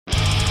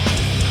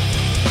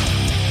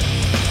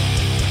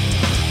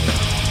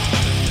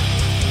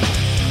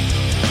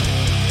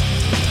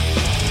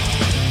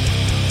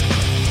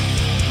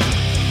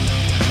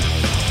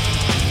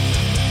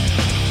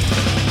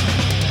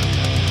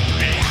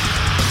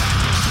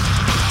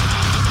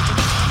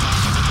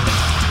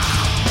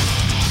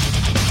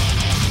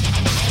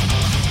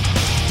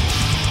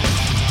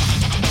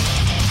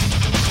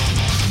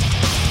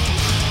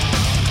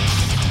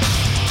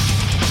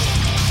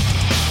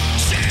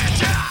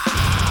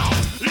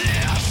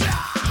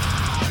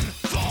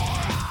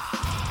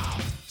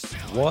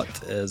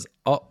What is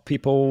up,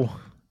 people?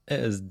 It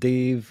is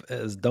Dave, it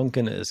is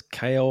Duncan, it is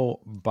Kyle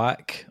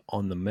back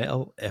on the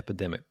Metal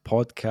Epidemic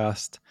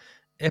podcast,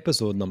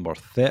 episode number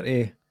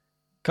 30,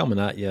 coming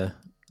at you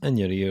in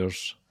your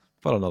ears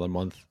for another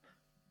month.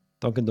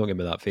 Duncan, don't give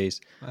me that face.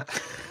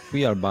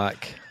 We are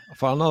back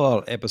for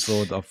another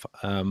episode of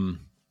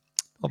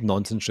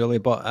nonsense, really.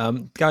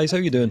 But guys, how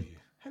you doing?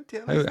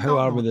 How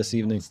are we this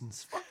evening?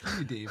 Nonsense. Fuck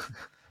you, Dave.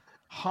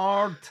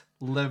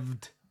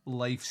 Hard-lived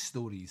life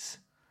stories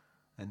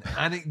and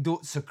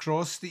anecdotes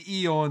across the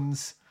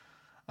eons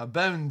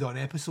abound on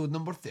episode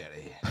number 30.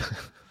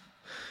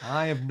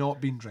 I have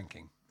not been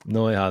drinking.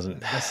 No, he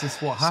hasn't. This is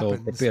what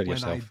happens so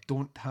when I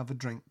don't have a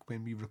drink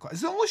when we record.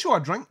 It's the only show I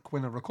drink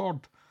when I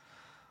record.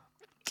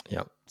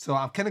 Yeah. So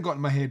I've kind of got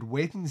in my head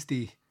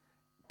Wednesday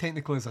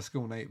technically is a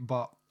school night,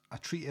 but I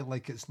treat it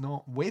like it's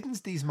not.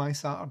 Wednesday's my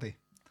Saturday.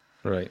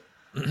 Right.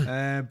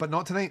 But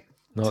not tonight.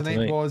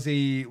 Tonight was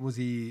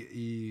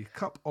a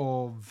cup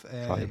of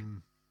Dry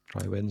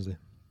Wednesday.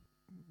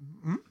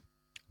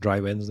 Dry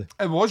Wednesday.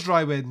 It was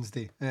Dry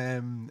Wednesday,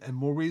 in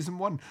more ways than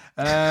one.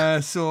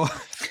 So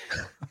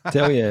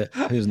tell you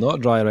who's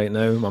not dry right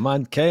now, my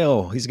man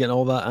Kyle. He's getting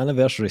all that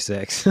anniversary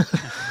sex.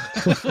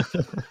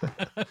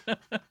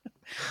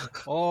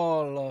 Oh,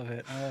 love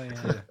it. Oh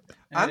yeah.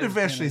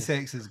 Anniversary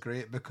sex is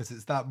great because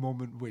it's that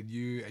moment when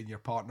you and your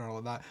partner are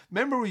like that.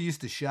 Remember we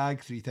used to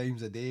shag 3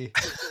 times a day?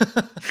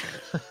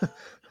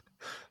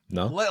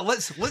 No.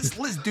 Let's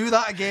do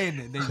that again,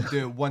 and then you do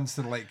it once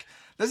and like,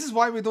 this is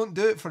why we don't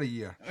do it for a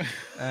year.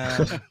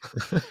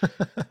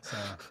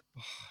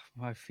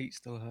 My feet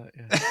still hurt,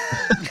 yeah.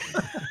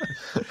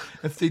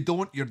 If they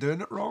don't, you're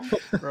doing it wrong.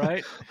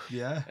 Right?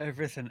 Yeah.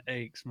 Everything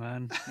aches,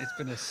 man. It's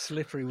been a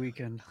slippery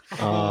weekend.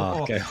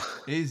 Oh, okay.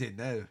 Easy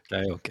now.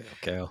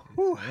 Kyle.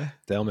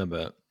 Tell me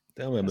about it.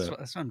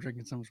 That's why I'm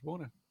drinking so much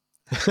water.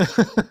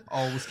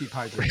 Always keep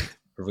hydrated.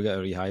 We got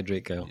to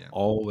rehydrate, Kyle. Yeah.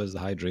 Always the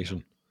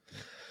hydration.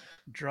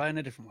 Dry in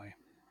a different way.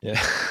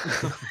 Yeah.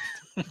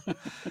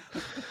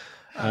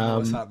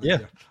 What's happening yeah.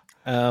 here?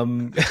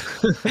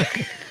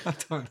 I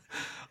don't.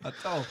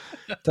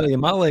 Tell you,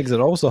 my legs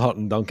are also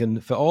hurting,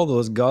 Duncan, for all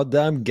those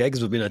goddamn gigs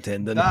we've been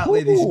attending. That,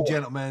 ladies and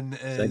gentlemen,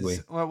 is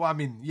Segway. Well, I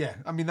mean, yeah.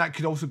 I mean, that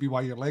could also be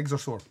why your legs are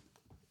sore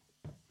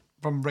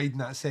from riding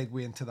that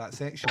Segway into that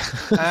section.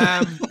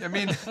 I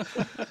mean,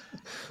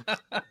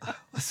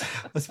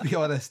 let's be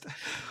honest.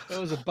 That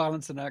was a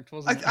balancing act,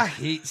 wasn't it? I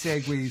hate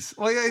Segways.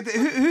 Like,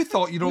 who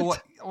thought, you know,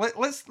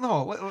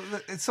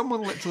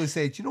 someone literally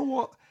said, you know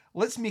what?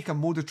 Let's make a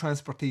mode of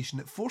transportation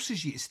that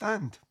forces you to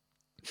stand.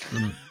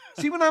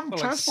 See, when I'm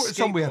transported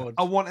somewhere,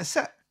 I want to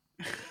sit.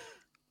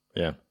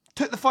 Yeah.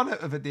 Took the fun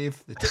out of it,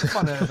 Dave. They took the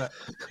fun out of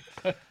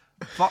it.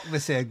 Fuck the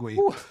Segway.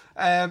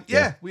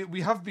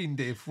 We have been,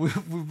 Dave.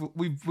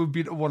 We've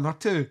been to 1 or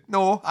 2.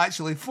 No,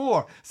 actually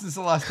 4 since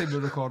the last time we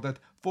recorded.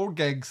 4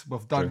 gigs.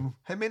 We've done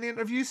how many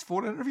interviews?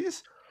 4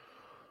 interviews?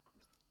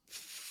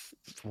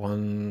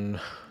 1,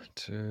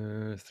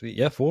 2, 3.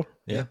 Yeah, 4.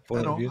 Yeah, 4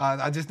 interviews.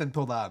 I just didn't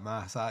pull that out of my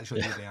ass. I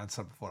actually knew the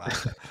answer before I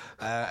asked it.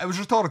 It was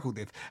rhetorical,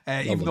 Dave.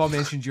 Even though I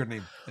mentioned your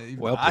name.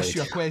 Well I asked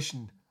played. you a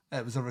question.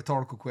 It was a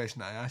rhetorical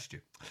question that I asked you.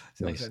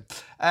 Nice.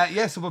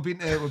 So we've been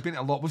to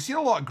a lot. We've seen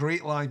a lot of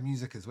great live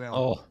music as well.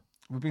 Oh.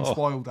 We've been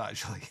spoiled,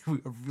 actually.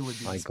 We've really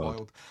been spoiled.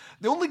 God.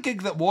 The only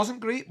gig that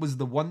wasn't great was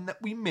the one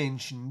that we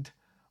mentioned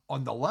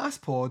on the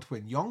last pod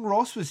when young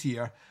Ross was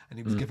here and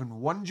he was given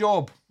one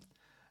job.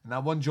 And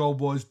that one job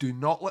was, do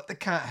not let the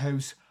cat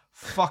house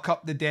fuck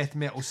up the death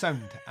metal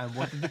sound. And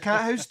what did the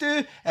cat house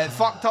do? It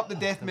fucked up the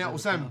death metal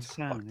sound.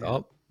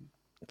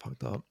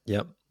 Fucked up.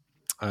 Yep.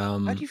 How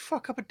do you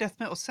fuck up a death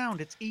metal sound?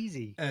 It's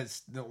easy.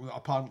 It's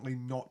apparently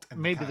not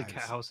in Maybe the the cat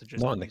cat house. house are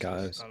just Not in the cat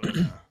house.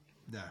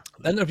 Yeah.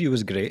 The interview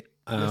was great.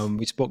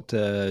 We spoke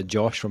to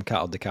Josh from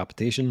Cattle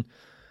Decapitation.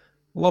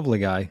 Lovely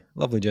guy,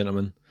 lovely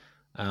gentleman.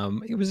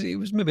 He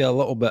was maybe a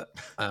little bit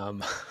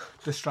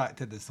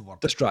Distracted is the word.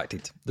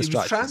 distracted. He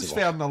was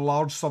transferring a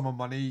large sum of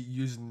money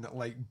using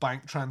like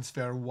bank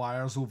transfer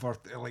wires over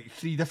like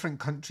 3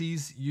 different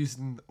countries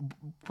using,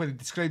 when he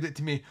described it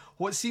to me,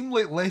 what seemed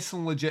like less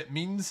than legit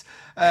means.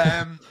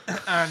 And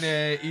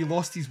he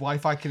lost his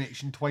Wi-Fi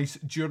connection twice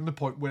during the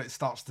point where it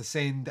starts to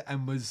send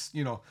and was,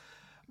 you know,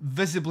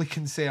 visibly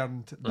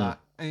concerned that.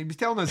 And he was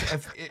telling us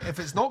if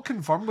it's not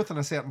confirmed within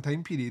a certain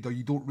time period or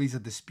you don't raise a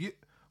dispute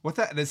with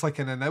it and it's like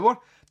in an hour,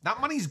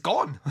 that money's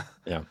gone.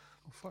 Yeah.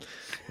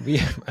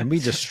 We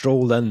just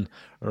strolled in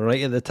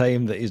right at the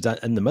time that he's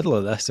in the middle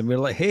of this, and we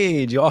were like,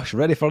 "Hey, Josh,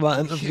 ready for that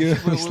interview?"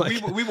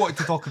 We wanted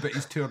to talk about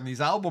his tour and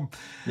his album.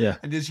 Yeah,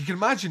 and as you can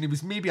imagine, he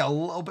was maybe a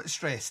little bit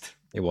stressed.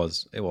 It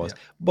was. Yeah.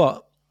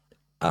 But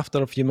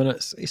after a few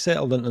minutes, he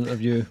settled into the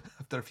interview.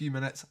 After a few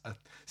minutes, a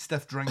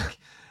stiff drink,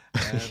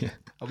 a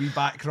wee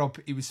back rub,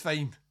 he was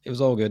fine. It was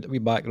all good. We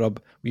back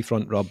rub, we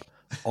front rub,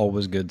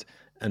 always good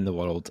in the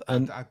world.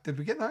 And did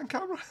we get that on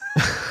camera?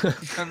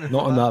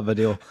 not on that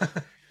video.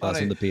 That's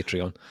right. on the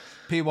Patreon.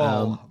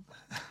 Paywall.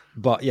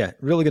 But yeah,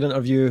 really good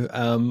interview.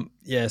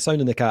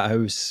 Sound in the cat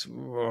house.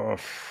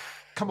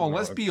 Come on,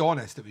 let's be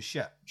honest. It was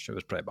shit. It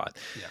was pretty bad.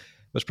 Yeah.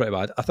 was pretty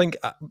bad. I think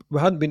we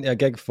hadn't been to a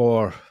gig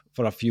for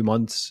a few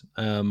months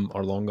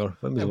or longer.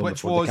 When was the one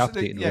Which before? was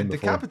Decapitated. The one before.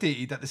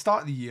 Decapitated at the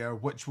start of the year,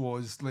 which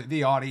was like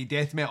they are a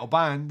death metal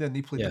band and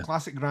they played Yeah. the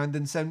classic grand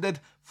and sounded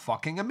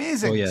fucking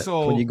amazing. Oh yeah.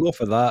 So When you go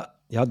for that,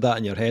 you had that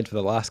in your head for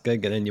the last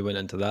gig, and then you went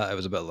into that. It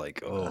was a bit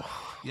like, oh,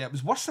 yeah, it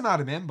was worse than I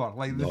remember.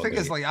 Like the Not thing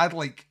is, great.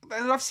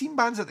 I've seen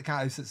bands at the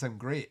Cat House that sound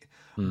great,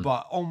 Hmm.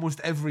 but almost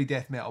every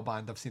death metal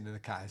band I've seen in the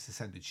Cat House has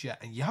sounded shit.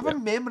 And you have a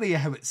memory of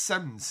how it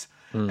sounds,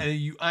 Hmm. and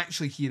you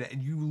actually hear it,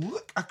 and you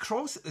look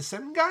across at the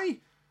sound guy,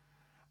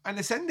 and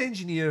the sound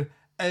engineer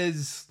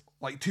is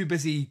like too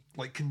busy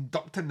like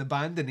conducting the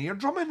band and air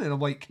drumming, and I'm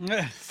like,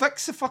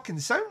 fix the fucking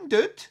sound,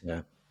 dude.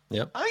 yeah,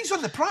 yep, Eyes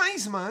on the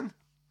prize, man.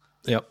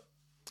 yep.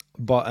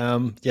 But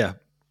yeah,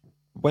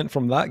 went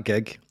from that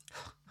gig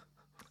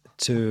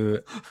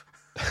to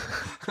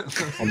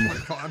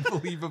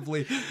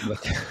Unbelievably,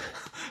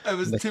 it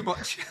was too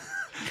much.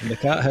 the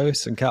Cat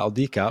House and Cattle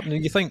Decap. Now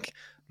you think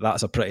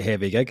that's a pretty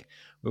heavy gig.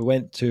 We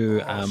went to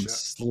shit.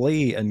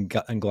 Slay in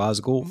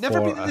Glasgow. Never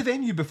for been to the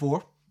venue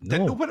before. Didn't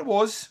No. know what it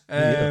was.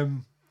 either.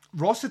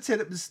 Ross had said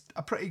it was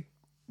a pretty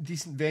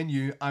decent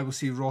venue. I will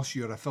say, Ross,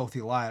 you're a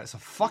filthy liar. It's a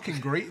fucking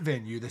great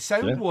venue. The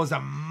sound Yeah. was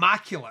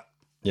immaculate.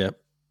 Yeah,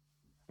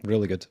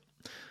 really good.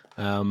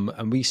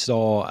 And we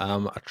saw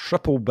a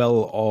triple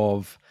bill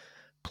of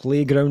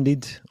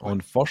Playgrounded on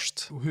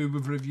first. Who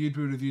we've reviewed.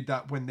 We reviewed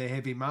that when the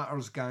Heavy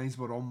Matters guys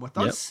were on with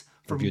Yep, us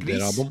from reviewed Greece.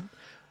 their album.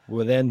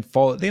 We then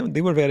followed.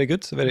 They were very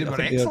good. They were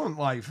excellent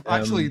live.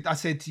 Actually, I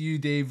said to you,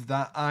 Dave,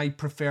 that I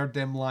preferred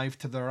them live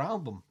to their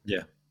album.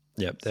 Yeah,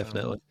 yeah,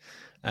 definitely.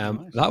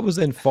 That was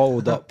then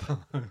followed up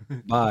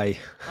by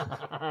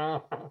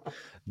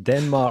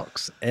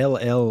Denmark's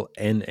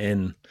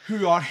LLNN.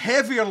 Who are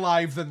heavier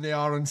live than they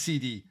are on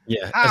CD.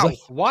 Yeah, Ow, as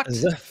if what?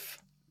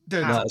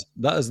 Dude,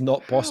 that is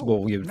not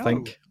possible. You would No,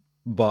 think,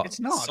 but it's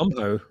not.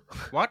 somehow.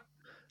 What?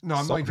 no,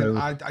 I'm not even.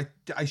 somehow-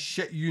 I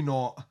shit you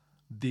not.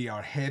 They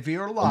are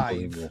heavier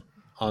live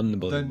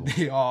Unbelievable. than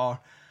they are.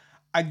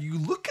 And you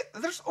look at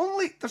there's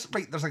like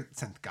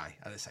synth guy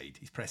at the side.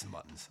 He's pressing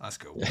buttons. That's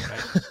cool,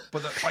 right?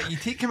 But you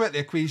take him out of the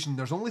equation.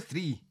 There's only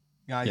 3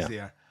 guys Yeah.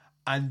 there,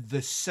 and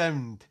the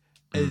sound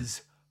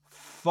is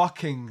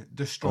fucking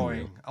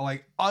destroying.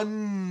 Like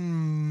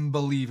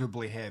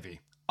unbelievably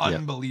heavy,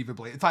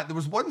 unbelievably. In fact, there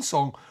was one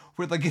song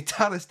where the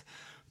guitarist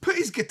put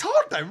his guitar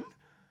down,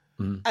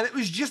 and it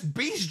was just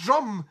bass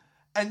drum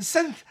and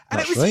synth, and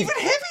That's it was right. even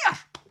heavier.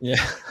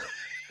 Yeah,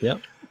 yeah.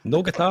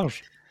 No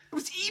guitars. It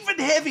was even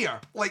heavier.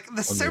 Like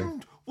the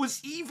sound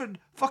was even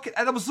fucking.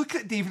 And I was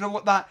looking at Dave and I'm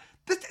like that.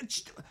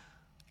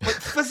 Like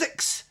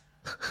physics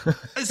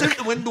is out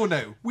the window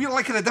now. We're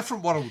like in a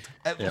different world.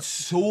 It was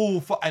so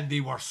fun, and they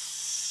were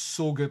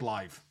so good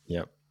live.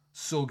 Yep.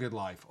 So good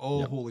live.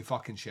 Oh, holy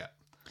fucking shit!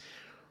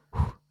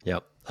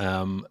 Yep.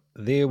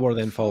 They were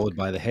then followed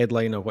by the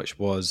headliner, which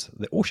was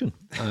The Ocean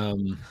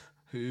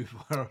Who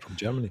were from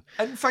Germany.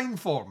 in fine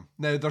form.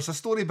 Now, there's a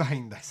story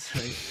behind this,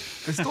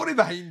 right? The story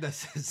behind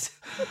this is,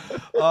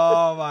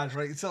 oh man,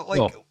 right? So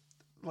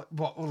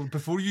well,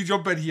 before you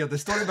jump in here, the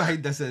story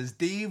behind this is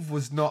Dave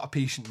was not a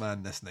patient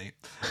man this night.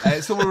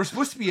 So we were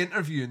supposed to be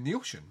interviewing The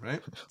Ocean,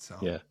 right? So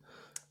Yeah.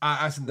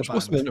 as in the We're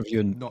supposed to be band,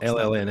 interviewing not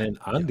LLNN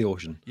and The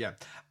Ocean. yeah,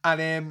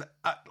 and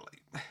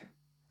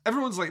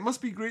everyone's like, it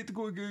must be great to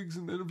go to gigs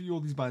and interview all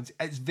these bands.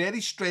 It's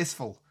very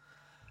stressful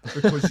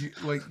because you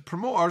like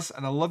promoters,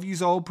 and I love you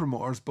all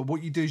promoters, but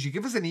what you do is you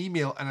give us an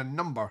email and a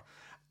number,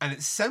 and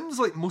it sounds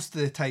like most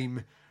of the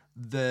time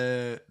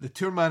the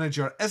tour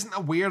manager isn't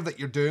aware that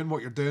you're doing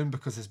what you're doing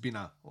because there's been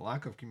a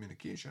lack of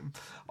communication,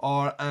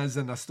 or as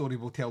in a story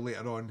we'll tell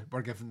later on,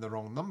 we're given the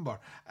wrong number.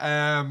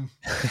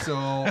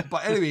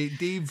 But anyway,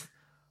 Dave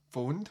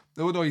phoned.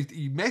 No,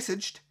 he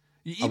messaged.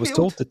 You emailed. I was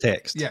told to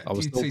text. Yeah, I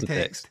was you'd told say to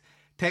text.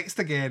 Text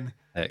again.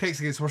 Text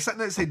again. So we're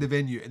sitting outside the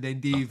venue, and then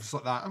Dave's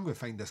like that. I'm going to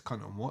find this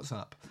cunt on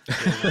WhatsApp.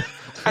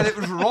 And it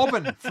was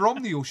Robin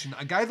from The Ocean,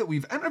 a guy that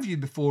we've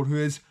interviewed before, who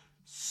is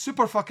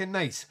super fucking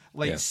nice,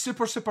 like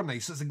super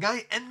nice. So it's a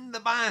guy in the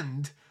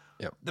band,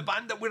 the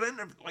band that we're in,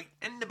 like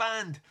in the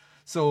band.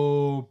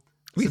 So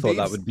We thought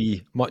that Dave's- would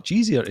be much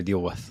easier to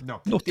deal with.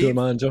 No, tour Dave-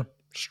 manager,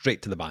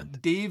 straight to the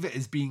band. Dave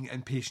is being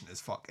impatient as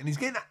fuck, and he's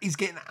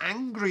getting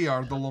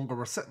angrier the longer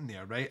we're sitting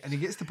there, right? And he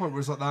gets to the point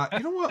where he's like that. You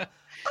know what?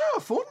 I'm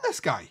gonna phone this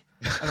guy,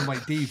 and I'm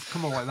like, Dave,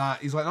 come on, like that.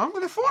 He's like, I'm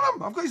gonna phone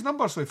him. I've got his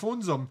number, so he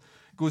phones him.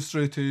 Goes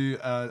through to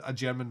a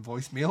German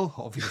voicemail,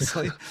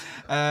 obviously.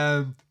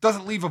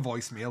 Doesn't leave a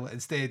voicemail.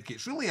 Instead,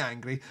 gets really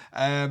angry.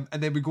 And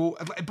then we go.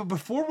 But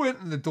before we went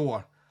in the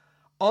door,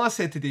 all I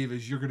said to Dave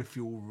is, you're going to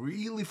feel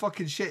really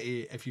fucking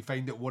shitty if you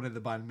find that one of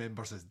the band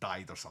members has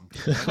died or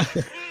something.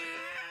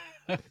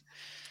 So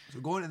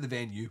we go into the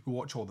venue, we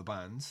watch all the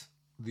bands.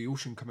 The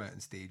Ocean come out on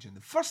stage, and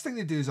the first thing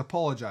they do is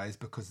apologise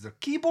because their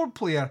keyboard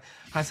player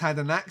has had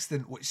an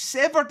accident which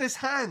severed his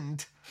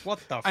hand. What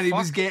the fuck? And he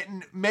was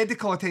getting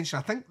medical attention.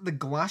 I think the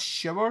glass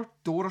shower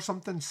door or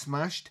something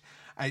smashed.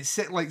 And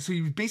so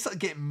he was basically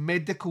getting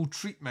medical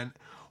treatment,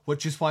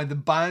 which is why the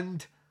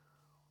band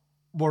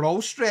we're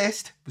all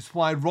stressed. Was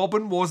why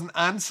Robin wasn't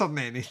answering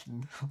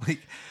anything.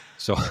 Like,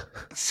 So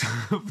so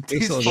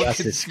basically,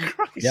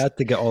 they had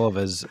to get all of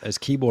his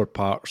keyboard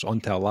parts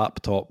onto a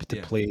laptop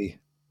to play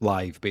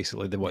live.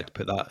 Basically, they wanted to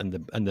put that in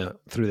the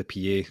through the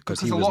PA because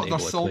he a wasn't lot of able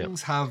their to play it.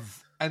 songs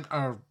have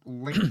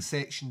interlinked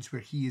sections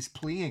where he is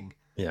playing.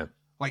 Yeah.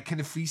 Like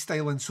kind of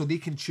freestyling, so they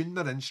can tune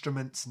their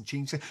instruments and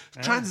change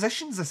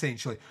transitions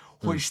essentially,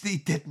 which they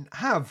didn't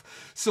have.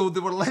 So they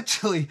were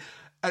literally,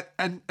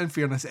 and in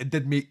fairness, it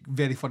did make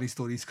very funny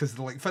stories because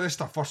they like finished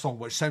their first song,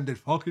 which sounded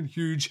fucking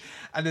huge,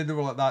 and then they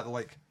were like that. They're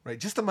like, right,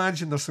 just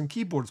imagine there's some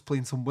keyboards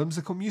playing some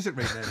whimsical music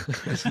right now.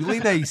 It's really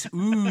nice,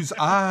 oohs,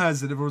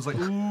 ahs, and everyone's like,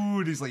 ooh,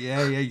 and he's like,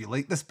 yeah, you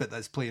like this bit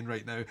that's playing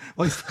right now.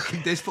 Like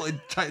fucking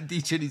desperately trying to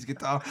de-tune his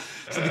guitar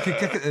so they could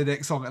kick it to the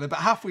next song. And about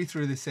halfway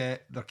through the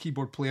set, their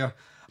keyboard player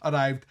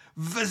arrived,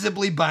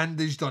 visibly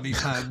bandaged on his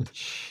hand.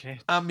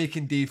 Shit. I'm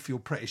making Dave feel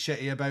pretty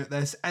shitty about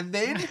this. And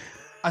then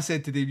I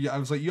said to Dave, I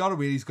was like, you are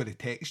aware he's going to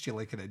text you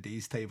like in a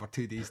day's time or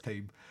 2 days'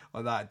 time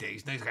or that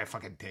day. Now he's going to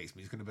fucking text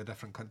me. He's going to be a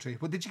different country.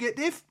 What did you get,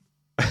 Dave?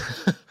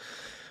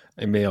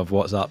 He may have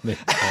WhatsApped me.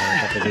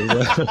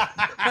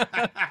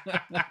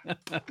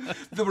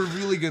 They were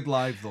really good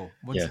live, though.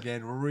 Once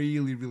again,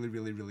 really, really,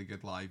 really, really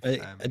good live.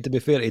 And to be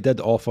fair, he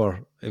did offer.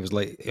 It was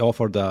like he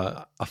offered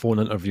a phone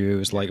interview. It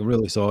was like,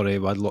 really sorry,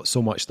 we had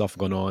so much stuff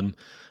going on.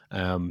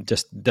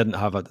 Just didn't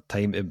have a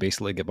time to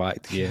basically get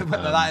back to you.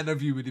 That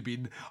interview would have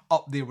been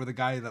up there with the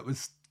guy that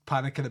was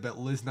panicking about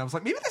losing. I was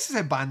like, maybe this is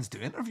how bands do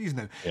interviews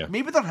now. Yeah.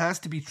 Maybe there has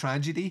to be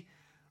tragedy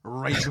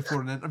right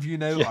before an interview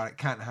now, or it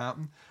can't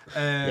happen.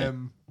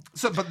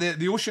 So, but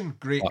the Ocean,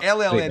 great.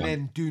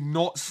 LLNN, do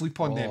not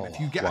sleep on them. If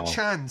you get a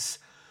chance,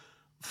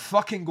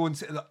 fucking go and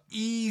see them.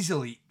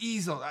 Easily.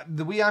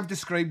 The way I've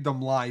described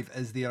them live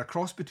is they are a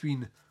cross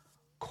between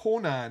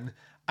Conan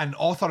and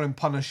Author and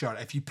Punisher.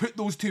 If you put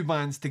those two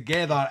bands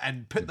together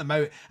and put them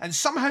out, and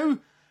somehow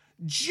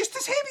just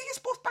as heavy as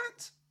both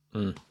bands.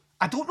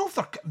 I don't know if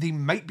they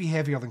might be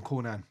heavier than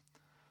Conan.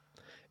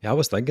 Yeah, I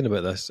was thinking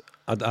about this.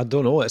 I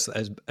don't know. It's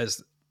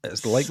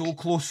like so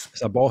close.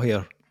 It's a ball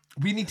here.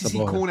 We need to see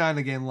Conan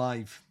again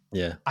live.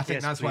 Yeah, I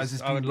think that's why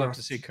I would love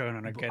to see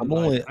Conan again.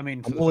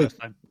 First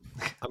time.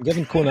 I'm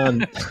giving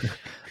Conan.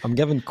 I'm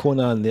giving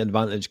Conan the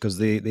advantage because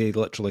they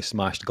literally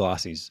smashed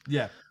glasses.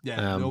 Yeah.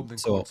 The opening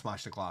chord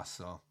smashed the glass.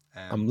 So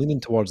I'm leaning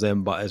towards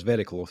them, but it's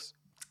very close.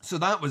 So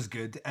that was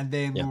good, and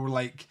then we were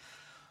like,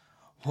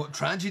 what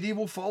tragedy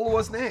will follow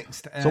us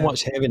next? So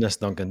much heaviness,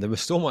 Duncan. There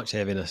was so much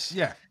heaviness.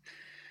 Yeah.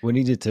 We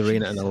needed to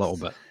rein it in a little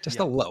bit. Just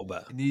a little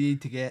bit. We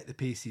needed to get the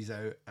pasties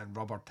out and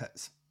rub our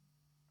tits.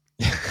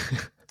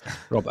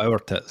 Rub our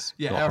tits.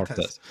 Yeah, not our her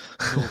tits.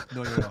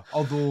 No.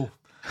 Although,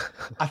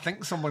 I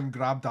think someone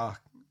grabbed a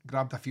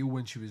feel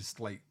when she was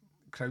like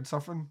crowd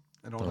surfing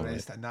and all the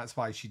rest, and that's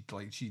why she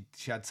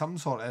had some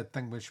sort of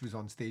thing when she was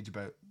on stage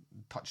about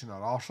touching her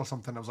arse or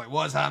something. I was like,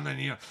 what's happening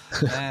here?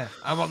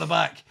 I'm on the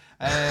back.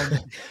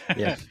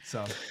 Yeah.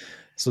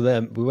 So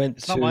then we went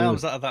to... my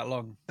arms that are that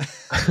long.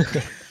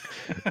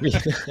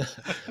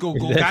 Go,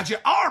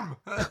 gadget arm!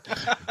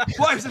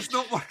 Why is this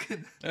not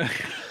working?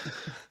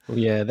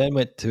 Then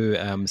went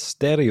to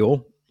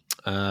Stereo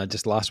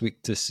just last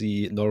week to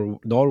see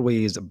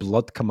Norway's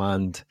Blood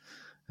Command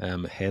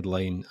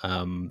headline.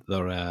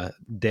 Their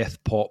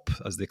death pop,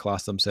 as they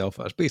class themselves.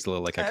 It's basically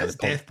like a kind of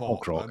death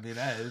pop rock. I mean,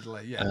 it is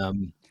like, yeah.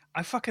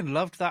 I fucking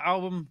loved that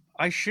album.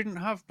 I shouldn't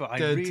have, but I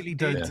really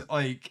did. Yeah.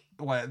 Like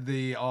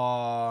they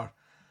are...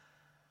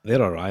 They're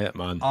a riot,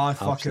 man. I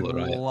fucking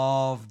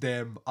love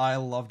them. I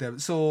love them.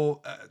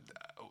 So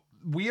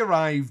we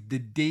arrived the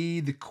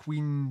day the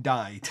Queen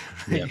died,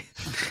 right? Yeah.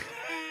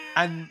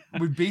 And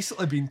we've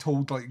basically been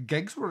told like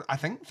gigs were, I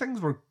think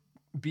things were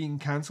being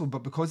cancelled,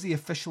 but because they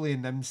officially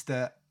announced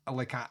it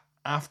like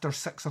after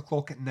 6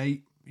 o'clock at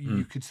night,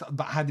 you could,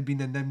 but had it been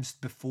announced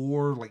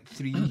before like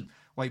 3,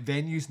 like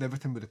venues and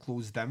everything would have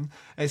closed down.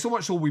 So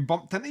much so we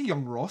bumped into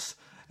young Ross.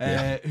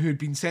 Who had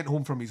been sent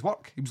home from his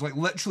work. He was like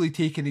literally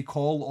taking a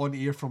call on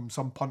air from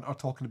some punter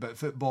talking about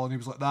football, and he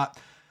was like that.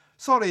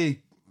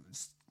 Sorry,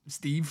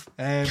 Steve.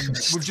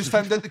 We've just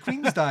found out the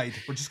Queen's died.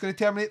 We're just going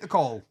to terminate the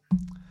call.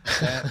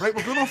 Right,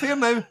 we're going off air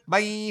now.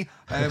 Bye.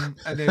 And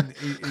then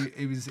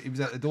he was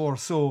at the door.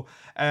 So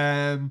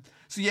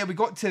yeah, we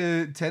got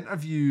to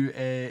interview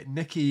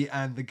Nikki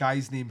and the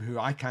guy's name who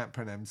I can't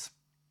pronounce.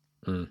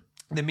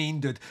 The main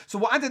dude. So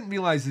what I didn't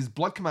realise is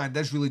Blood Command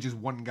is really just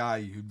one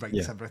guy who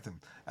writes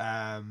everything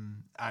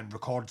and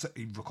records it.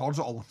 He records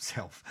it all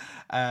himself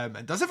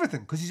and does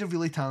everything because he's a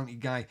really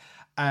talented guy.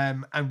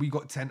 And we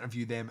got to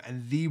interview them,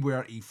 and they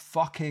were a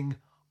fucking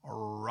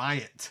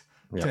riot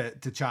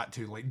to chat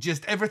to. Like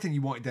just everything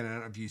you wanted in an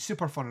interview,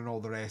 super fun and all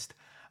the rest,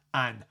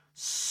 and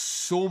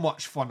so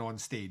much fun on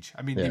stage.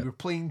 I mean, they were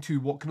playing to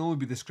what can only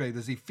be described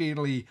as a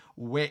fairly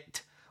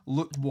wet,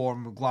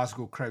 lukewarm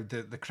Glasgow crowd.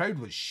 The crowd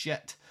was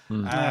shit.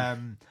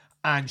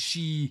 And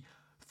she,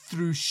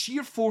 through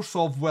sheer force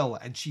of will,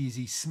 and she's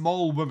a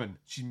small woman,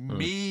 she's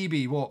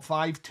maybe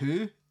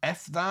 5'2",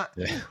 if that,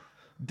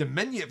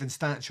 diminutive in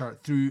stature,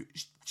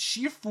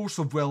 sheer force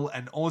of will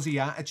and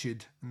Aussie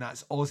attitude, and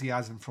that's Aussie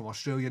as in from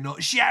Australia,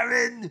 not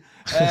Sharon.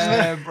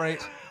 Right,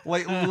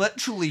 like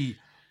literally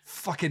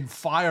fucking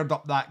fired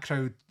up that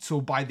crowd. So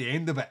by the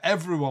end of it,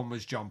 everyone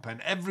was jumping,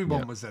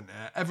 everyone was into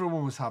it,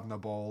 everyone was having a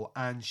ball,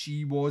 and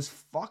she was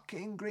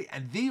fucking great,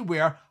 and they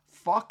were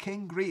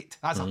fucking great.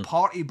 That's a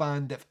party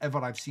band if ever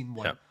I've seen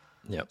one.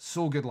 Yep.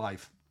 So good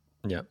live.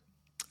 Yep.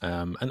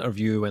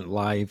 Interview went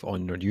live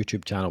on your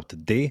YouTube channel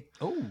today.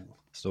 Oh.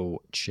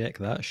 So check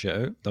that shit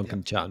out.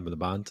 Duncan chatting with the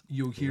band.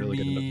 You'll hear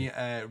me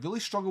really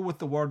struggle with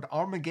the word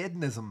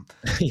Armageddonism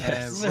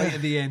Yes. right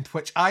at the end,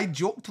 which I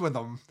joked with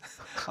him.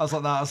 I was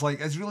like that. I was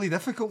like, it's really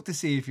difficult to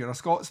say if you're a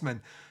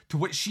Scotsman. To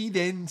which she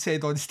then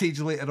said on stage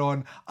later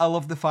on, I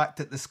love the fact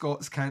that the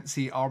Scots can't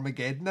say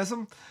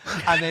Armageddonism.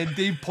 And then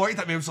Dave pointed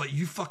at me and was like,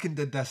 you fucking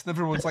did this. And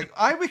everyone's like,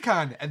 aye, we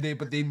can.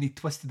 But then he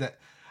twisted it.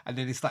 And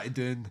then he started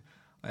doing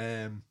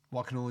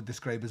what I can only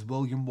describe as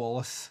William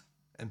Wallace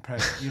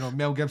impression. You know,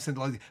 Mel Gibson,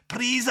 like,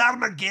 praise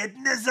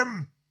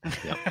Armageddonism.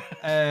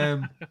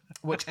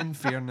 Which, in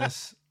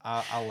fairness,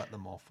 I'll let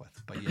them off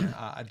with. But yeah,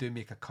 I do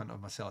make a cunt of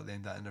myself at the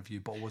end of that interview,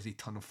 but it was a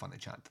ton of fun to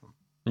chat to them.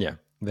 Yeah,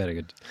 very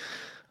good.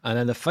 And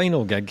then the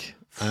final gig,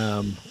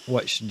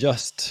 which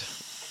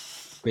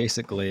just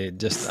basically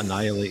just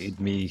annihilated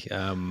me.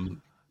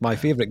 My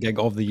favourite gig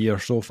of the year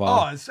so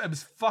far. Oh, it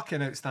was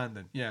fucking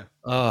outstanding. Yeah.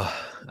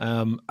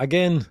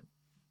 Again,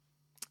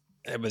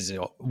 it was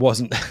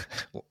wasn't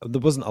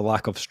there wasn't a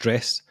lack of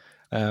stress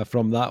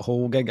from that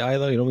whole gig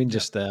either. You know what I mean?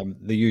 Just the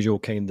usual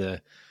kind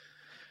of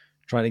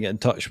trying to get in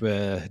touch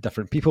with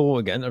different people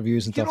and get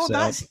interviews and stuff set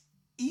up.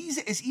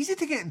 Easy. It's easy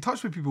to get in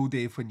touch with people,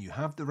 Dave, when you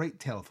have the right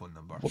telephone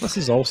number. Well, this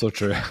is also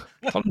true.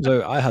 Turns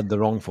out I had the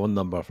wrong phone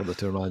number for the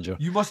tour manager.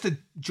 You must have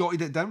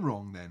jotted it down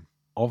wrong then.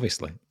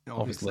 Obviously.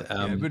 Yeah,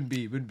 it wouldn't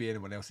be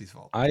anyone else's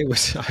fault. I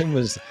was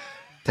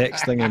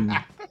texting and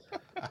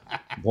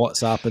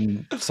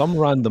WhatsApping some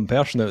random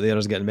person out there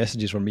is getting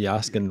messages from me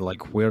asking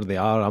like where they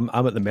are. I'm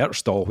at the merch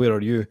stall. Where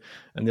are you?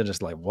 And they're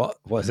just like, what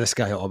is this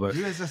guy all about?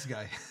 Who is this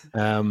guy?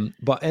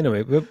 But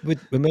anyway, we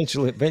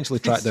eventually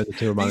tracked down the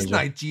tour manager. These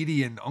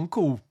Nigerian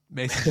uncle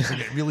messages are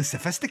getting really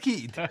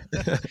sophisticated.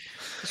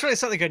 It's really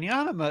something going,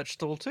 yeah, I'm a merch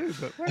stall too,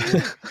 but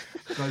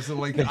Because they're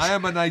like, I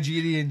am a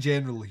Nigerian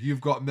general.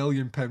 You've got £1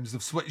 million.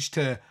 They've switched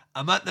to,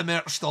 I'm at the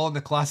merch stall in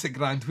the Classic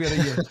Grand. Where are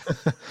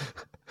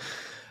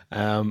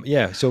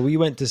you? So we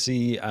went to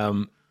see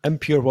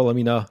Impure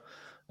Wilhelmina,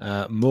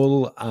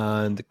 Mole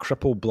and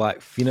Cripple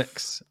Black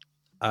Phoenix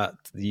at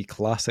the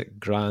Classic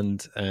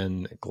Grand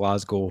in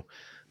Glasgow.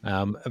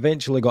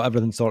 Eventually got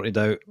everything sorted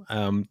out.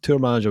 Tour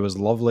manager was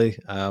lovely,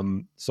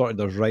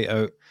 sorted us right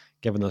out,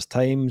 giving us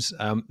times.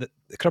 The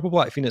Cripple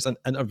Black Phoenix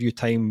interview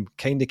time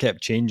kind of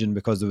kept changing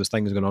because there was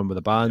things going on with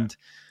the band.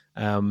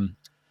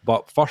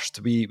 But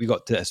first we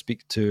got to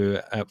speak to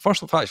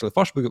first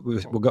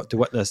we got to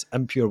witness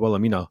Impure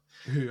Wilhelmina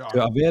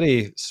to a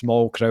very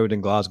small crowd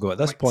in Glasgow. At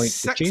this like point,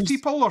 6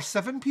 people or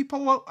 7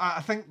 people,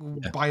 I think,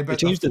 by about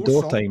they changed the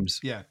door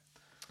times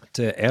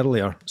to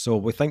earlier. So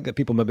we think that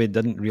people maybe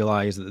didn't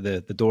realise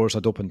that the doors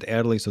had opened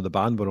early, so the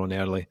band were on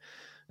early.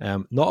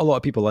 Not a lot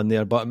of people in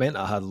there, but it meant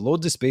I had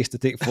loads of space to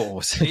take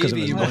photos because it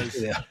was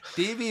noisy there.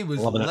 Davey was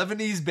living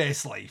his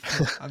best life.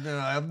 I've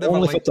never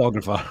Only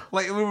photographer.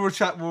 Like we were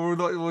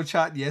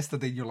chatting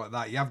yesterday, and you're like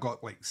that. Yeah, I've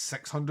got like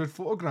 600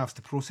 photographs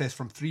to process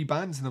from 3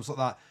 bands, and I was like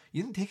that.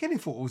 You didn't take any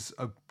photos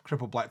of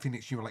Cripple Black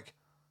Phoenix. You were like,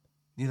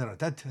 neither I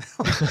did.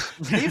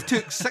 Dave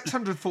took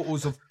 600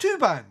 photos of 2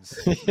 bands.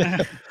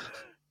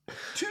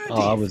 2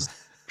 I was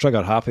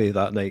trigger happy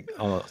that night.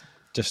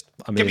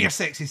 Give me your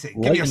sexy seat.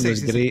 Give me your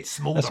sexy seat.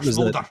 Smolder.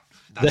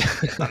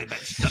 Dirty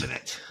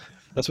bitch.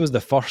 This was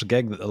the first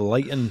gig that the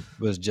lighting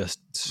was just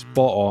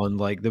spot on.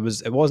 Like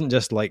it wasn't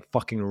just like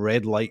fucking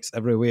red lights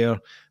everywhere.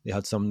 They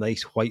had some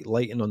nice white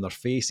lighting on their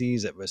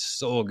faces. It was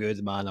so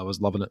good, man. I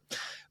was loving it.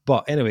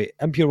 But anyway,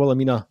 Impure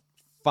Wilhelmina,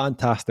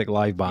 fantastic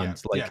live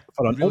bands. For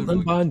an really,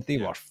 opening band, they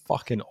good. were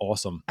fucking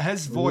awesome.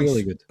 His voice,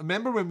 really good.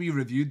 Remember when we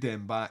reviewed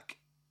them back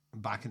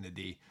in the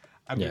day?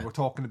 And we were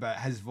talking about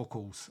his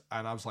vocals,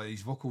 and I was like,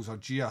 these vocals are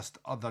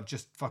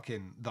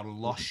they're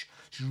lush.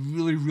 It's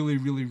really, really,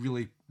 really,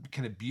 really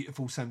kind of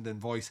beautiful sounding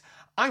voice.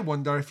 I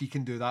wonder if he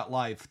can do that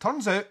live.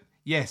 Turns out,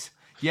 yes,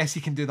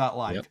 he can do that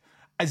live. Yep.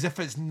 As if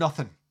it's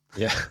nothing.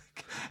 Yeah.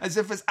 As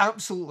if it's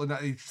absolutely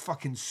not. He's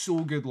fucking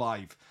so good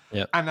live.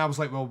 Yeah. And I was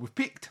like, well, we've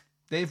peaked.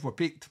 Dave, we're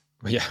peaked.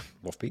 Yeah,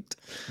 we've peaked.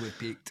 We've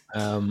peaked.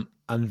 And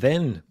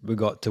then we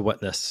got to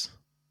witness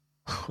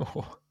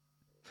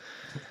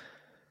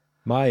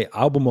my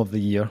album of the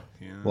year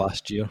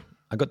last year.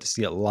 I got to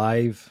see it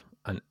live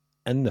and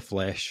in the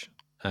flesh.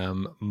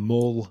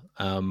 Mole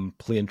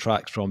playing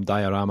tracks from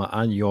Diorama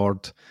and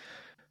Yord,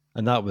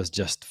 and that was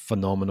just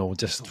phenomenal.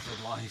 Just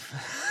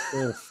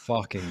so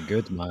fucking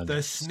good, man.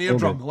 The snare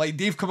drum, like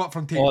Dave come up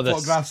from taking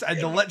photographs,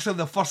 and literally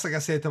the first thing I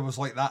said to him was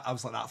like that. I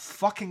was like, that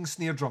fucking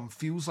snare drum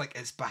feels like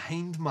it's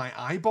behind my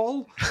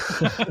eyeball.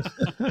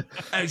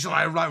 It's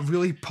like a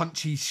really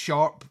punchy,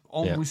 sharp,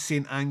 almost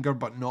Saint Anger,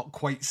 but not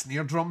quite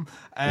snare drum.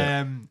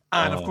 And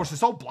of course,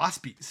 it's all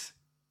blast beats.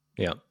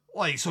 Yeah.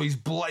 Like, so he's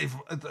bloody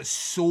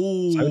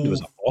so Sound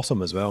was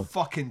awesome as well.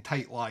 fucking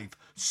tight live,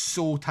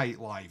 so tight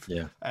live.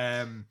 Yeah.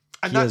 And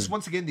He that's is-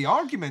 once again the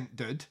argument,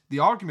 dude. The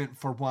argument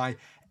for why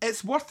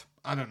it's worth,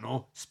 I don't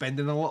know,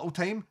 spending a little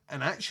time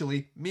and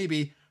actually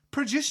maybe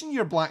producing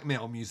your black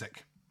metal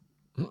music.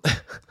 You know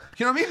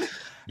what I mean?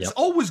 It's Yep.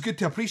 always good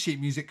to appreciate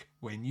music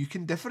when you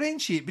can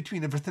differentiate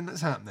between everything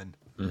that's happening.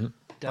 Damn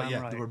But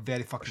yeah, right. they were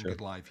very fucking good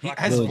live. Black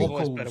His metal is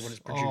vocals, always better when it's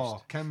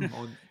produced.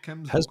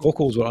 Kim's His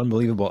vocals were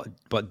unbelievable,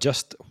 but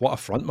just what a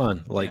front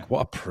man! Like Yeah.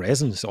 what a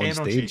presence on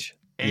energy, stage.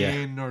 Yeah,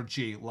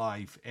 energy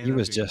live. Energy. he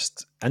was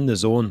just in the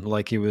zone.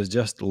 Like he was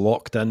just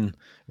locked in.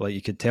 Like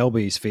you could tell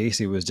by his face,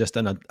 he was just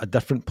in a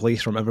different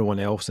place from everyone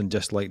else, and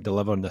just like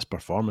delivering this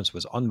performance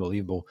was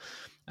unbelievable.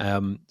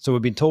 So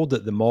we've been told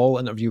that the mall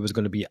interview was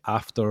going to be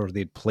after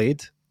they'd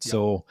played.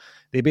 So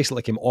they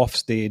basically came off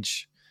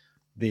stage.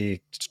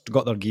 They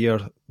got their gear,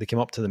 they came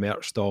up to the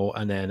merch stall,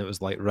 and then it was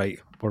like, right,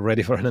 we're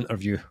ready for an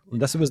interview. And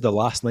this was the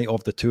last night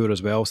of the tour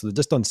as well, so they'd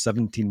just done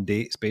 17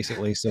 dates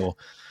basically. So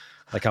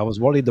like I was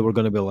worried they were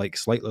going to be like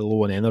slightly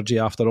low on energy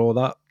after all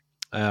that,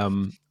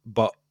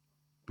 but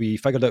we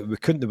figured out we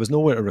couldn't. There was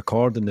nowhere to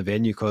record in the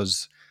venue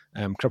because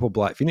Crippled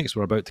Black Phoenix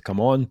were about to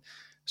come on.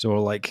 So we're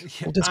like,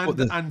 we'll just put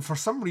and for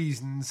some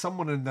reason,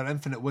 someone in their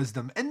infinite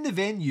wisdom in the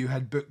venue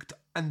had booked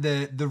in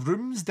the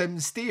rooms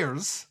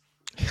downstairs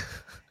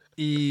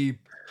a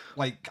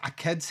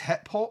kids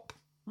hip hop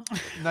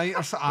night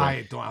or something.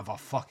 I don't have a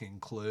fucking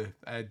clue.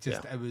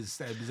 It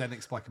was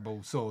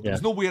inexplicable. So there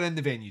was nowhere in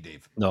the venue,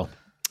 Dave. No.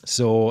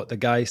 So the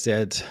guy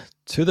said,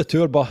 to the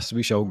tour bus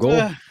we shall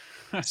go.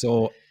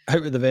 So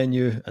out of the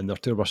venue, and their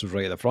tour bus was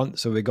right at the front.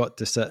 So we got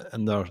to sit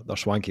in their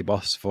swanky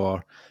bus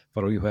for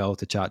a wee while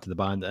to chat to the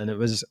band. And it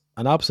was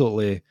an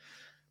absolutely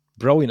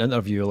brilliant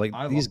interview. Like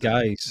these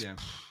guys,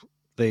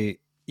 they,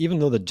 even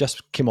though they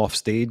just came off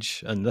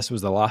stage and this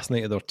was the last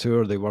night of their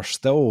tour, they were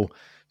still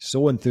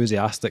so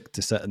enthusiastic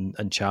to sit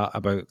and chat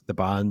about the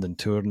band and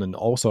touring and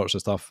all sorts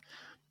of stuff.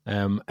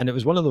 And it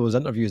was one of those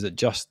interviews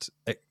that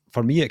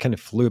for me, it kind of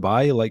flew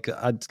by. Like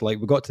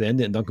we got to the end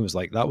of it and Duncan was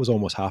like, that was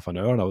almost half an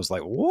hour. And I was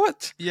like,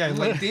 what? Yeah,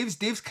 like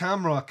Dave's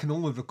camera can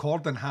only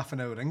record in half an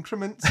hour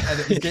increments. And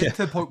it was getting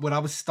to the point where I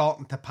was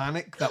starting to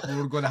panic that I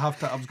was going to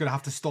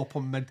have to stop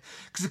on mid,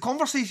 because the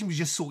conversation was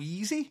just so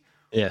easy.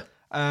 Yeah.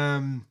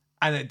 And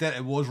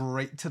it was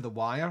right to the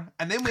wire.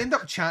 And then we end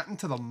up chatting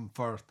to them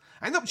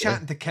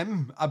to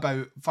Kim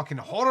about fucking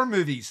horror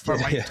movies for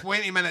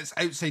 20 minutes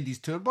outside his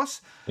tour bus.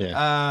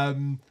 Yeah.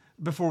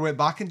 Before we went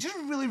back, and just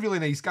really, really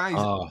nice guys.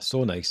 Oh,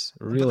 so nice.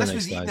 Really nice guys. This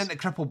was eating into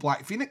Crippled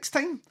Black Phoenix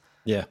time.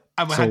 Yeah.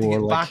 And we had to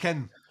get back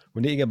in.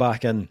 We need to get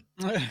back in.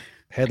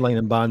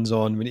 Headlining bands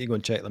on. We need to go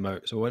and check them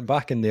out. So we went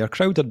back in there.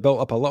 Crowd had built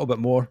up a little bit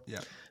more.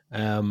 Yeah.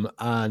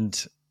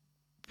 And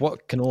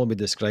what can only be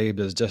described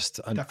as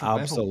just an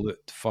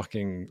absolute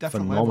fucking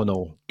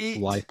phenomenal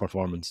live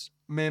performance.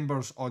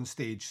 Members on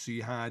stage. So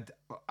you had,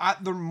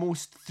 at their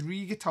most,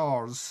 3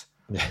 guitars,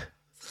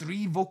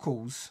 3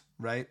 vocals,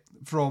 right?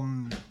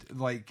 From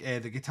like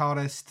the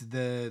guitarist,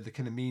 the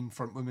kind of main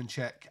front woman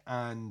chick,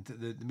 and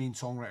the main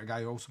songwriter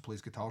guy who also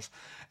plays guitars.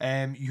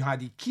 You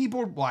had a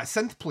keyboard, a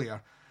synth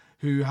player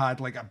who had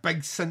like a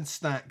big synth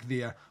stack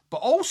there, but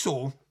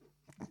also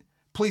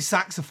plays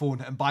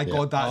saxophone, and by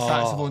God, that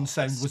saxophone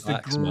sound was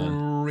the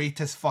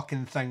greatest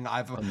fucking thing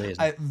I've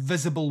ever.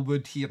 Visible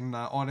wood hearing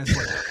that,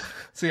 honestly.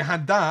 So you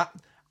had that.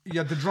 You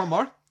had the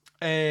drummer.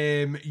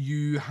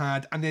 You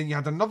had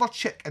another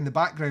chick in the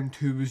background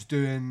who was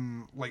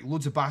doing like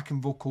loads of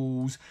backing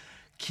vocals,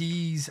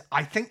 keys.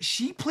 I think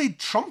she played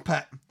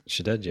trumpet.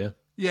 She did, yeah.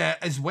 Yeah,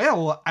 as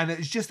well. And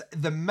it's just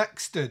the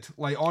mix, dude.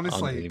 Like,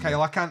 honestly,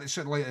 Kyle, I can't. It's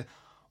like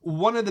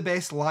one of the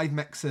best live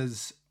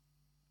mixes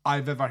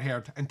I've ever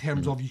heard in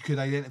terms of you could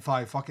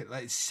identify. Fuck it,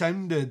 it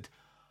sounded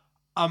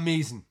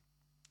amazing.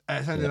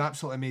 It sounded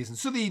absolutely amazing.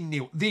 So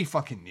they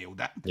fucking nailed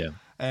it. Yeah.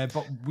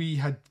 But we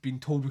had been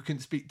told we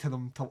couldn't speak to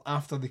them till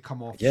after they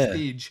come off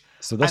stage.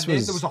 So this and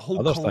then there was a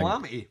whole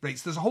calamity. Thing. Right,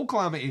 so there's a whole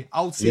calamity.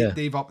 I'll set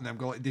Dave up and then I'm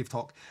going to let Dave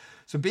talk.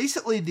 So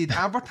basically they'd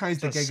advertised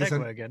the gig as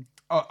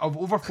of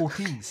over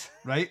 14s,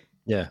 right?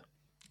 Yeah.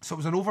 So it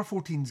was an over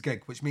 14s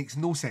gig, which makes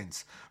no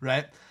sense,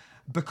 right?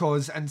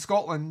 Because in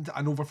Scotland,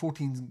 an over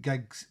 14s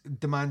gig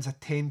demands a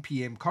 10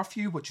 p.m.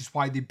 curfew, which is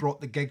why they brought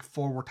the gig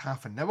forward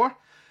half an hour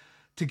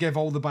to give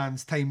all the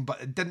bands time, but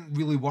it didn't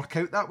really work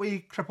out that way.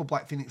 Crippled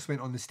Black Phoenix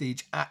went on the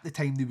stage at the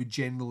time they would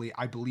generally,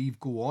 I believe,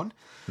 go on.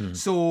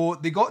 So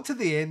they got to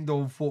the end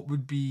of what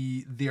would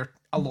be their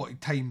allotted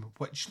time,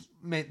 which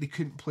meant they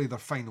couldn't play their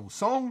final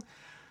song.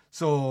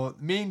 So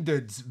main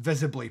dude's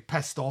visibly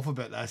pissed off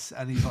about this,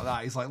 and he's like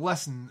that. He's like,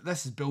 listen,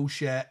 this is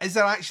bullshit. Is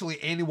there actually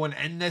anyone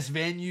in this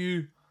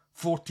venue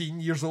 14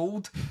 years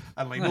old?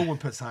 And like no one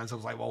puts hands. I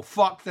was like, well,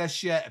 fuck this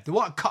shit. If they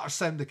want to cut our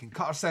sound, they can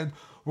cut our sound.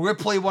 We're going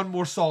to play one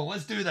more song.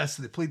 Let's do this.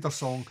 So they played their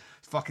song.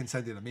 It fucking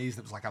sounded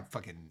amazing. It was like a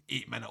fucking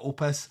 8-minute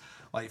opus.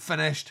 Like,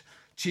 finished.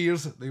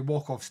 Cheers. They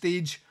walk off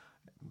stage.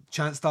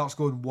 Chant starts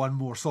going, one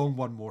more song,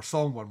 one more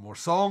song, one more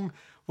song,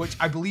 which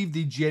I believe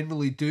they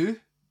generally do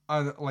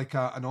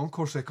an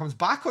encore, so he comes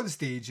back on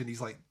stage and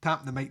he's like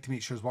tapping the mic to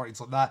make sure it's working.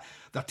 It's like that.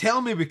 They're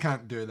telling me we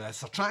can't do this.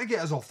 They're trying to get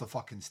us off the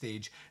fucking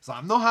stage. It's like,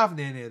 I'm not having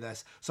any of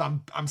this. So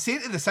I'm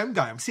saying to the sound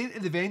guy, I'm saying to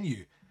the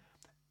venue,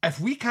 if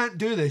we can't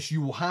do this,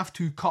 you will have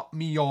to cut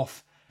me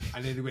off.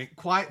 And then they went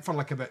quiet for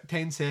like about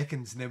 10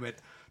 seconds and they went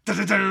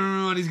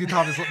on his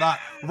guitar. It's like that.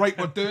 Right,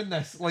 we're doing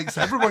this. Like,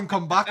 so everyone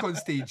come back on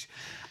stage.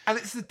 And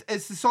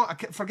it's the song, I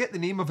forget the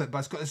name of it, but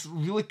it's got this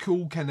really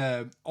cool kind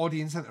of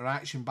audience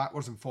interaction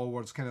backwards and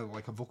forwards, kind of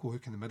like a vocal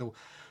hook in the middle.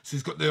 So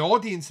he's got the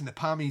audience in the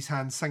palm of his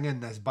hand singing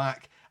this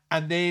back.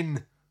 And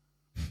then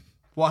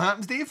what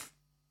happens, Dave?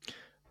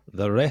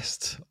 The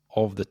rest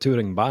of the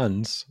touring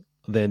bands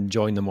then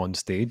join them on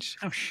stage.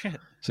 Oh, shit.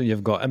 So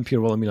you've got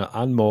Impure Wilhelmina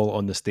and Moll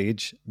on the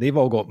stage. They've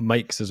all got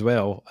mics as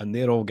well, and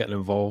they're all getting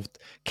involved.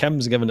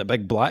 Kim's giving it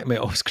big black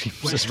metal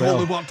screams Which as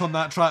totally well. worked on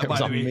that track, It was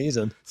by the way.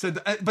 amazing. So,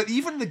 but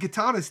even the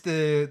guitarist,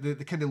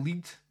 the kind of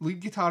lead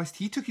guitarist,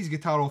 he took his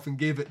guitar off and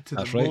gave it to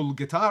That's the right. Moll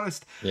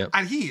guitarist. Yep.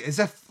 And he, as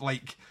if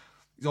like,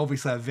 he's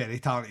obviously a very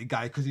talented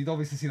guy because he'd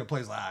obviously seen a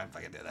play. He's like, I'm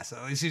fucking do this.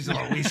 He's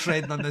always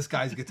shredding on this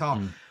guy's guitar.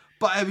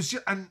 But it was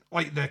just, and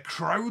like the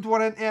crowd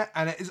were into it,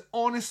 and it is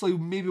honestly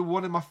maybe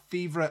one of my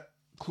favourite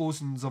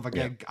closings of a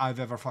gig I've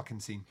ever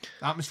fucking seen.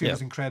 The atmosphere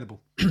was incredible.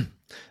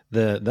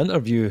 The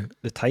interview,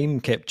 the time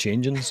kept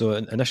changing. So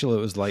initially it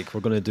was like,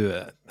 we're going to do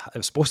it. It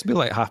was supposed to be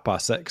like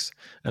 6:30,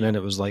 and then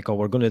it was like, oh,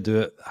 we're going to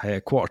do it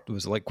it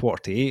was like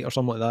 7:45 or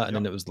something like that. And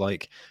then it was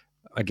like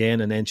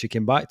again, and then she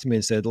came back to me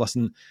and said,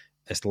 listen,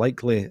 it's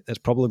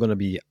probably going to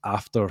be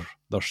after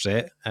their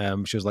set.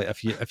 She was like,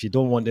 if you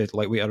don't want to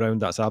like wait around,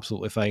 that's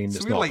absolutely fine. So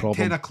It's we're not like a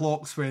problem. 10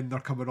 o'clock's when they're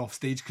coming off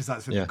stage because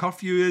that's when the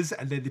curfew is,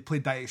 and then they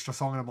played that extra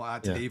song, and I'm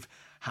like, to Dave,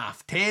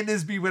 10:30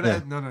 is be with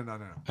it. No.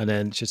 And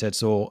then she said,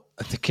 so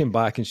they came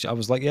back, and I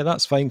was like, yeah,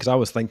 that's fine, because I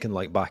was thinking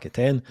like back at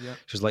 10. Yep.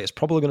 She was like, it's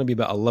probably going to be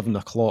about 11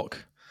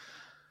 o'clock.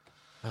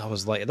 And I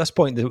was like, at this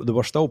point, they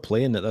were still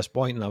playing at this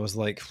point, and I was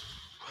like,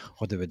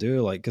 what do we do?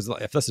 Like, because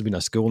if this had been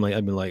a school night,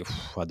 I'd been like,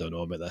 I don't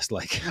know about this.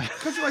 Like,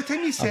 because by the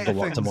time you set got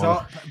work things tomorrow.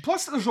 up,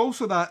 plus there's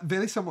also that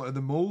very similar to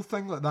the Mole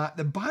thing like that.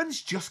 The band's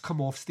just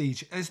come off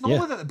stage. And it's not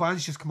only that the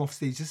band's just come off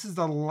stage. This is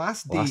their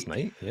last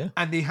night, yeah.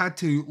 And they had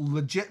to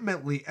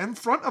legitimately, in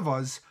front of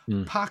us,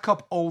 pack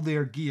up all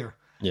their gear.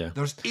 Yeah.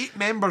 There's 8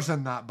 members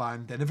in that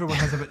band, and everyone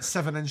has about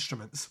 7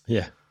 instruments.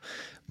 Yeah.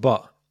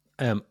 But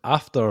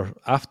after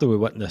we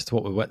witnessed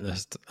what we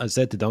witnessed, I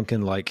said to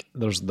Duncan, like,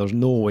 there's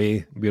no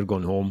way we're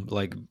going home.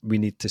 Like, we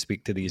need to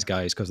speak to these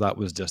guys, because that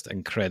was just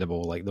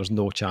incredible. Like, there's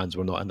no chance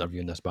we're not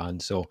interviewing this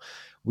band. So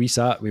we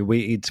sat, we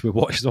waited, we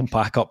watched them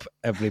pack up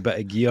every bit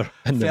of gear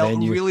in the Felt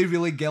venue. really,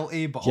 really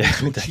guilty, but Yeah,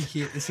 also we did.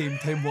 cheeky at the same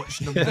time,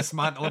 watching them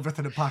dismantle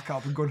everything and pack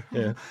up and going,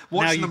 Now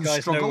watching you them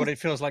guys struggle. know what it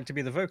feels like to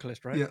be the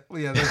vocalist, right?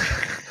 Yeah.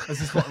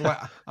 This is what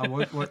I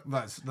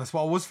was. That's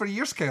what I was for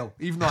years, Kyle.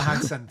 Even though I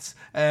had since,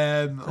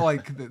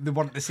 like they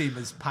weren't the same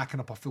as packing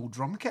up a full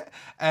drum kit.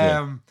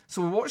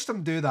 So we watched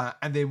them do that,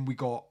 and then we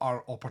got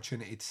our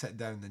opportunity to sit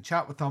down and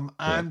chat with them.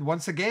 And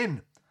once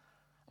again,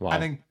 Wow. I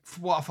think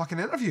what a fucking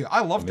interview! I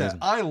loved Amazing.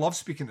 it. I love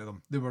speaking to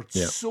them. They were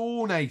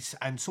so nice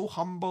and so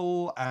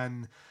humble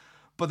and.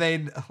 But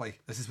then, like,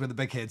 this is where the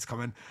big heads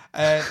come in.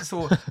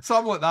 So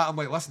I'm like that. I'm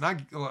like, listen, I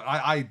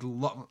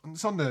love.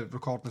 It's on the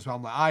recording as well.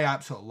 I'm like, I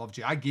absolutely loved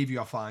you. I gave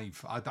you a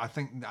 5. I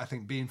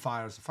think Bane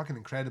Fire is a fucking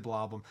incredible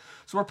album.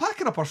 So we're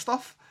packing up our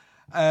stuff,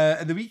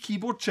 and the wee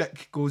keyboard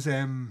chick goes,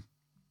 "Where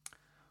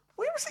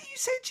was it? You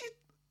said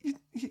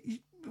you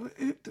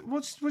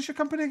what's your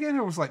company again?"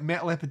 I was like,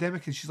 Metal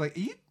Epidemic, and she's like,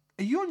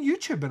 Are you on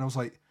YouTube? And I was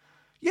like,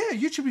 yeah,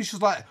 YouTube. And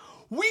she's like,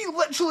 we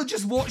literally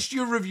just watched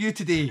your review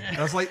today. And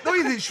I was like, no,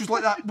 you didn't. She was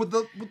like that with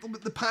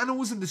the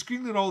panels and the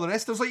screen and all the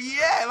rest. I was like,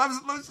 yeah, that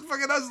was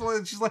fucking us.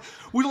 And she's like,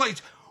 we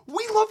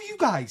love you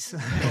guys.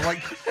 And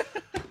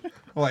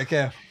we're like,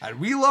 yeah, and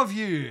we love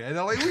you. And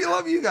they're like, we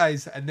love you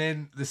guys. And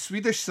then the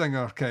Swedish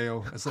singer,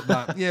 Kyle, it's like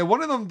that. Yeah,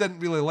 one of them didn't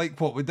really like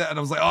what we did. And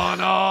I was like, oh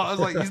no. I was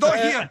like, he's not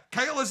here.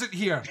 Kyle isn't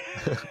here.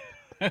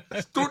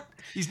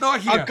 He's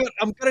not here.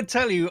 I'm going to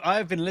tell you,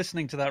 I've been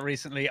listening to that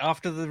recently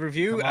after the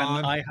review,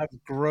 and I have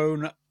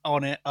grown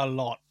on it a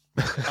lot.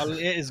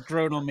 It has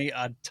grown on me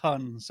a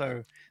ton.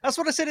 So that's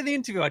what I said in the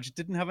interview. I just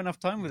didn't have enough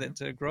time with it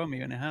to grow on me,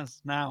 and it has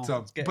now.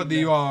 So, but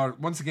they are,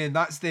 once again,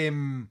 that's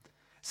them.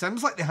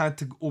 Sounds like they had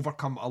to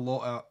overcome a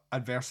lot of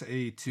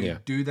adversity to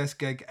do this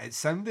gig. It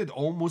sounded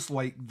almost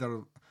like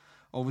they're,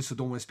 obviously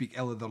don't want to speak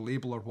ill of their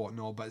label or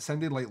whatnot, but it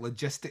sounded like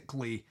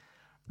logistically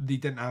they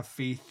didn't have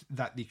faith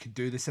that they could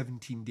do the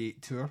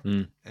 17-date tour.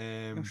 Oh,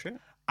 shit.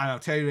 And I'll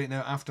tell you right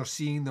now, after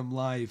seeing them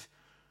live,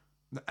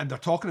 and they're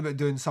talking about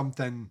doing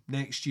something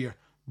next year,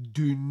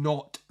 do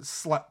not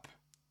slip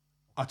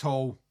at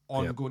all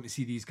on going to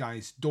see these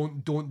guys.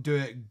 Don't do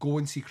it. Go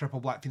and see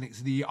Cripple Black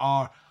Phoenix. They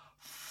are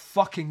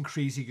fucking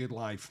crazy good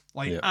live.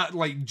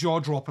 Like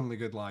jaw-droppingly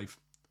good live.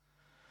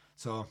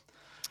 So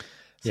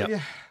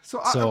yeah. So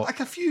like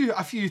a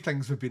few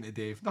things we've been to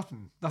Dave.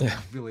 Nothing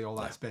really all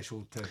that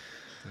special to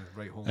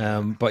write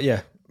home. But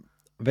yeah,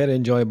 very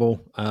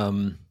enjoyable.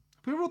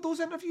 Where will those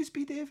interviews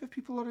be, Dave, if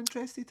people are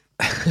interested?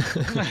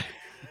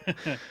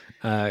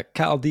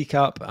 Cattle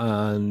Decap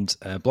and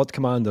Blood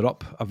Command are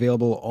up,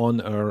 available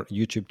on our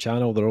YouTube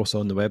channel. They're also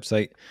on the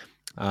website.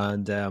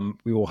 And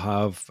we will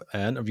have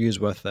interviews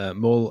with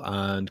Mole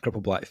and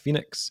Cripple Black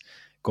Phoenix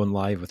going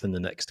live within the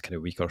next kind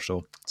of week or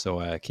so.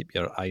 So keep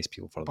your eyes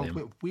peeled for them.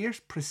 But where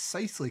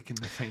precisely can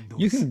they find those?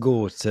 You can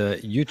go to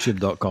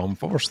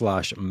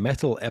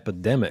youtube.com/Metal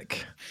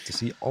Epidemic to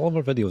see all of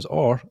our videos,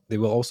 or they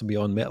will also be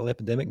on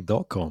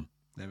metalepidemic.com.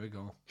 There we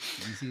go.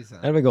 Easy as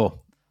that. There we go.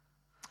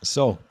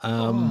 So,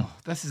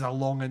 this is a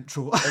long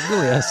intro. It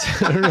really is.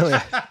 It really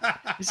is.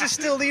 Is this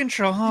still the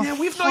intro? Oh, yeah,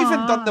 we've not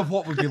even done the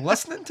what we've been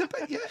listening to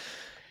bit yet.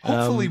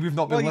 Hopefully, we've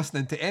not been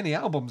listening to any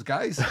albums,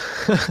 guys.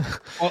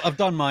 Well, I've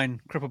done mine.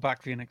 Cripple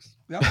Black Phoenix.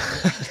 Yeah.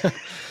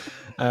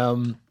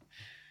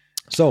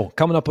 So,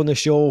 coming up on the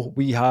show,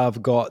 we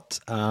have got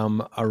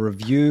a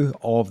review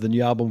of the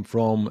new album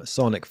from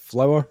Sonic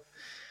Flower.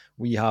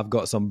 We have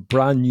got some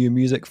brand new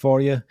music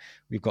for you.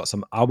 We've got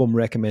some album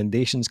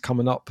recommendations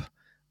coming up.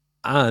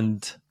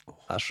 And,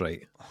 that's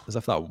right, as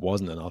if that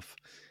wasn't enough,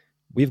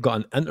 we've got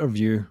an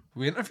interview.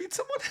 We interviewed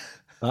someone?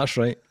 That's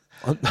right.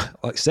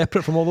 Like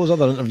separate from all those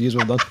other interviews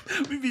we've done.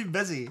 We've been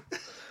busy.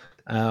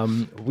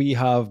 We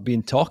have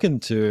been talking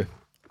to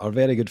our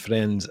very good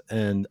friends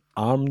in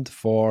Armed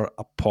for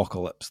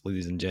Apocalypse,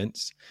 ladies and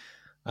gents.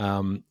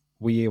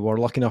 We were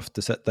lucky enough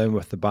to sit down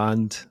with the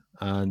band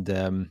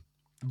and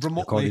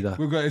remotely.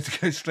 We're going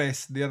to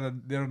stress they're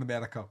in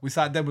America. We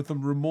sat down with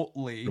them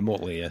remotely.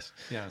 Remotely, yes.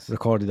 Yes.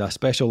 Recorded a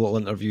special little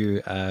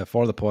interview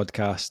for the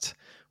podcast,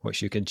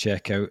 which you can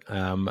check out,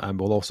 and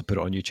we'll also put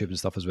it on YouTube and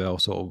stuff as well,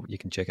 so you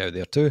can check out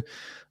there too.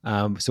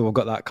 So we've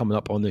got that coming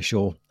up on the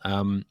show.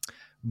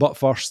 But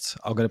first,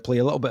 I'm going to play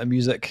a little bit of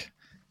music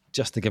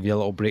just to give you a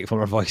little break from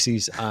our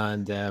voices,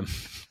 and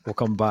we'll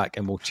come back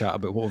and we'll chat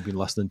about what we've been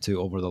listening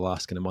to over the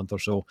last kind of month or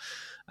so.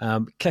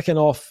 Kicking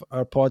off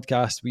our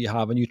podcast, we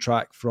have a new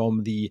track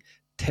from the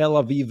Tel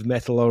Aviv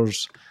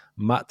metalers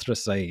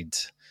Matricide.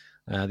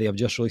 They have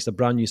just released a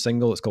brand new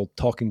single. It's called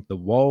Talking to the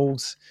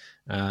Walls.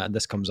 And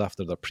this comes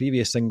after their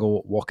previous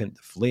single, Walk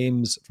Into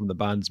Flames, from the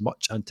band's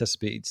much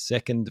anticipated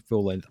second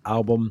full-length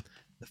album,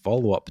 the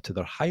follow-up to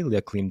their highly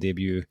acclaimed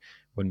debut,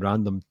 When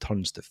Random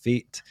Turns to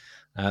Fate.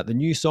 The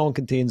new song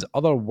contains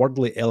other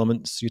wordly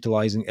elements,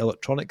 utilising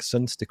electronic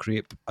synths to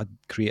create a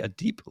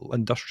deep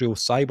industrial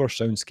cyber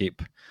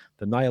soundscape.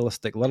 The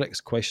nihilistic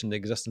lyrics question the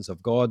existence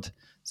of God,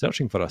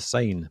 searching for a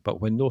sign, but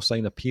when no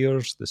sign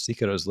appears, the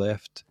seeker is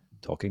left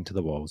talking to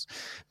the walls.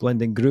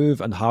 Blending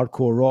groove and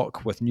hardcore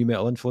rock with new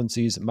metal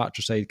influences,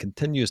 Matricide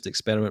continues to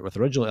experiment with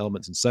original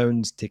elements and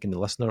sounds, taking the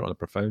listener on a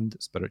profound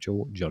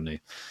spiritual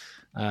journey.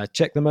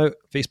 Check them out,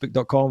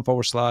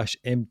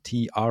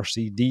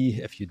 facebook.com/MTRCD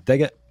if you dig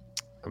it.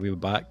 And we'll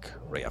be back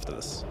right after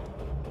this.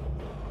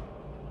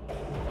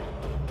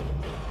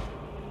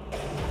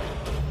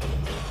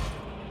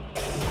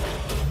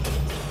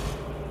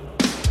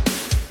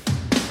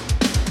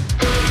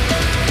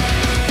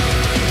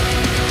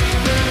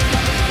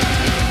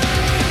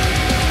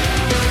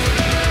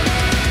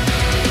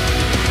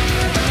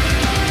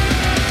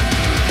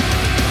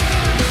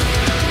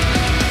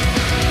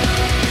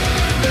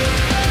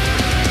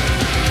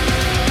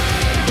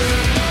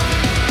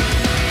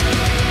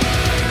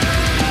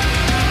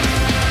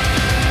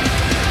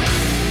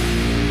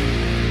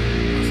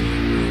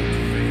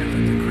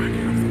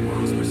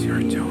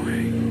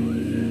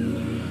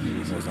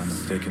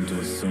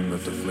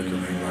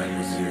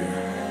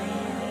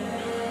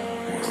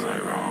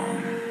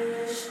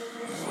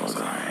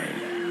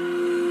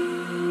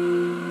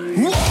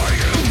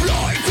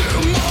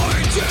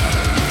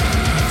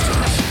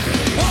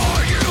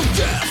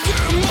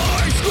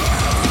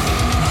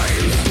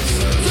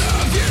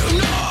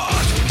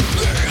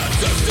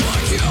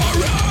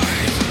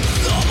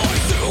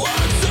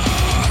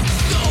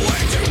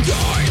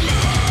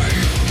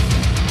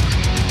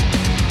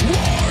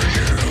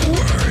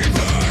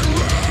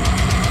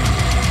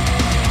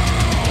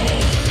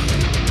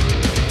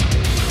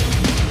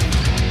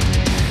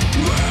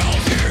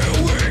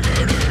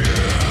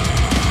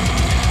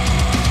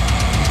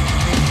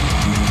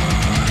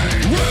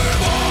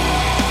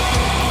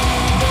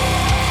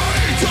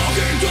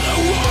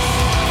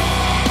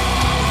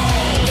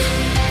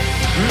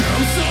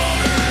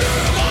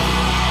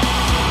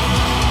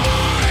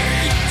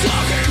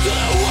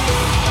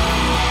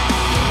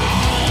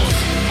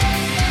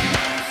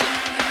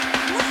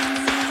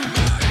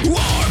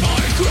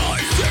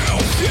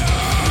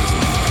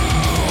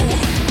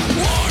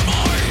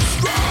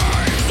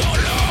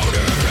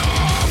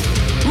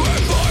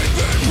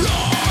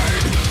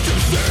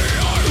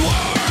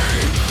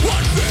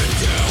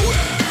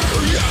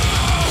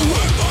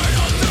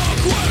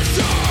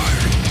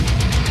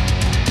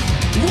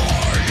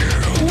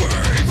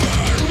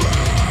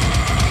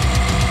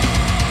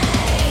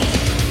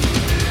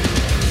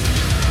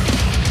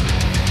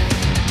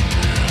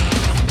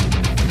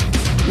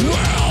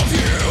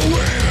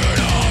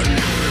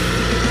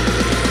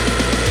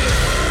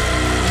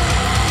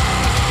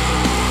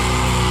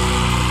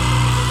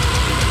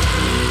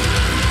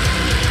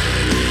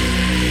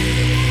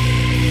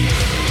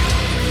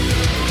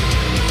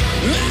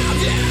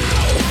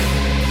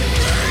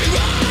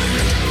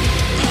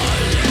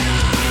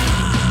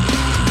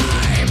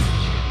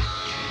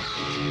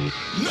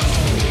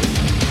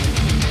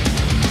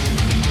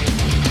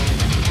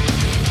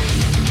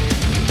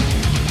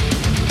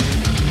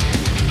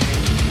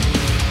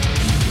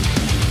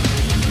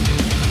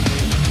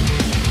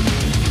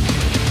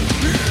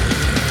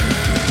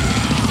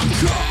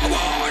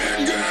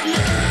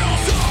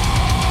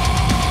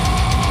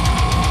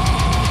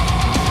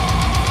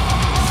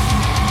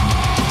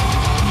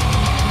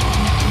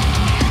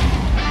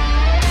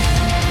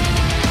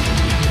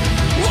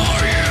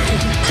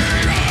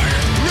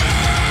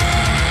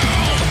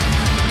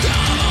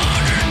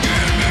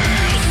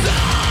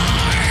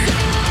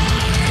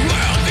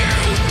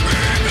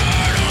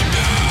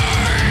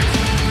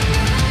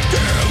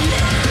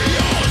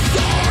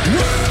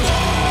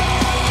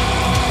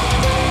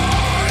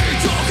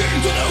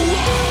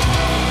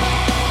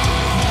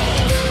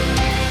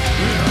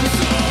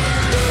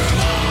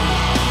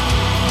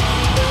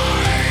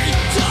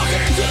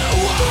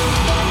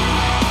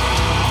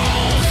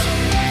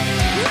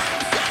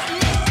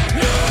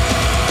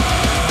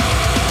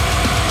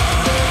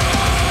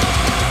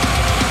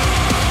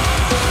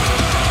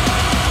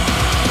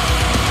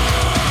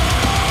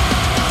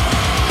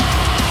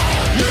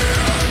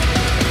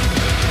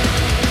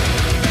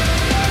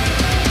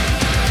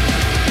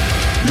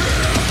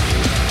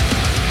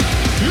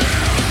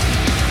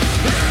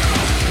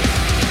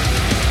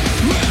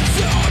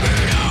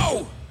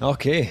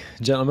 Okay,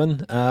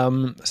 gentlemen.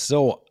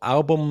 So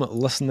album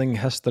listening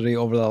history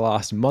over the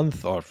last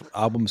month, or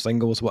album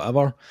singles,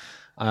 whatever.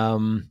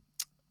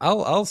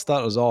 I'll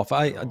start us off.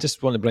 I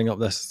just want to bring up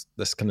this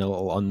kind of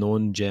little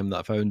unknown gem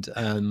that I found.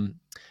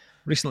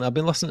 Recently, I've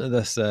been listening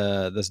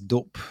to this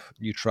dope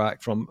new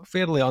track from a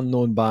fairly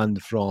unknown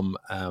band from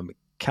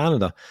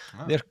Canada.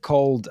 They're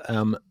called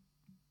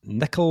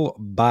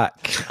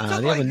Nickelback.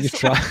 They have a new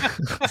track.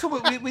 So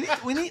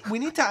we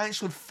need to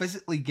actually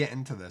physically get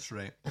into this,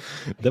 right?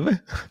 Do we?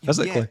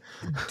 Physically?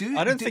 Yeah.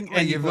 I don't think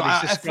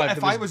anybody's described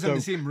if them I as was in dope.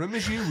 the same room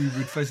as you, we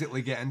would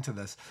physically get into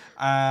this.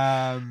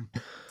 Do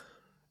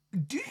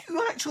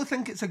you actually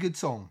think it's a good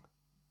song?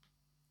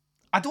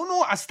 I don't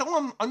know. I still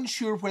am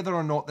unsure whether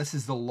or not this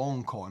is the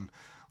long con.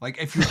 Like,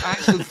 if you're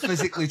actually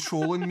physically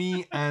trolling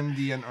me and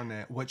the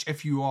internet, which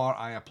if you are,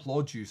 I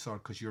applaud you, sir,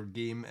 because your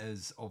game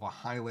is of a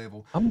high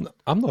level. I'm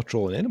not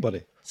trolling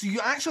anybody. So you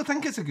actually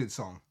think it's a good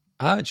song?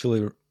 I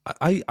think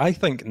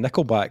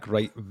Nickelback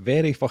write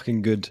very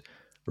fucking good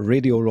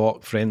radio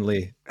rock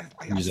friendly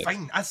music. That's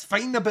fine. That's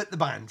fine about the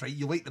band, right?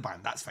 You like the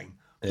band, that's fine.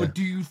 Yeah. But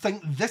do you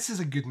think this is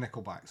a good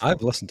Nickelback song?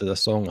 I've listened to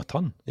this song a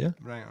ton. Yeah.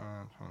 Right.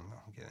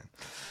 Okay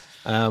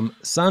then.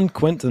 San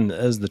Quentin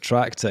is the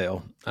track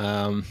title.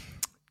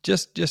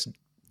 Just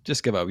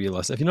give it a wee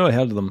listen. If you've not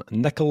heard of them,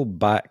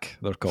 Nickelback,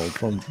 they're called,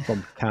 from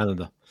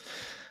Canada.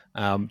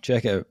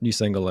 Check it out. New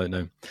single out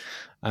now.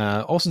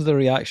 Also the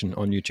reaction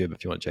on YouTube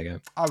if you want to check it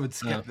out. I would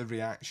skip the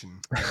reaction.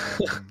 I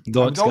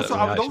Don't skip the would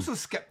reaction. also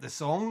skip the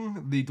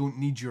song. They don't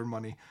need your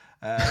money.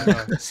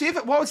 Save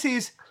it. What I would say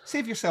is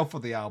save yourself for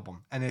the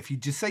album. And if you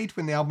decide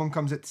when the album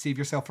comes out to save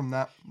yourself from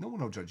that, no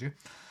one will judge you.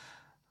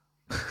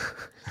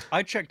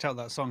 I checked out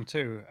that song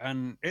too,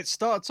 and it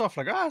starts off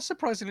like,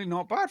 surprisingly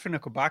not bad for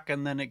Nickelback,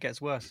 and then it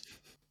gets worse.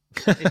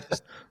 It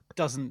just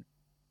doesn't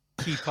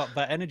keep up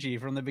that energy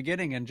from the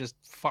beginning and just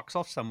fucks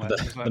off somewhere. The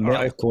It's like, all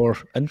right.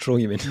 metalcore intro,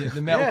 you mean?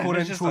 The metalcore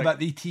it's just intro like- that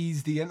they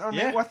tease the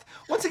internet with.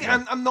 Once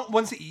again, I'm not.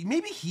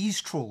 Maybe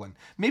he's trolling.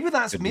 Maybe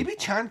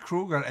Chad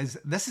Kroeger is.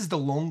 This is the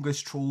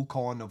longest troll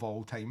con of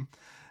all time.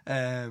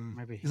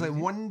 Maybe he's like,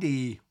 one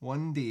day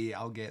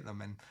I'll get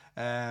them in.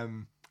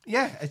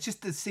 It's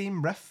just the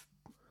same riff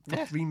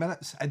for 3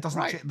 minutes. It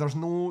doesn't. Right. There's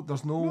no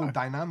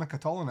dynamic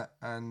at all in it,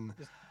 and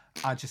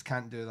I just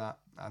can't do that.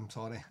 I'm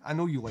sorry. I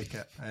know you like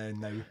it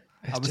now.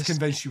 I was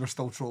convinced you were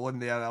still trolling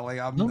there.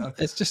 No,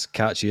 it's just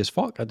catchy as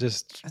fuck. I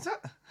just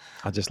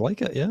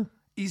like it. Yeah.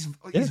 His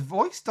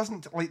voice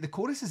doesn't, like, the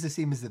chorus is the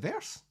same as the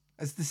verse.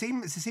 It's the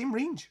same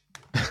range.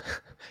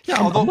 Yeah,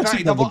 I'm not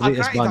saying they're the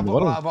greatest band in the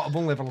world. I've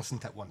only ever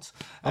listened to it once.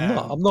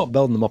 I'm not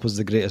building them up as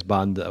the greatest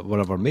band that were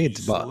ever made,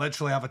 but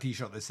literally have a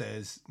T-shirt that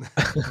says,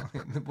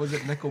 "Was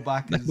it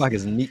Nickelback?" Nickelback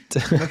is neat.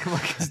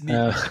 Nickelback is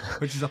neat,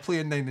 which is a play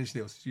in Nine Inch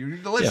Nails. You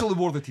literally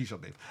wore the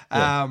T-shirt, Dave.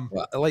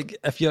 Like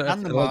if you're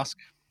And the like, mask.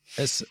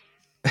 it's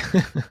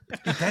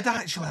He did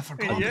actually. I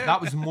forgot. Yeah.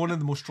 That was one of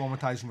the most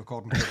traumatizing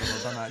recordings I've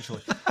ever done.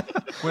 Actually,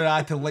 where I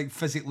had to like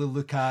physically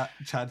look at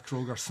Chad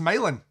Kroeger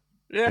smiling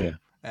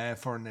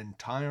for an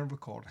entire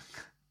recording.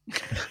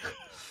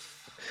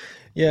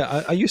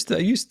 I used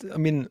to. I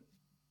mean,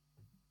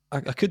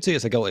 I could say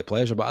it's a guilty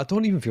pleasure, but I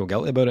don't even feel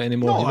guilty about it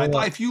anymore. No, You know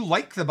that? if you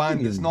like the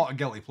band, it's not a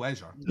guilty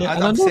pleasure. Yeah,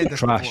 and I know they're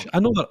trash. I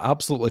know they're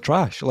absolutely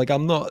trash. Like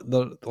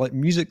they're like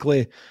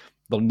musically,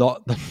 they're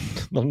not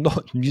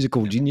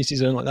musical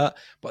geniuses or anything like that.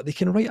 But they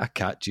can write a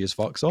catchy as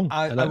fuck song.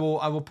 I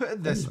will put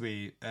it this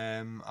way.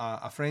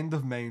 A friend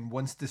of mine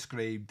once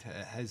described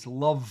his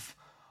love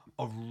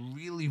of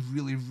really,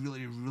 really,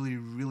 really, really,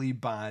 really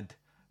bad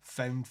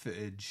found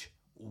footage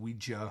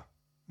Ouija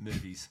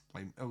movies,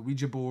 like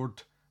Ouija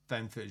board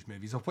found footage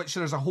movies, of which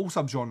there's a whole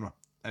subgenre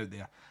out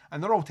there,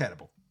 and they're all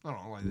terrible. I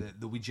don't know, like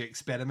the Ouija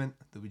Experiment,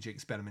 the Ouija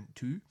Experiment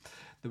 2,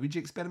 the Ouija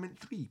Experiment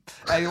 3.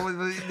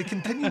 They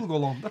continue to go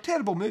along. They're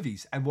terrible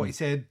movies. And what he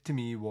said to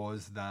me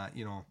was that,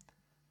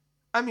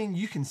 I mean,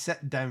 you can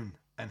sit down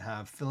and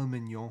have filet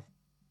mignon,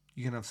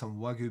 you can have some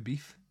Wagyu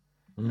beef,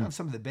 you can have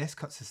some of the best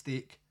cuts of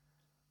steak.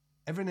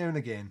 Every now and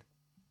again,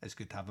 it's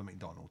good to have a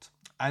McDonald's.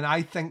 And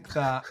I think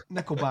that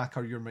Nickelback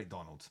are your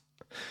McDonald's.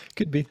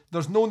 Could be.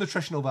 There's no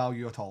nutritional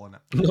value at all in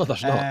it. No,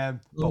 there's not.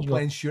 But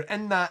once you're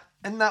in that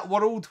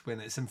world,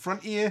 when it's in front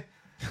of you,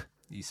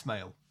 you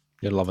smile.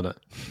 You're loving it.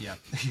 Yeah.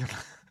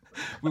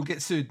 We'll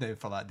get sued now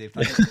for that, Dave.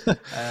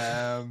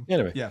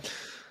 Anyway. Yeah.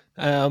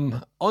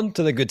 On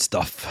to the good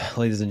stuff,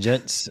 ladies and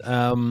gents.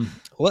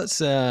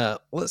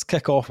 Let's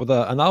kick off with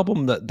an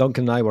album that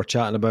Duncan and I were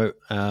chatting about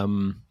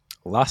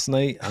last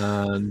night,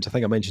 and I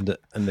think I mentioned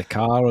it in the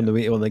car on the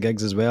way to one of the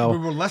gigs as well. We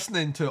were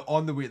listening to it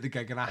on the way to the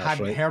gig, and I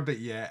hadn't heard it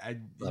yet.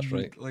 And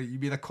you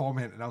made a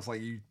comment, and I was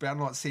like, "You better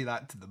not say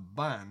that to the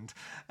band."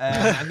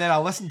 And then I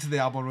listened to the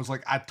album, and was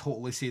like, "I'd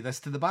totally say this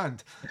to the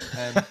band."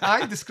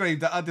 I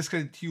described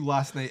it to you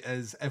last night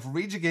as if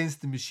Rage Against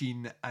the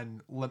Machine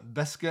and Limp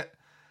Bizkit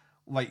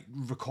like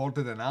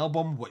recorded an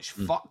album which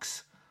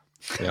fucks.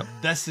 Yep.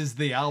 This is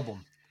the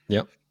album.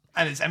 Yep.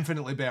 And it's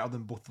infinitely better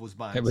than both those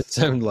bands. It would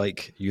sound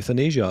like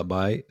Euthanasia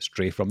by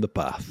Stray from the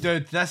Path.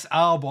 Dude, this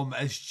album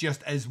is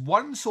just, his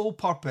one sole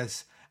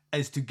purpose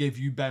is to give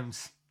you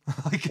bounce.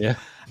 Like Yeah.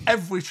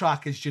 every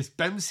track is just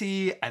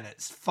bouncy and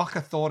it's fuck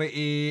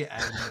authority,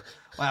 and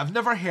like I've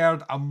never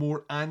heard a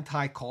more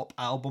anti-cop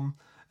album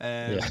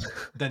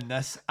than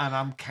this, and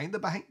I'm kind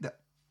of behind it.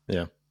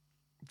 Yeah.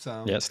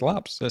 So Yeah, it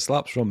slaps. It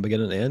slaps from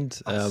beginning to end.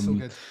 so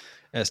good.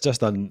 It's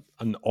just an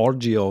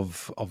orgy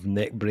of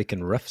neck breaking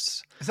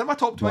riffs. Is that my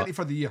top 20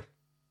 for the year?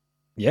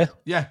 Yeah.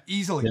 Yeah,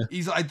 easily. Yeah.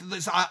 Easily.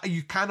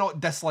 You cannot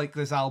dislike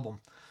this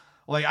album.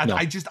 Like No.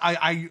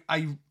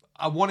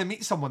 I want to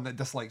meet someone that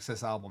dislikes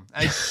this album.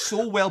 It's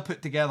so well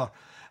put together.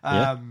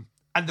 And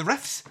the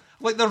riffs,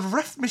 like they're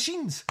riff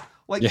machines.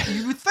 Like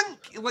you would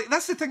think, like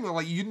that's the thing that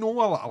like you know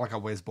like a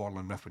Wes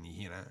Borland riff when you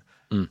hear it.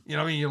 You know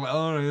what I mean? You're like,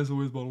 oh, it's a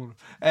Wes Borland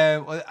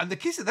riff. And the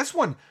case of this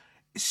one,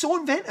 it's so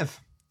inventive.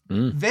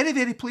 Very,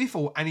 very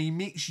playful, and he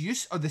makes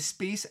use of the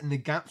space and the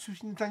gaps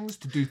between things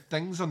to do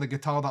things on the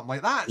guitar that I'm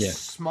like, that's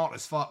smart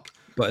as fuck.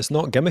 But it's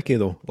not gimmicky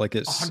though. Like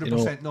it's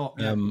 100% not.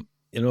 Yeah.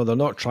 They're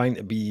not trying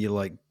to be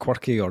like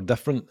quirky or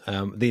different.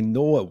 They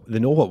know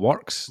what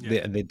works.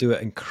 They do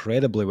it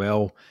incredibly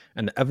well,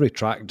 and every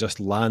track just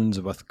lands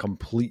with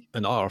complete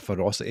and utter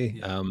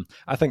ferocity.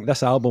 I think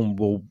this album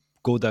will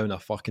go down a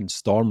fucking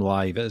storm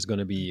live. It is going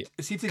to be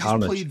see if they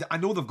carnage. just played. I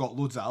know they've got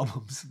loads of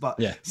albums,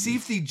 but see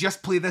if they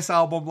just play this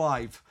album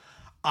live,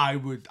 I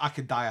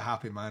could die a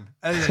happy man.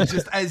 It's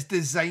just as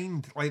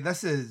designed. Like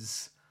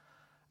it's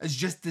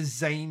just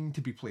designed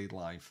to be played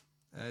live.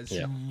 It's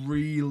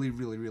really,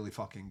 really, really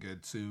fucking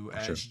good. So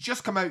it's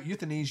just come out.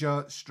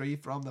 Euthanasia, Stray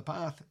from the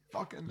Path.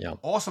 Fucking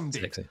awesome,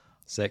 Dave.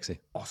 Sexy.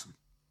 Awesome.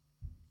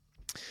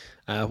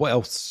 What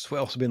else? What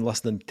else have you been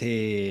listening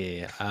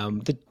to?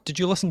 Did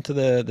you listen to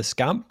the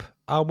Scamp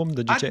album?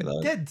 Did you check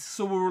that? I did.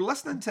 So we were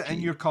listening to In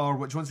Your Car,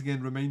 which once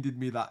again reminded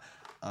me that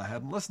I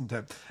hadn't listened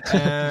to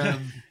it.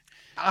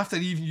 After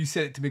even you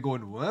said it to me,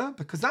 going, what?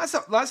 Because that's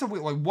a way,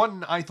 like,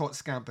 one, I thought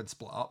Scamp had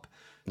split up.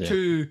 Yeah.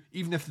 2,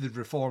 even if they'd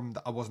reformed,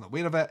 I wasn't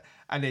aware of it.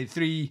 And then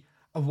 3,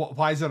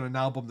 why is there an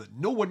album that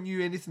no one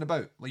knew anything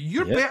about? Like,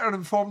 you're better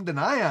informed than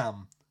I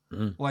am,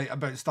 like,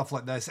 about stuff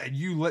like this. And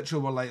you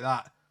literally were like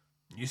that.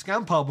 New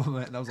Scamp album,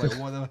 and I was like,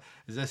 "What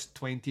is this?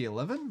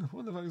 2011?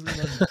 What the fuck is going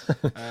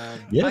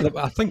on?"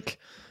 I think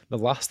the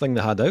last thing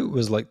they had out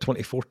was like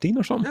 2014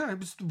 or something. Yeah, it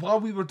was while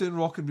we were doing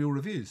Rock and Roll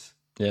reviews.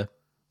 Yeah,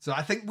 so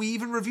I think we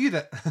even reviewed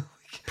it.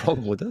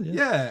 Probably did.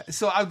 Yeah.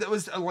 So I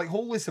was like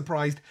wholly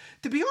surprised.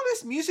 To be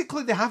honest,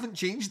 musically they haven't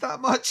changed that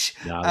much.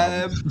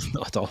 Yeah,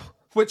 not at all.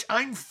 Which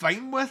I'm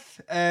fine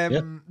with.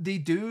 They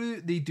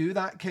do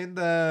that kind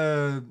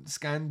of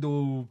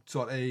scandal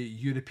sort of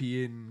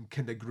European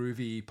kind of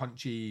groovy,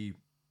 punchy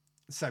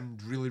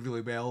sound really, really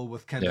well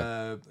with kind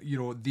of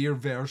their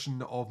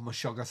version of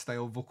Meshuggah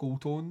style vocal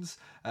tones,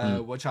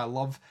 which I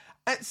love.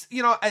 It's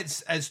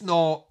it's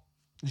not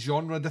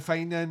genre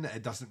defining.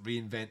 It doesn't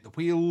reinvent the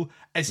wheel.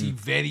 It's a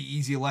very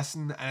easy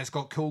listen, and it's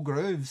got cool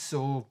grooves.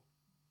 So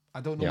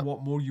I don't know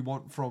what more you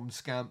want from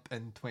Scamp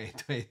in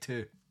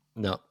 2022.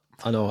 No.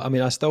 I know. I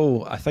mean, I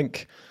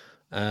think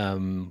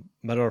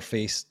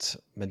Mirror-Faced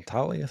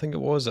Mentality, I think it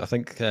was. I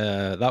think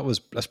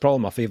that's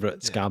probably my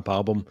favourite Scamp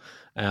album.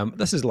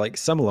 This is like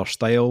similar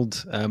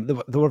styled.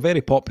 They were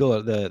very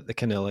popular. The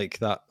kind of like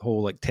that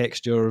whole like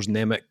Textures,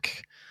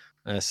 Nemec,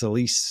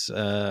 Salice,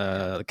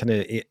 that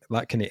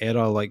kind of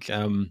era. Like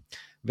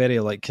very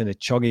like kind of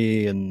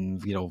chuggy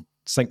and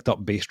synced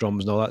up bass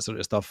drums and all that sort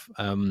of stuff.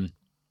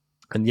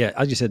 And yeah,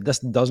 as you said, this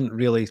doesn't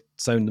really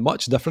sound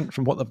much different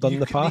from what they've done in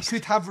the past. They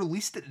could have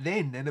released it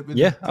then, and it would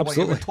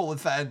absolutely. It would totally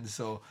fit in.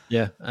 So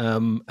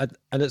and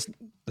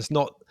it's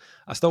not.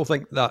 I still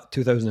think that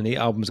 2008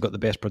 album's got the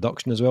best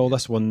production as well.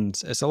 This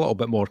one's it's a little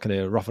bit more kind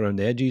of rough around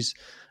the edges,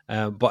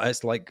 but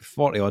it's like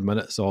 40 odd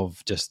minutes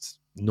of just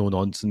no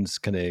nonsense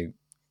kind of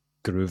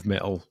groove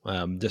metal.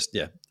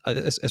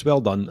 It's well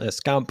done.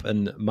 Scamp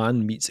and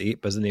Man Meets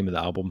Ape is the name of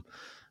the album.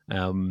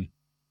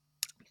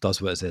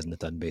 Does what it says in the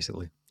tin,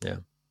 basically. Yeah.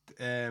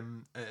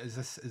 Is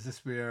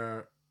this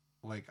where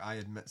like I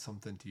admit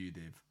something to you,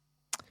 Dave?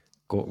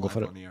 Go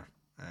for it. Here.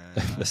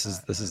 This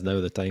is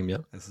now the time. Yeah,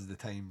 this is the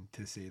time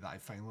to say that I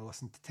finally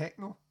listened to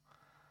techno.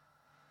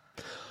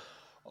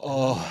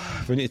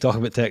 Oh, we need to talk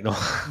about techno.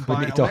 We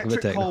need to talk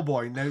about techno.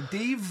 Callboy. Now,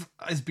 Dave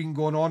has been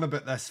going on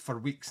about this for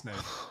weeks now.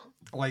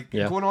 Like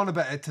going on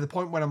about it to the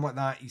point where I'm like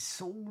that.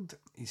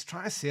 He's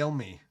trying to sell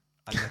me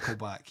a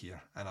Nickelback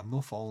here, and I'm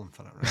not falling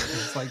for it. Right?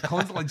 It's like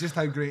constantly just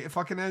how great it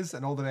fucking is,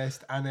 and all the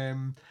rest.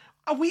 And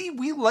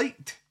we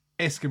liked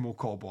Eskimo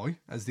Callboy,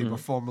 as they were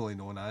formerly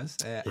known as.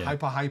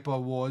 Hyper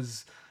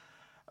was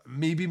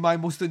maybe my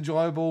most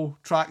enjoyable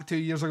track 2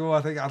 years ago.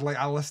 I think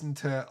I listened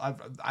to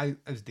I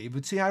as Dave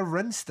would say, I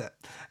rinsed it.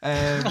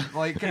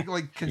 Like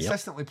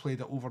consistently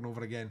played it over and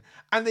over again.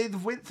 And they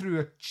went through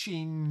a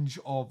change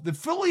of they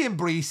fully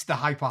embraced the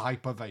hyper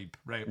vibe,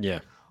 right?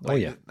 Yeah.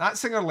 That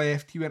singer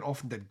left, he went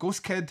off and did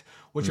Ghost Kid,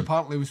 which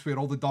apparently was where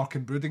all the dark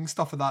and brooding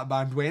stuff of that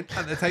band went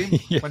at the time.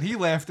 When he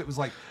left, it was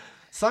like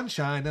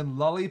sunshine and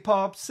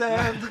lollipops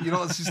and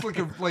it's just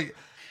like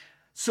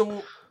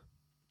so.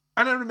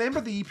 And I remember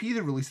the EP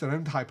they released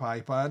around Hyper,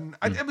 and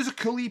it was a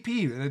cool EP.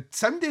 And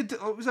it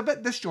was a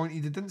bit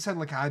disjointed. It didn't sound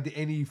like it had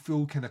any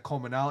full kind of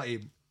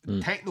commonality.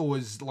 techno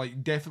is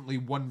like definitely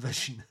one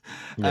vision.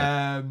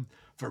 Yeah.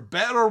 For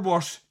better or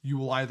worse, you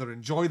will either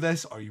enjoy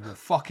this or you will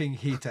fucking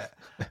hate it.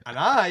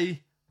 And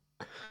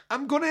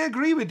I'm going to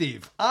agree with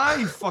Dave. It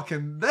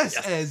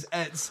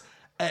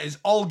is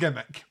all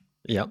gimmick.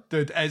 Yep.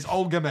 Dude, it's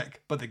all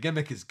gimmick, but the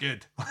gimmick is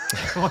good.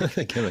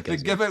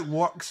 The gimmick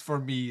works for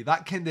me.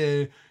 That kind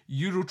of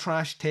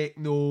Eurotrash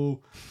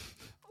techno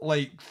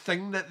like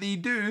thing that they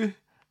do,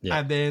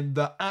 and then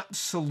the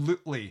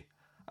absolutely,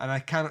 and I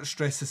cannot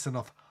stress this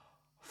enough,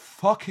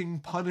 fucking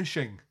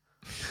punishing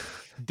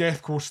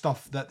deathcore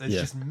stuff that is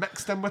just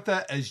mixed in with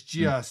it is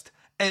just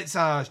it's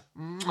a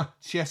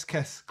chef's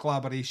kiss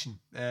collaboration.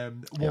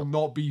 Will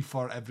not be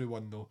for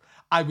everyone though.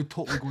 I would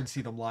totally go and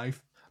see them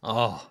live.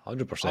 Oh,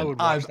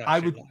 100%.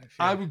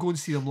 I would go and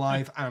see them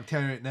live, and I'm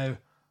telling you right now,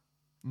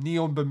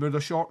 neon Bermuda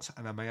shorts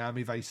and a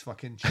Miami Vice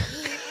fucking chick.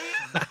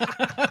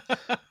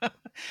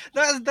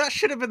 That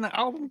should have been the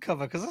album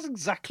cover, because that's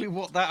exactly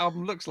what that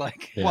album looks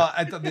like. Yeah. Well,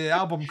 the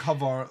album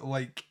cover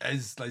like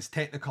is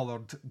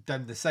technicolored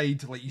down the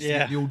side, like you see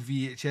in the old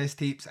VHS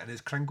tapes, and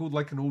it's crinkled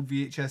like an old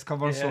VHS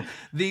cover. Yeah. So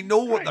they know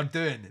what they're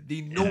doing. They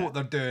know what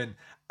they're doing,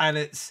 and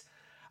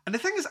the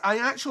thing is, I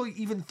actually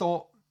even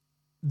thought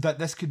that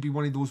this could be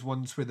one of those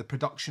ones where the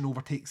production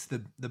overtakes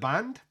the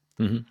band,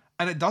 and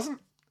it doesn't.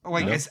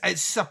 Like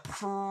it's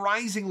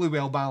surprisingly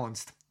well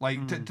balanced,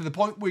 like to the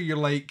point where you're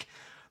like,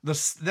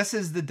 this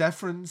is the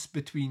difference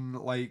between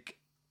like.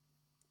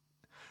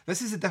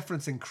 This is a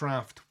difference in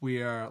craft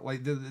where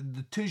like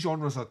the two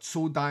genres are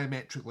so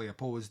diametrically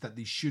opposed that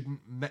they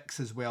shouldn't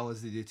mix as well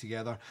as they do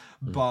together.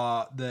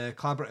 But the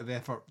collaborative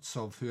efforts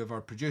of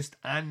whoever produced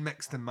and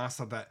mixed and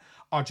mastered it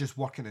are just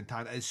working in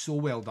tandem. It's so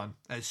well done.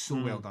 It's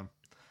so well done.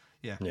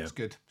 Yeah, it's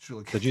good. It's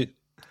really good.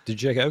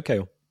 Did you check it out,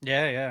 Kyle?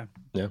 Yeah.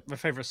 My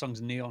favourite song's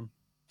Neon.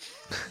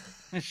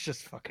 It's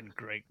just fucking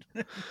great.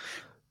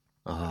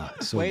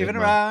 So waving good,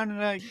 around,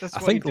 like,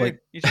 that's what you do.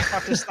 Like, you just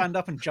have to stand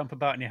up and jump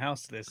about in your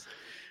house to this.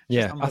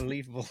 Yeah,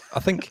 unbelievable.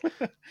 I think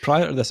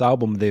prior to this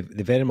album, they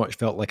very much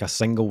felt like a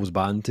singles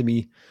band to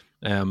me.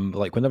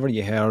 Like whenever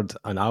you heard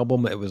an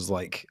album, it was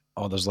like,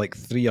 oh, there's like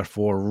 3 or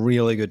 4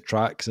 really good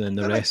tracks, and then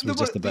the rest was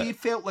just a bit. They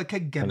felt like a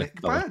gimmick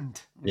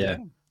band. Yeah.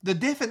 The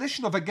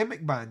definition of a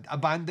gimmick band, a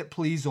band that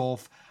plays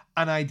off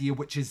an idea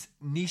which is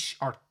niche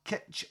or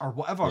kitsch or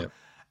whatever,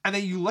 and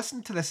then you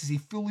listen to this as a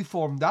fully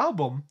formed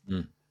album.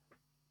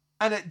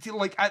 And it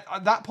like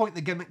at that point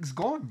the gimmick's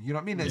gone. You know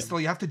what I mean? It's still,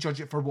 you have to judge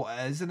it for what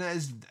it is, and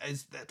it's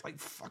like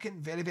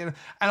fucking very, very.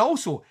 And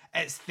also,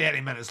 it's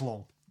 30 minutes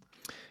long.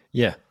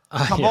 Yeah,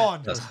 come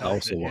on. That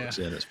also works.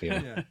 Yeah, that's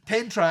fair. Yeah.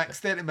 10 tracks,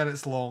 30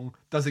 minutes long.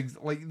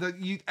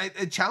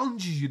 It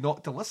challenges you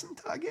not to listen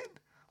to it again.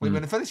 Like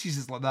when it finishes,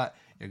 it's like that.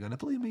 You're gonna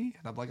play me,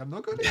 and I'm like, I'm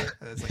not gonna.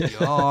 And it's like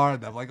you are,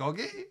 and I'm like,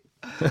 okay.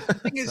 The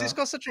thing is, it's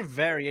got such a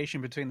variation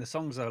between the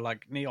songs though.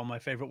 Like Neon, my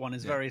favorite one,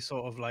 is very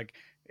sort of like,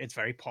 it's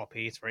very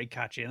poppy, it's very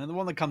catchy, and then the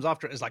one that comes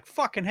after it is like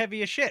fucking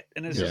heavy as shit,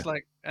 and it's just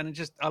like, and it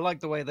just, I like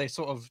the way they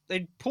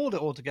pulled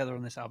it all together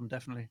on this album,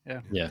 definitely.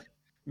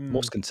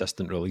 Most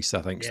consistent release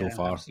I think so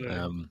far.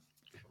 Absolutely.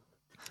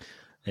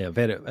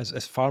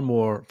 It's far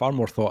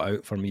more thought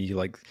out for me.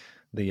 Like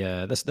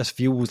this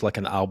feels like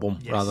an album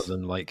rather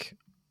than like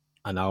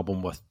an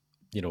album with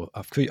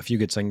a few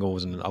good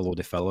singles and a load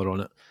of filler on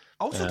it.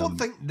 I also don't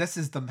think this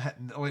is them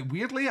hitting, like,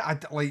 weirdly,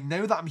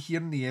 now that I'm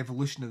hearing the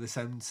evolution of the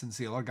sound since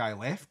the other guy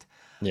left,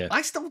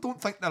 I still don't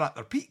think they're at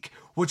their peak,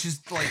 which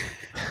is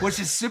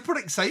super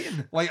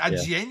exciting. Like, I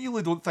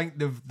genuinely don't think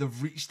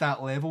they've reached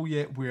that level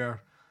yet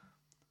where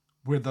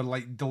they're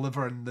like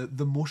delivering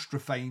the most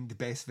refined,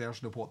 best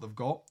version of what they've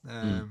got.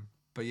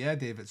 But yeah,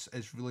 Dave,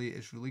 it's really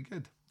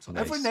good. So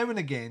every now and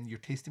again, your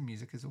taste in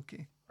music is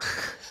okay.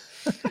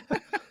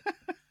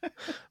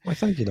 Well,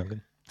 thank you,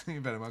 Duncan. Thank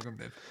you very much,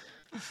 Dave.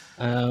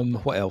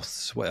 What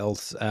else?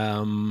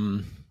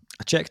 I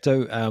checked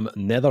out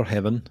Nether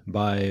Heaven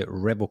by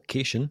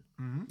Revocation.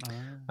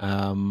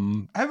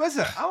 How is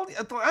it?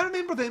 I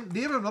remember them.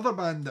 They're another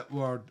band that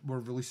were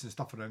releasing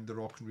stuff around the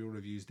Rock and Roll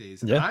Reviews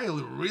days. And I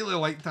really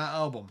liked that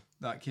album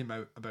that came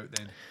out about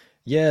then.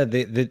 Yeah,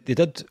 they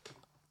did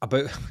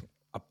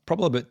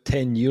probably about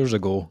 10 years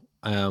ago.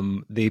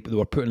 They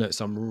were putting out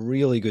some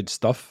really good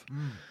stuff.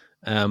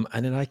 And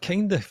then I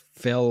kind of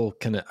fell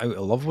kind of out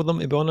of love with them,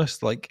 to be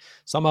honest. Like,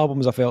 some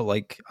albums I felt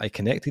like I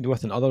connected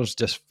with, and others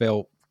just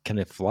felt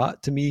kind of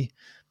flat to me.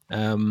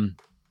 And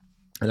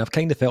I've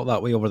kind of felt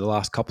that way over the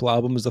last couple of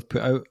albums they've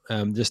put out.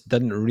 Just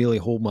didn't really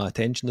hold my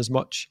attention as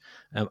much.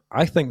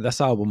 I think this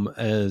album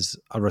is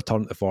a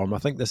return to form. I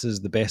think this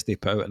is the best they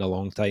put out in a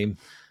long time.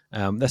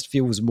 This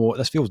feels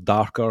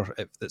darker.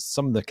 It's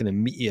some of the kind of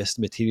meatiest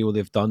material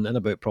they've done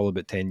in probably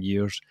about 10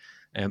 years.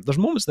 There's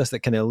moments in this that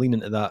kind of lean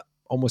into that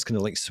almost kind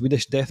of like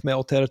Swedish death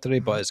metal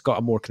territory, but it's got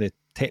a more kind of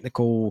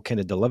technical kind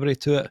of delivery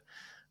to it.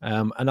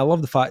 And I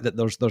love the fact that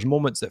there's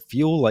moments that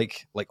feel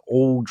like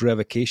old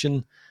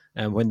Revocation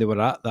when they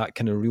were at that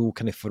kind of real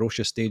kind of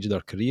ferocious stage of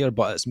their career,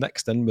 but it's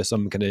mixed in with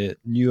some kind of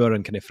newer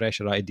and kind of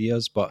fresher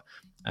ideas. But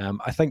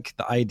I think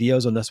the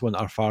ideas on this one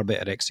are far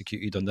better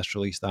executed on this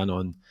release than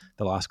on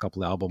the last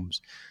couple of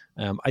albums.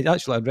 I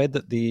read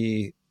that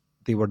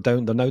They're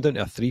now down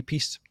to a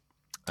 3-piece.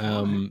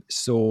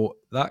 So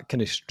that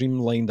kind of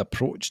streamlined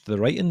approach to the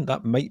writing,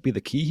 that might be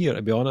the key here,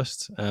 to be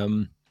honest.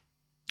 They're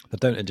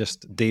down to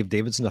just Dave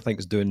Davidson, I think,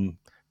 is doing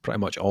pretty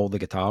much all the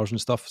guitars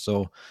and stuff.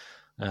 So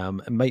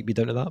it might be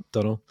down to that.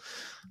 Don't know.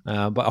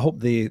 But I hope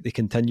they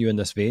continue in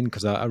this vein,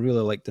 because I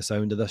really like the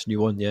sound of this new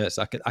one. Yes,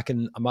 I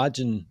can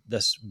imagine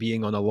this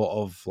being on a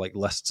lot of like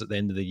lists at the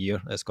end of the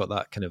year. It's got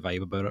that kind of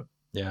vibe about it.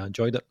 Yeah, I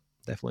enjoyed it.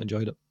 Definitely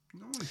enjoyed it.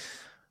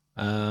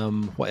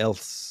 Nice. What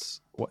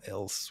else?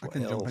 I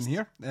can jump in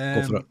here.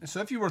 Go for it.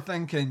 So if you were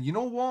thinking, you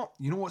know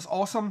what's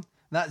awesome?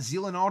 That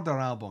Zealand Order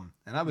album,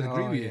 and I would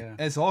agree with you.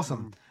 It's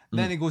awesome.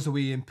 Then he goes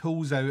away and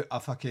pulls out a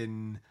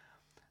fucking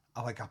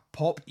a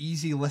pop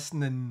easy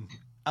listening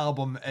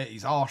album at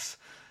his arse.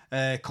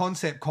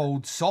 Concept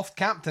called Soft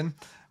Captain,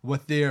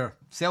 with their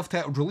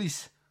self-titled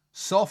release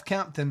Soft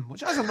Captain,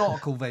 which has a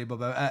nautical vibe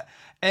about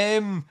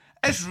it.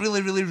 It's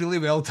really, really, really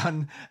well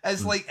done.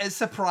 It's like it's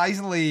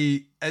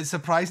surprisingly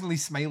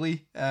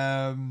smiley.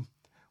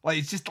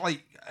 It's just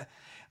like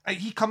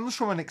he comes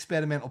from an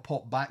experimental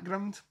pop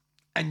background,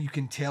 and you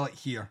can tell it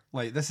here.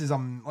 Like this is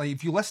like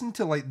if you listen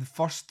to like the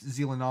first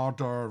Zealand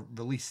Ardor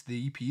release,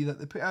 the EP that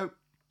they put out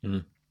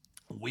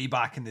way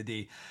back in the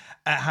day,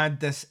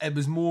 it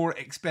was more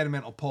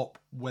experimental pop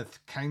with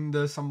kind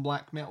of some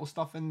black metal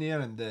stuff in there,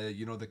 and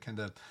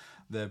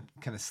the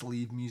kind of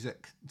sleeve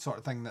music sort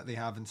of thing that they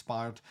have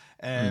inspired.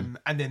 And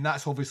then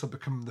that's obviously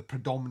become the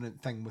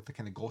predominant thing with the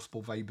kind of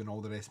gospel vibe and all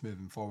the rest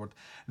moving forward.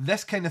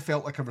 This kind of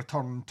felt like a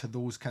return to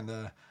those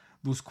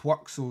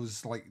quirks,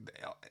 those like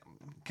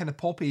kind of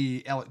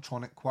poppy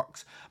electronic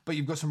quirks, but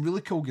you've got some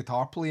really cool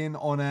guitar playing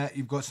on it.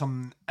 You've got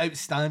some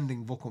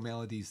outstanding vocal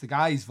melodies. The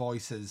guy's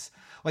voice is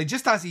like,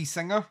 just as he's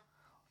singer,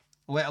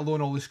 let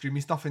alone all the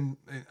screamy stuff and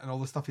all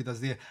the stuff he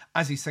does there.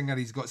 As a singer,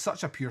 he's got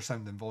such a pure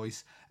sounding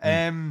voice.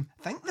 I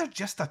think they're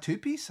just a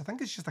 2-piece. I think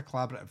it's just a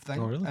collaborative thing.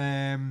 Oh,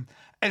 really?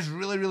 It's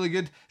really, really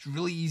good. It's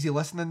really easy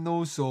listening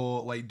though, so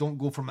like don't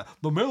go from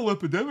the Metal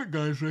Epidemic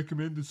guys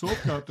recommended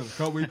Soft Captain.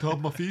 Can't wait to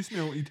have my face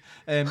melted.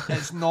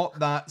 It's not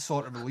that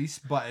sort of release,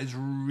 but it's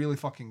really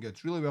fucking good.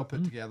 It's really well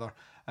put together.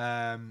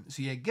 So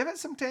yeah, give it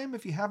some time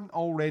if you haven't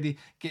already.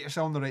 Get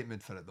yourself in the right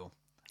mood for it though.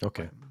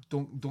 Okay.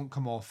 Don't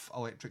come off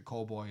Electric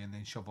Cowboy and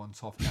then shove on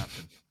Soft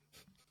Captain.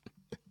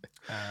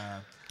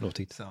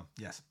 Noted. So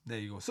yes, there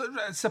you go. So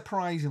it's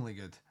surprisingly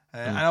good,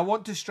 and I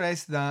want to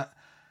stress that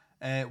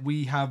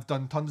we have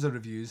done tons of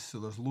reviews. So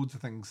there's loads of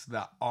things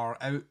that are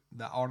out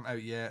that aren't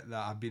out yet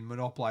that have been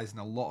monopolising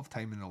a lot of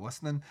time in the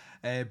listening.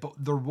 But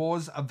there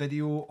was a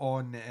video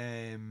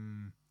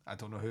on I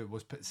don't know who it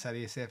was, put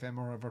Sirius FM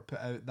or whoever put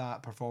out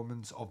that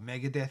performance of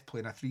Megadeth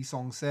playing a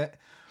 3-song set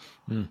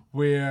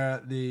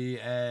where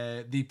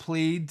they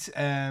played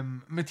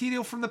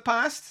material from the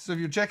past. So if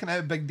you're checking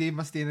out Big Dave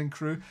Mustaine and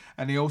crew,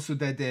 and they also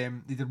did they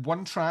did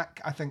one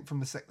track I think from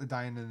The Sick, the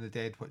Dying and the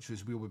Dead, which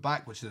was We'll Be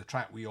Back, which is a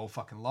track we all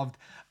fucking loved,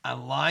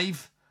 and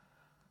live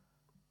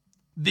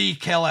they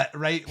kill it,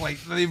 right? Like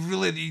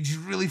he's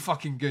really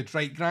fucking good,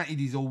 right? Granted,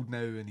 he's old now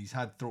and he's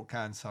had throat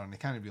cancer and he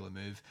can't really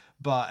move,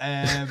 but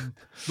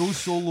those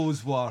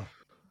solos were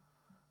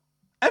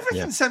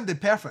everything sounded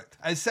perfect.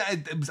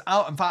 It was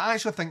out. In fact, I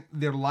actually think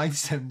their live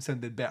sound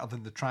sounded better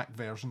than the track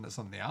version that's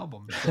on the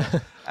album.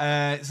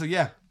 So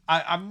yeah,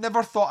 I've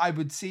never thought I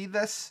would say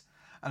this,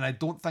 and I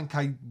don't think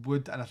I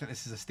would. And I think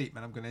this is a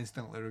statement I'm going to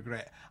instantly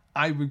regret.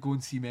 I would go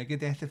and see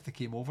Megadeth if they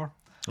came over.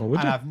 Oh, would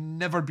and you? I've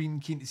never been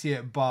keen to see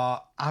it,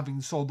 but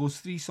having saw those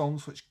 3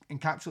 songs which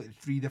encapsulated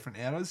 3 different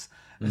eras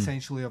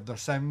essentially of their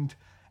sound,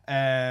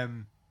 I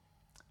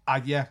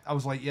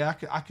was like,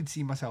 I could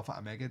see myself at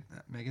a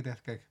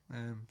Megadeth gig.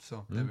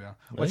 So there we are.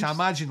 Nice. Which I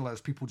imagine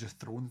there's people just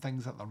throwing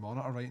things at their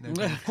monitor right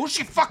now. Of course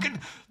you fucking,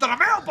 they're a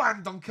metal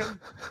band, Duncan.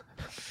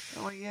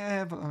 I'm like,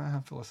 yeah, but a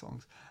handful of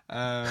songs.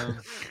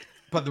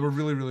 But they were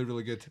really, really,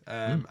 really good.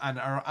 And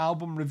our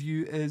album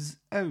review is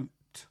out.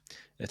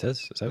 It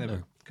is. It's out now.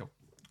 Cool.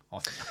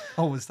 Awesome.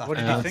 Always that. What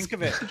did you think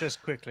of it,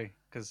 just quickly?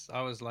 Because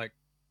I was like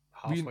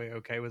halfway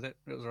okay with it.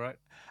 It was all right.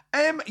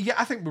 Yeah,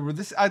 I think we were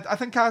this. I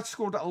think I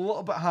scored it a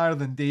little bit higher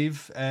than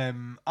Dave.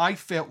 I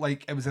felt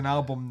like it was an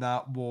album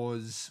that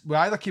we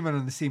either came in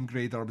on the same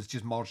grade or it was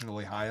just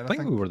marginally higher. I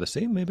think we were the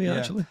same, maybe,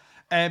 actually.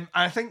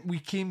 I think we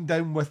came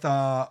down with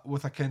a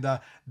kind of,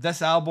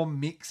 this album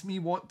makes me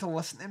want to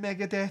listen to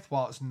Megadeth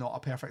while it's not a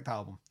perfect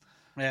album.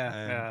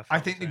 I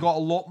think they got a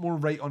lot more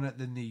right on it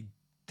than they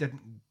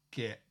didn't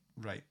get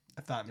right,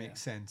 if that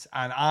makes sense.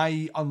 And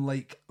I,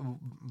 unlike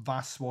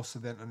vast swaths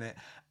of the internet,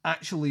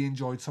 actually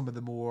enjoyed some of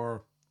the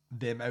more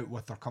them out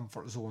with their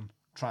comfort zone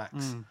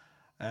tracks.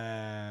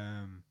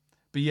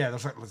 But yeah,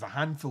 there's a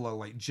handful of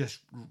like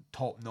just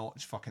top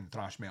notch fucking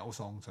thrash metal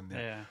songs in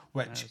there.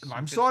 Which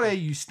I'm sorry,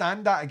 you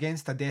stand that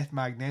against a Death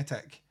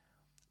Magnetic,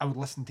 I would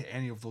listen to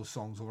any of those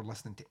songs over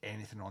listening to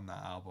anything on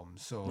that album.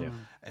 So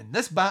in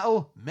this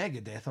battle,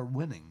 Megadeth are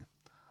winning.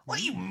 What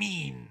do you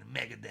mean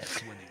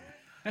Megadeth's winning?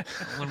 I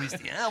released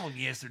the album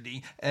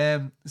yesterday.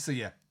 So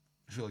yeah,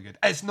 it's really good.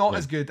 It's not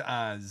as good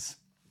as,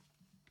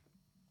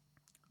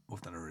 we've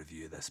done a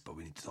review of this, but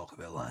we need to talk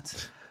about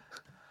that.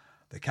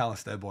 The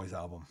Callisto Boys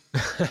album.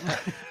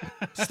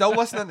 Still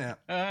listening to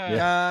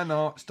it.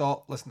 No,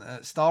 stop listening to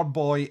it.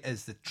 Starboy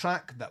is the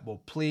track that will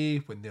play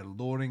when they're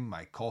lowering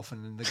my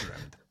coffin in the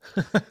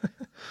ground.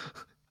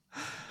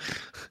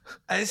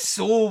 It's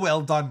so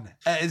well done.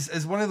 It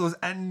is one of those,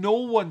 and no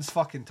one's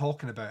fucking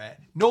talking about it.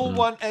 No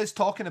one is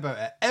talking about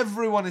it.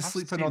 Everyone is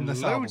sleeping on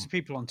this album. Loads of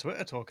people on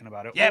Twitter talking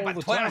about it. Yeah, all but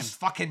the Twitter's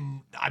time.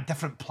 fucking a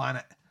different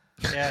planet.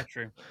 Yeah,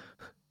 true.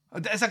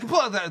 It's a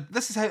complete.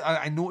 This is how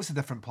I know it's a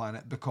different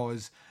planet,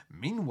 because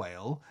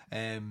meanwhile,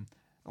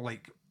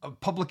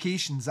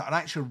 publications that are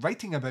actually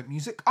writing about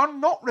music are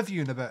not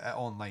reviewing about it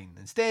online.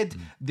 Instead,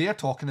 they're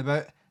talking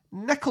about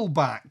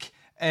Nickelback.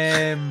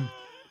 How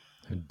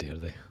dare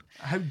they?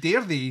 How dare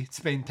they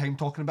spend time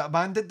talking about a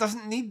band that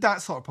doesn't need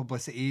that sort of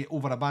publicity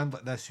over a band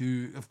like this,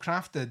 who have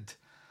crafted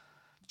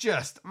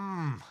just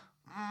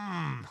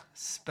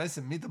space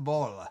and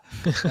meatball.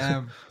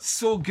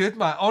 So good,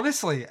 man.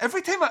 Honestly,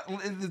 every time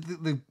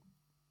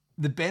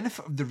the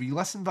benefit of the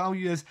re-listen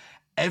value is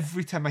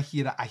every time I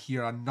hear it, I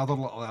hear another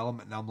little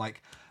element, and I'm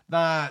like,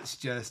 that's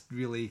just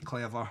really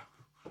clever.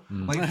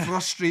 Like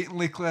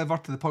frustratingly clever,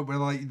 to the point where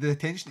like the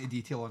attention to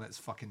detail on it's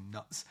fucking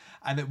nuts.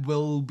 And it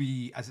will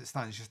be, as it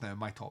stands just now,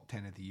 my top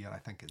 10 of the year. I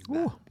think it's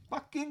that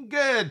fucking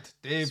good,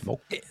 Dave.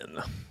 Smoking.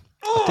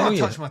 I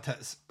touched my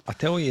tits. I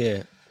tell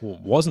you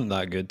what wasn't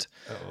that good.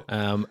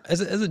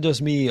 Is it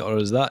just me, or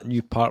is that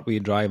new Partway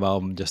Drive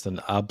album just an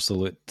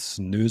absolute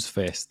snooze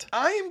fest?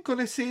 I am going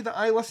to say that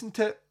I listened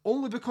to it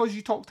only because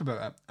you talked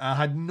about it. I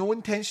had no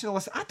intention of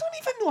listening. I don't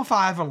even know if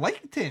I ever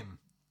liked him.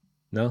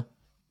 No?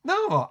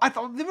 No, I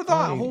thought they were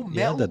that whole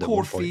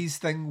metalcore phase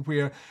thing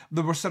where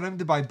they were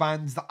surrounded by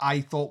bands that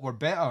I thought were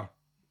better.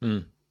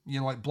 You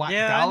know, like Black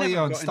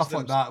Dahlia and stuff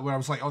like that, where I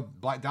was like, oh,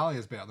 Black Dahlia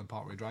is better than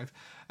Partway Drive.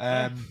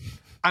 And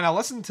I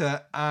listened to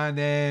it,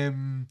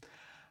 and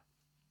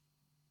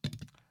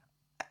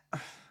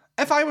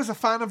if I was a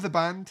fan of the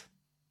band,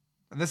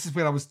 and this is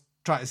where I was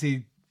trying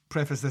to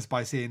preface this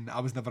by saying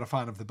I was never a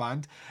fan of the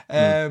band.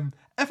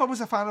 If I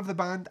was a fan of the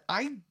band,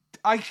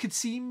 I could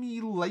see me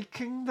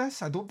liking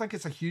this. I don't think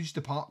it's a huge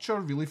departure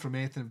really from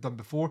anything I've done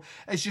before.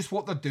 It's just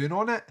what they're doing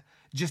on it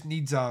just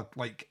needs a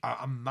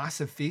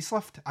massive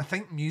facelift. I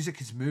think music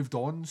has moved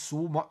on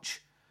so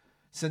much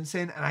since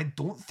then, and I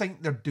don't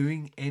think they're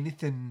doing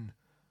anything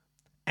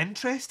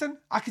interesting.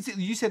 I could say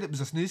you said it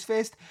was a snooze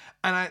fest,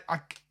 and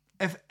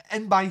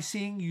and by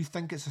saying you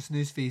think it's a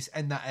snooze fest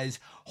and that is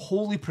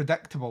wholly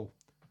predictable,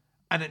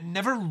 and it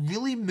never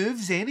really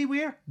moves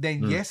anywhere,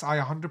 then yes, I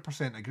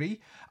 100%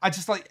 agree. I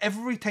just like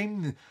every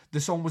time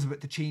the song was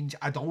about to change,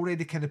 I'd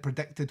already kind of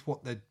predicted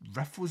what the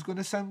riff was going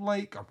to sound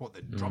like, or what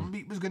the drum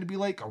beat was going to be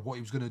like, or what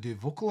he was going to do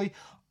vocally,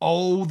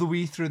 all the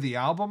way through the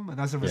album. And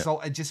as a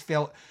result,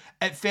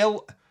 it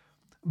felt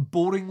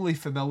boringly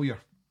familiar.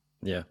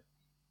 Yeah.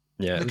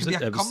 Yeah, There it could was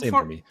be a the same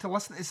for me. comfort to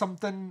listen to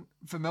something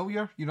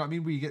familiar. You know what I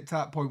mean? Where you get to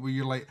that point where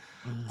you're like,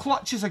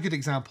 Clutch is a good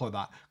example of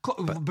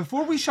that.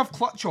 Before we shoved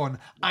Clutch on,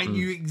 I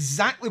knew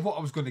exactly what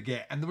I was going to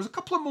get, and there was a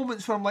couple of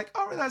moments where I'm like,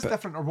 "Oh, that's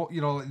different," or what, you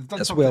know, they've done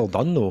It's something. well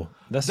done though.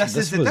 This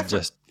was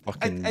just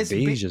fucking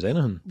beige as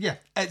anything. Yeah,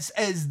 it's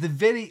the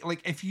very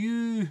like if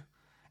you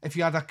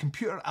had a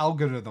computer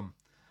algorithm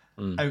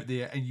out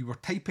there and you were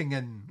typing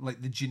in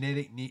like the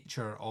generic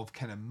nature of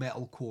kind of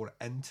metalcore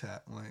into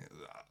it, like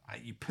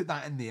you put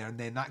that in there and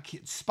then that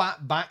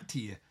spat back to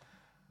you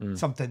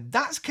something.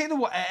 That's kind of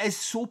what it is.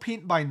 So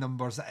paint by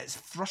numbers that it's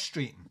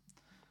frustrating.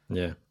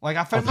 Yeah, like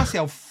I found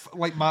myself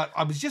like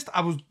I was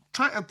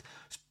trying to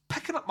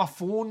picking up my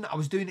phone. I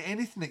was doing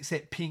anything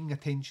except paying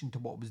attention to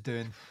what I was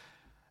doing.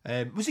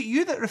 Was it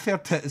you that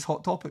referred to it as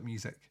Hot Topic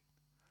music,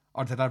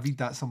 or did I read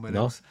that somewhere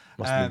else?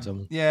 Must have been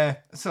someone. Yeah,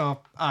 so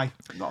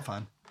not a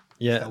fan.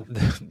 Yeah,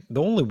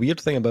 the only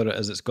weird thing about it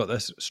is it's got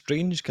this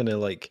strange kind of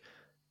like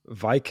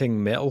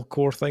Viking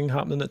metalcore thing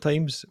happening at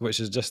times, which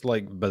is just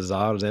like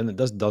bizarre. Then it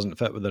doesn't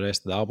fit with the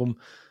rest of the album.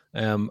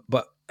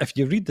 But if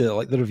you read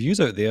the reviews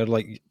out there,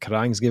 like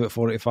Kerrang's gave it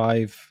 4 out of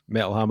 5,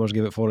 Metal Hammers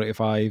gave it 4 out of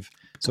 5.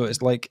 So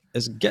it's like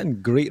it's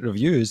getting great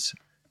reviews.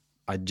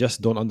 I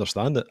just don't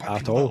understand it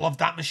at all. I love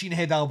that Machine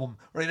Head album.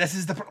 Right, this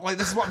is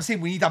what I'm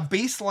saying. We need a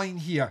baseline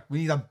here. We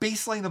need a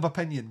baseline of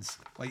opinions.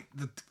 Like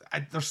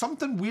there's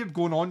something weird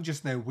going on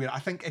just now where I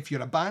think if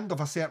you're a band of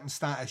a certain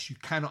status, you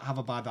cannot have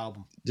a bad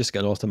album. Just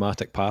get an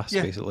automatic pass,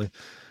 basically.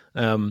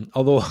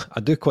 Although I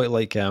do quite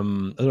like, I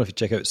don't know if you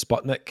check out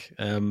Sputnik,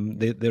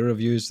 their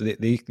reviews,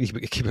 they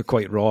keep it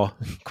quite raw,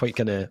 quite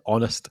kind of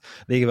honest.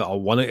 They give it a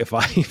 1 out of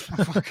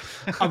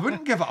 5. I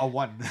wouldn't give it a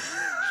 1.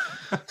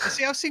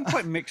 See, I've seen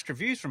quite mixed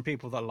reviews from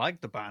people that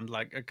like the band.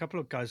 Like a couple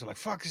of guys are like,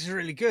 "Fuck, this is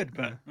really good,"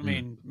 but I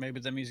mean,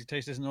 maybe their music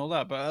taste isn't all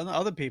that. But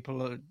other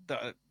people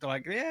they're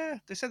like, "Yeah,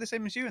 they said the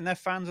same as you," and they're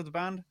fans of the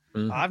band.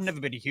 I've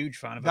never been a huge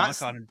fan of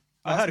them.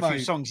 I heard a few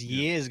songs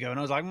years ago, and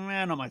I was like,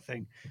 "Man, not my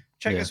thing."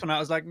 Check this one out. I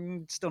was like,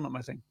 "Still not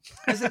my thing."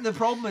 Is it the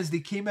problem is they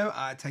came out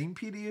at a time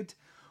period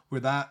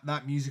where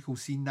that musical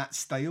scene, that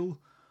style,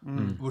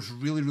 was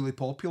really, really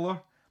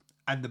popular.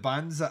 and the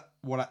bands that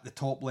were at the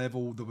top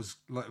level, there was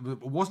like,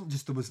 it wasn't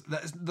just there was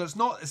it's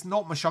not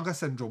Meshuggah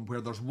syndrome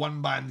where there's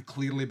one band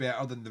clearly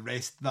better than the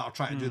rest that are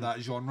trying to do that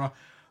genre.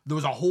 There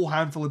was a whole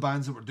handful of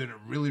bands that were doing it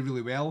really,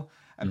 really well.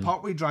 And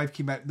Parkway Drive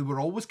came out. They were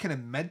always kind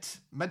of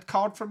mid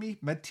card for me,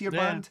 mid tier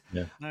band.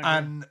 Yeah.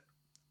 And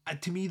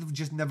to me, they've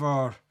just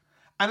never.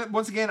 And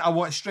once again, I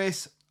want to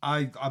stress,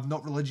 I've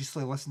not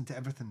religiously listened to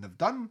everything they've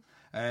done.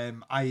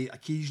 I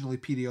occasionally,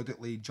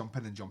 periodically jump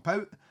in and jump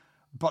out,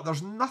 but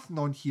there's nothing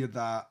on here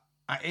that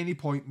at any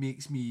point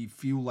makes me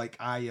feel like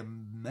I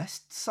am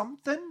missed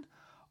something,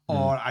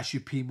 or I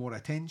should pay more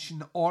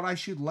attention, or I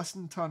should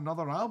listen to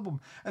another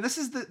album. And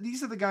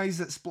these are the guys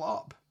that split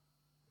up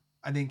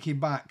and then came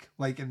back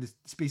like in the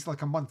space of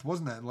like a month,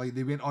 wasn't it? Like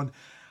they went on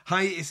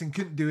hiatus and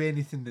couldn't do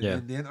anything.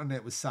 And the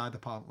internet was sad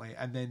apparently,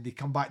 and then they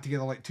come back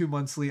together like 2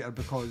 months later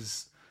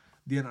because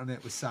the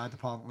internet was sad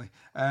apparently.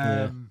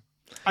 I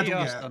don't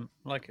get it.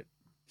 Like it.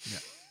 Yeah.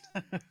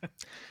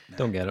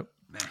 Don't get it.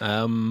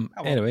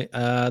 Anyway,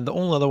 the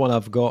only other one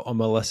I've got on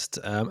my list,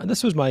 and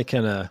this was my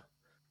kind of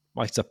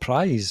my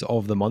surprise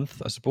of the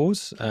month, I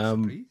suppose,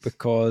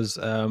 because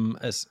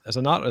it's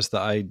an artist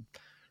that I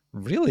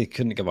really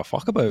couldn't give a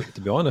fuck about,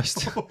 to be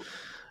honest.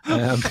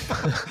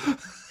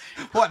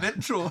 What an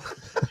intro!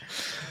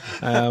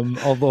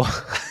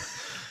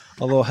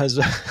 Although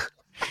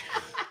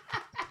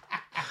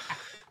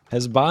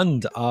his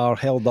band are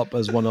held up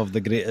as one of the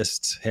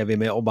greatest heavy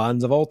metal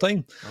bands of all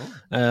time.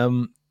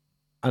 And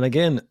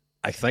again,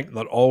 I think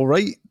they're all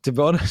right, to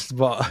be honest,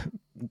 but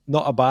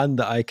not a band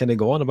that I kind of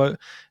go on about.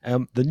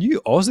 The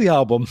new Ozzy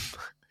album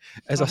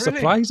is a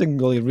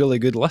surprisingly really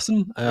good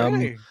listen.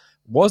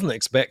 Wasn't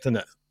expecting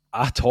it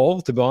at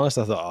all, to be honest.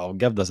 I thought I'll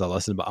give this a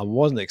listen, but I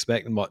wasn't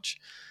expecting much.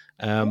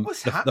 What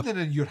was happening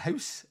in your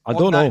house? I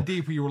don't know. That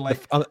day where you were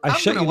like, I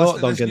shit you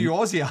not, Duncan. This new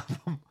Ozzy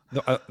album.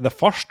 The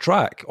first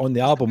track on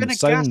the album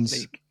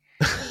sounds.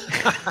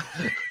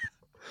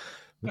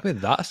 Maybe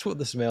that's what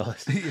the smell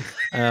is.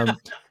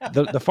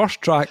 The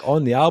first track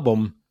on the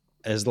album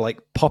is like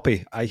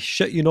Puppy. I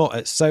shit you not,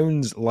 it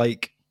sounds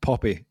like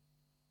Puppy.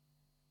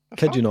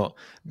 Kid you not.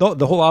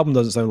 The whole album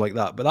doesn't sound like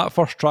that, but that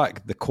first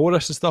track, the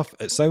chorus and stuff,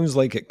 it sounds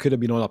like it could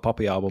have been on a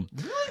Puppy album.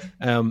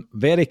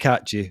 Very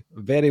catchy,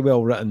 very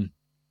well written.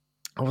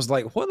 I was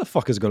like, what the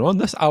fuck is going on?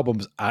 This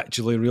album's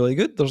actually really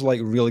good. There's like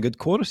really good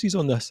choruses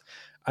on this.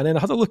 And then I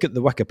had a look at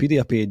the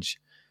Wikipedia page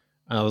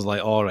and I was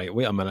like, all right,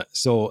 wait a minute.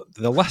 So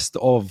the list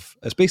of,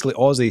 it's basically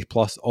Ozzy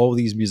plus all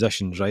these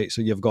musicians, right?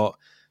 So you've got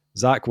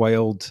Zakk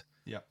Wylde,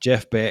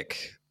 Jeff Beck,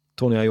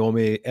 Tony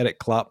Iommi, Eric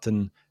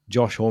Clapton,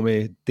 Josh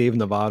Homme, Dave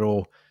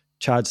Navarro,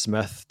 Chad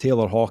Smith,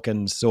 Taylor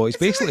Hawkins. So he's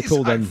basically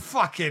pulled in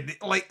fucking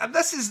like, and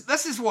this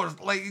is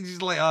what like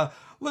he's like a.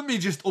 Let me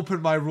just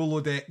open my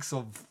Rolodex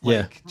of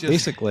like,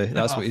 basically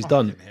that's what he's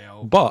done.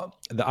 Hell. But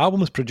the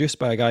album is produced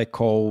by a guy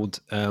called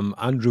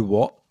Andrew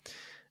Watt,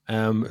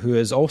 who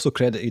is also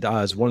credited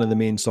as one of the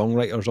main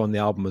songwriters on the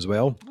album as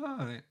well.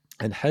 Right.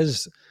 And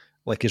his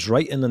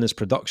writing and his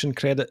production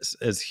credits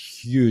is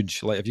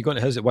huge. Like if you go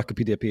into his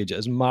Wikipedia page, it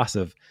is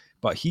massive.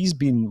 But he's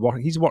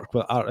worked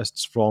with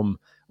artists from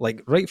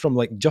right from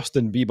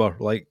Justin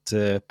Bieber,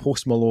 to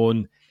Post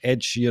Malone,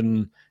 Ed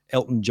Sheeran,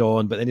 Elton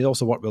John, but then he's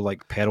also worked with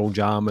like Pearl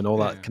Jam and all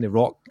that kind of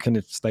rock kind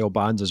of style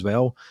bands as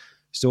well.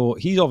 So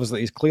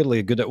he's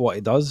clearly good at what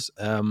he does.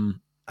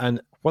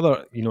 And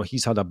whether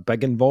he's had a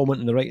big involvement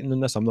in the writing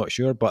in this, I'm not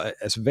sure, but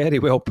it's very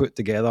well put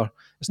together.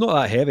 It's not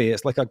that heavy.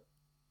 It's like a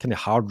kind of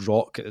hard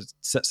rock. It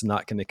sits in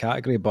that kind of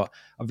category, but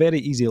a very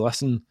easy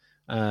listen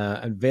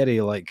and very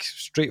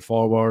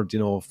straightforward.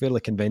 Fairly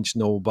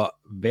conventional, but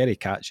very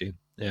catchy.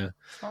 Yeah.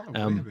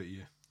 About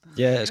you.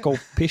 Yeah, it's called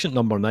Patient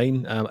Number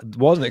 9.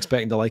 Wasn't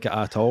expecting to like it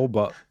at all,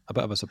 but a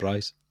bit of a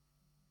surprise.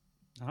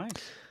 Nice.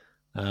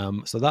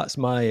 So that's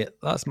my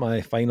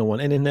final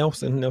one. Anything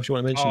else? Anything else you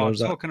want to mention? I'm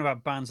talking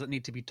about bands that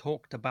need to be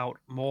talked about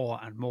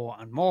more and more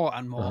and more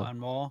and more and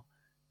more.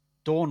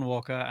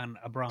 Dawnwalker and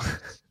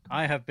Abrams.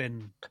 I have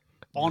been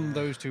on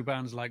those two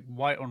bands like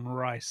white on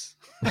rice.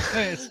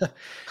 It's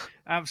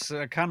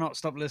absolutely, I cannot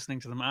stop listening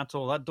to them at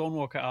all. That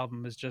Dawnwalker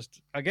album is just,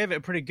 I gave it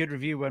a pretty good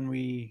review when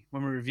we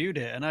reviewed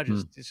it, and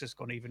it's just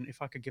gone, even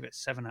if I could give it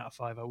 7 out of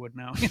 5, I would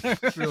now.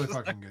 It's really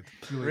fucking good.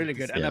 Really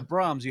good. And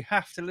Abrams, you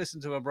have to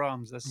listen to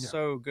Abrams. They're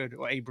so good.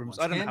 Or Abrams.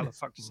 I don't know how the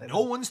fuck to say that.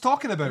 No one's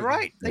talking about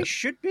Right. They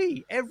should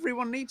be.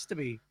 Everyone needs to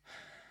be.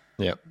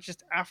 Yeah.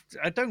 Just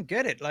I don't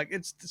get it. Like,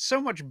 it's so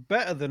much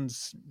better than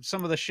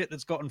some of the shit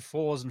that's gotten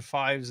 4s and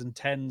 5s and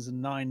 10s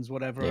and 9s,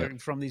 whatever,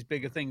 from these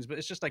bigger things. But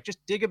it's just like,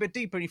 just dig a bit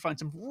deeper and you find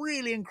some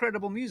really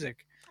incredible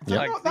music.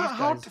 They're not that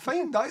hard to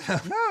find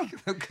either. No.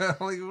 They've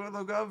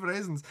got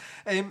reasons.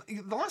 The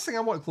last thing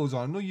I want to close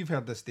on, I know you've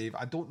heard this, Dave.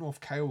 I don't know if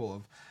Kyle will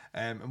have.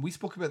 And we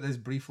spoke about this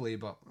briefly,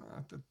 but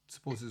I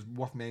suppose it's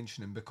worth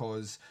mentioning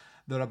because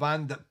they're a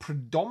band that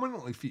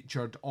predominantly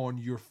featured on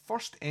your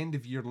first end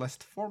of year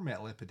list for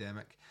Metal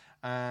Epidemic.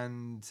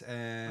 And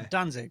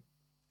Danzig.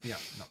 Yeah,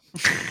 no.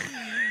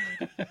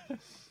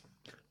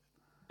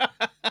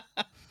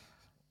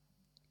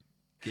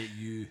 Get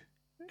you.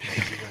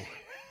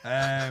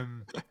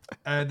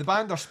 The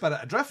band are Spirit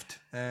Adrift.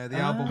 The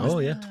album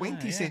is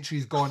 20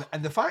 Centuries Gone.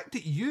 And the fact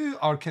that you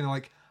are kind of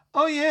like,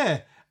 oh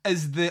yeah,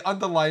 is the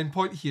underlying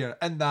point here.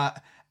 In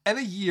that, in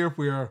a year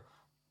where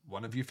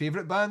one of your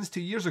favourite bands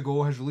 2 years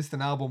ago has released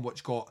an album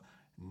which got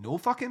no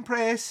fucking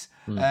press,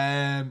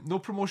 no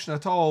promotion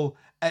at all,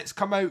 it's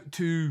come out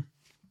to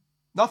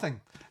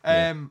nothing.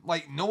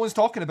 Like, no one's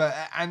talking about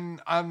it.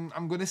 And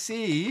I'm going to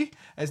say,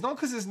 it's not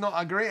because it's not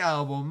a great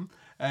album.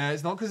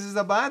 It's not because it's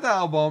a bad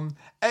album.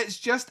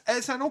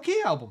 It's an okay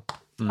album.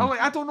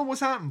 I don't know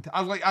what's happened.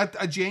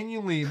 I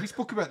genuinely, we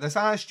spoke about this.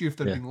 I asked you if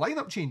there had been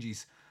lineup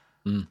changes.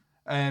 And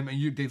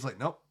Dave's like,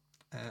 nope,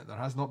 there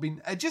has not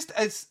been.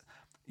 It's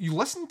you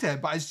listen to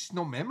it, but it's just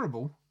not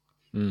memorable.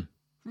 Really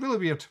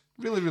weird.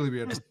 Really, really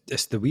weird.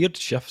 It's the weird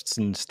shifts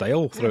in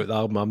style throughout the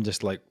album. I'm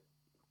just like,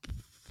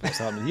 what's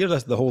happening here?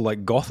 That's the whole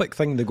like gothic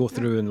thing they go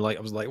through, and like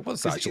I was like,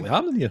 what's actually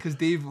happening here? Because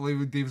Dave's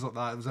like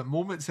that. It was at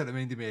moments that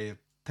reminded me of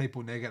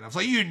Typo Negative. I was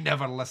like, you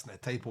never listen to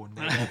Typo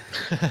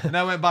Negative. And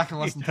I went back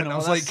and listened to it. And I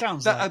was like,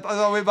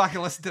 I went back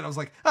and listened to it. I was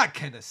like, that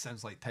kind of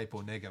sounds like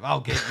Typo Negative.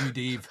 I'll get you,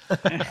 Dave.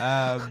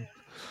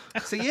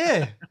 So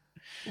yeah,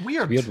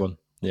 weird one.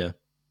 Yeah.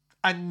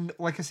 And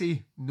like I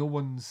say, no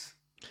one's.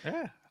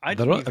 Yeah,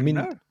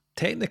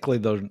 technically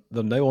they're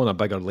now on a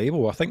bigger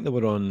label. I think they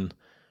were on.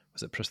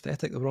 Was it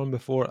Prosthetic they were on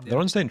before? Yeah. They're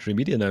on Century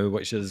Media now,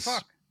 which is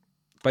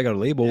bigger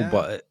label,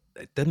 but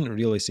it didn't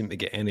really seem to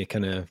get any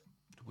kind of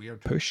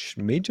weird push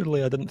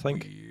majorly. I didn't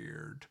think.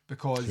 Weird,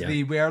 because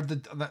they were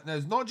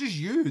it's not just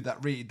you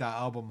that rated that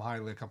album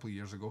highly a couple of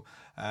years ago.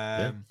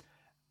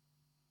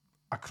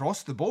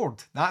 Across the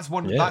board, that's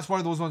one. That's one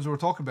of those ones we were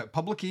talking about.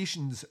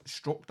 Publications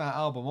struck that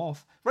album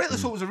off. Rightly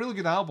so, it was a really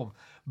good album,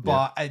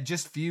 but it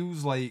just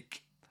feels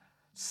like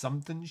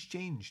something's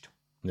changed.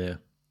 Yeah.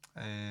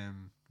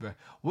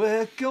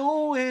 We're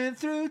going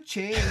through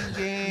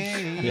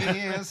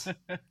changes.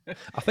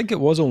 I think it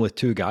was only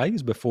two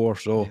guys before,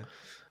 so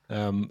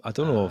I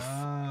don't know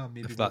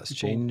if that's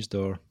changed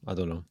or I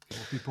don't know.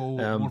 More people,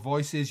 more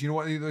voices. You know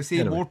what they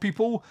say? Anyway. More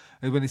people.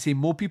 And when they say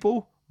more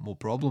people, more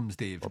problems,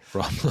 Dave. More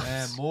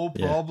problems. More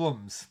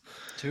problems.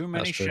 Too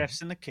many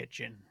chefs in the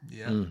kitchen.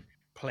 Yeah.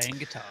 Playing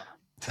guitar.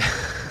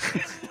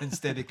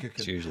 Instead of cooking.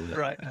 It's usually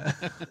right.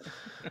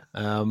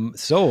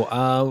 So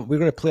we're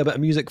going to play a bit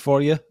of music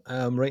for you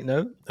right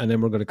now, and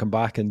then we're going to come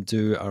back and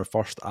do our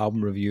first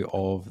album review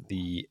of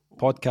the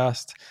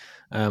podcast.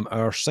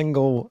 Our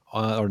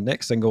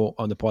next single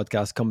on the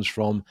podcast comes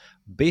from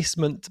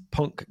basement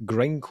punk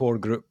grindcore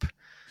group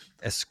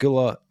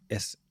Escuela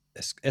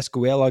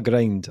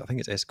Grind. I think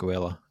it's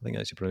Escuela. I think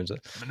that's how you pronounce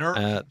it.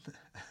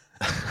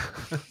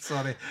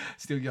 Sorry,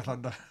 steal your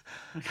thunder.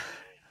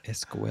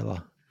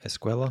 Escuela. I'm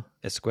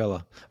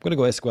going to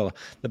go Escuela.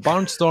 The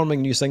barnstorming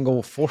new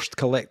single, Forced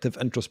Collective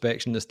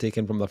Introspection, is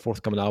taken from their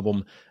forthcoming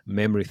album,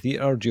 Memory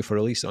Theatre, due for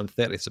release on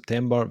 30th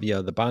September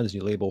via the band's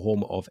new label,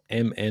 home of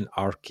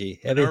MNRK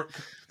Heavy.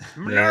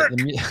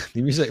 The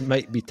music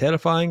might be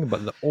terrifying,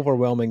 but the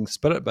overwhelming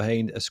spirit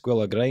behind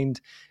Escuela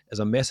Grind is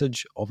a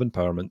message of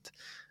empowerment.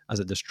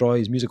 As it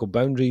destroys musical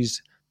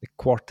boundaries, the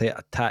quartet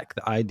attack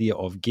the idea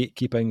of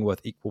gatekeeping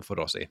with equal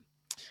ferocity.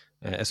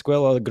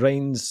 Escuela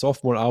Grind's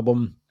sophomore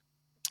album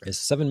is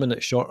 7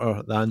 minutes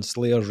shorter than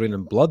Slayer's Rain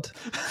and Blood,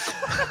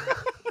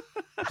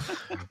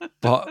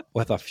 but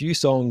with a few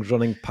songs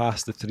running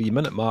past the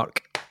 3-minute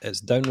mark,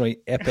 it's downright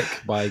epic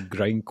by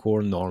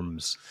grindcore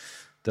norms.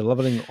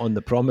 Delivering on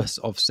the promise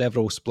of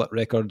several split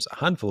records, a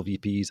handful of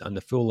EPs, and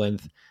the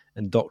full-length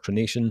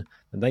Indoctrination,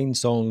 the 9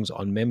 songs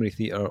on Memory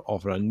Theatre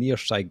offer a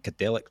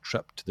near-psychedelic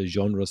trip to the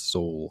genre's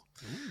soul.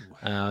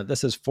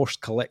 This is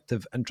Forced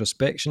Collective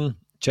Introspection.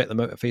 Check them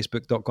out at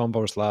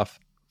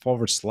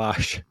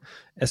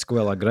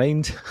facebook.com/Escuela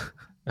Grind.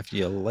 If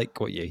you like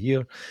what you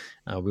hear,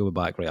 we'll be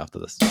back right after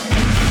this.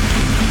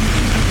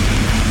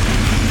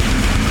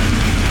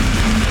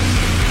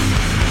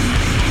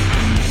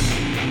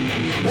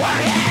 We're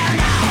here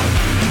now,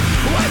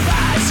 with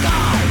the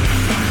sky.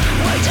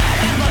 We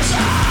didn't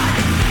listen,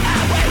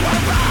 and we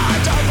were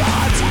brought to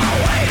run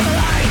away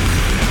like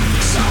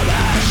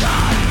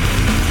submission.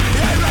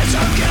 Then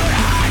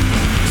executed,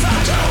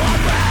 fell to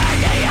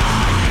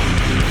oblivion.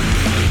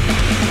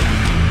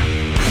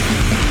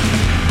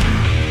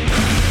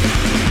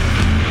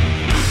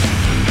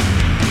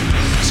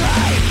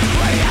 Take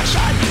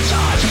reaction,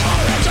 such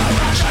horror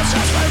directions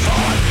as we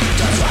fall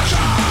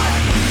destruction.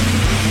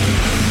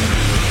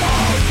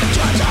 Oh,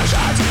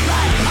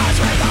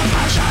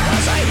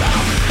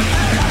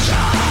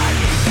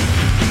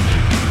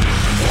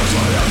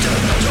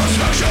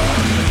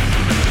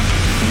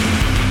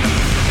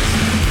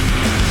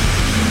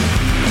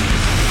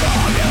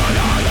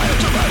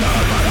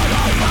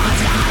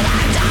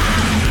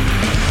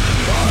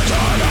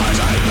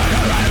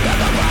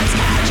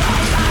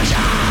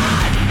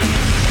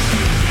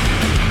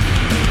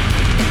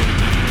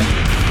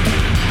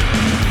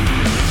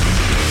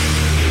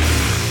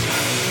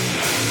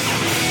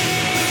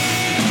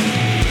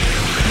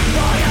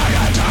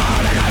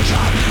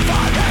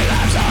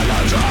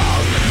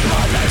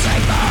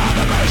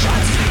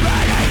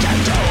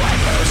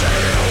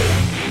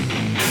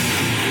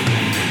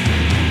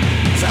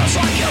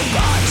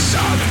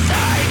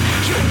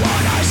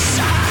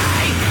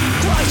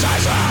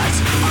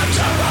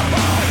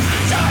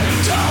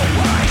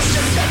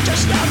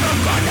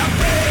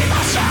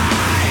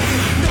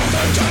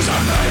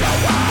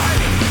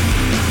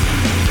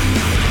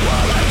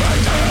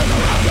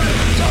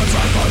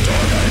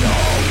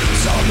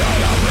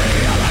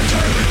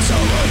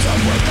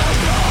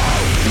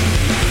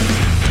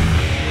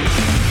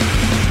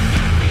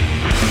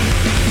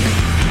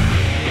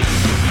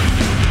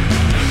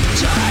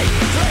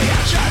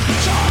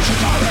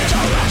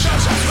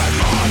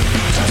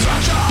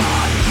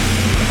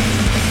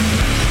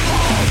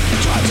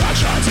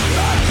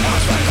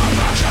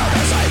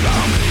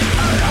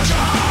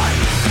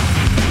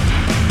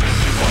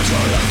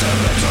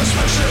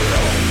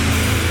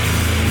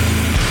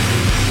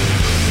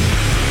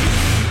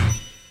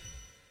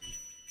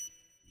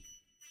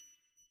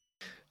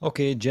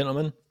 Okay,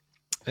 gentlemen,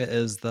 it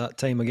is that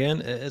time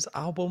again. It is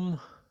album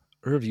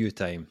review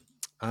time.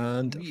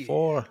 And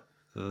for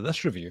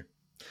this review,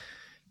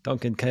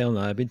 Duncan, Kyle, and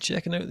I have been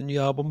checking out the new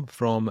album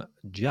from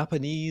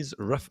Japanese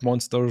riff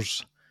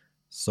monsters,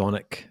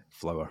 Sonic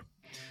Flower.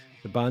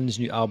 The band's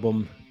new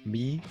album,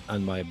 Me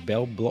and My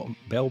Bell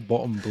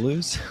Bottom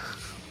Blues,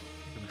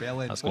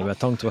 that's going to be a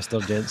tongue twister,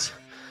 gents,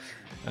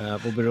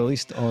 will be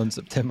released on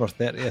September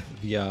 30th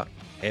via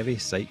Heavy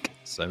Psych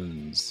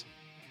Sounds.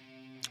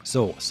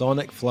 So,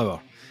 Sonic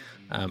Flower.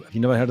 If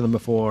you've never heard of them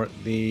before,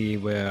 they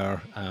were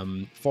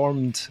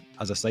formed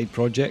as a side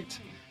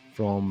project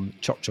from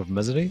Church of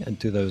Misery in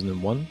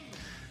 2001.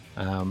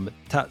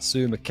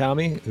 Tatsu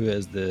Mikami, who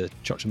is the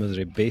Church of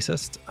Misery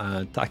bassist,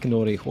 and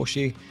Takanori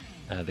Hoshi,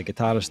 the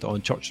guitarist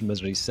on Church of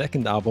Misery's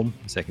second album,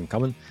 Second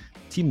Coming,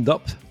 teamed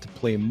up to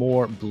play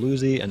more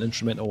bluesy and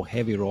instrumental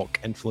heavy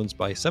rock influenced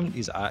by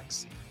 70s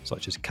acts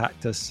such as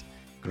Cactus,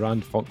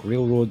 Grand Funk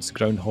Railroads,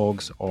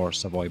 Groundhogs, or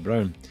Savoy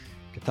Brown.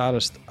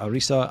 Guitarist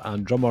Arisa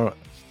and drummer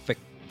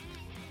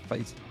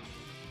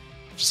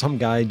some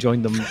guy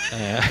joined them,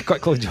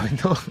 quickly joined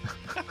them.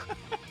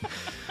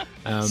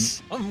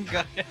 Some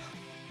guy.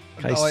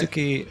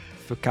 Kaisuke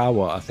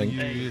Fukawa, I think.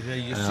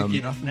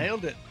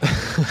 Nailed it.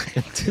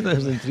 In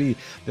 2003,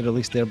 they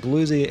released their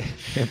bluesy,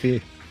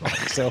 heavy rock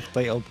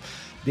self-titled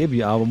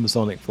debut album,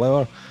 Sonic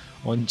Flower,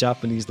 on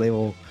Japanese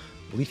label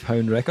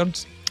Leafhound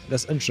Records.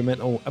 This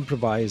instrumental,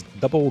 improvised,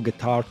 double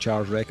guitar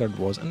charged record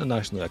was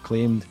internationally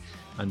acclaimed,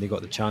 and they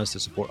got the chance to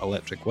support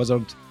Electric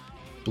Wizard,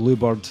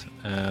 Bluebird,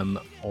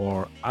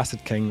 or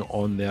Acid King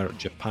on their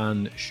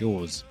Japan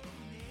shows.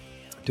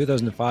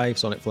 2005,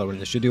 Sonic Flower went in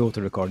the studio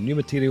to record new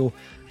material,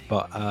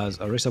 but as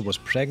Arisa was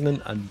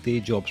pregnant and day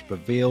jobs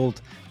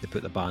prevailed, they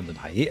put the band on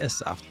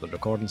hiatus after the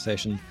recording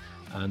session,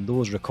 and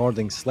those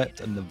recordings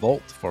slept in the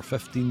vault for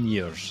 15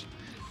 years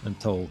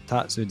until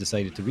Tatsu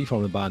decided to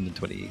reform the band in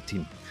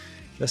 2018.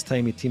 This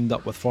time he teamed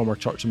up with former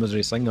Church of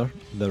Misery singer.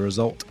 The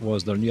result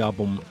was their new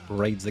album,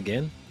 Rides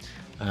Again.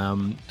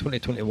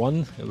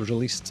 2021, it was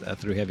released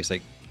through Heavy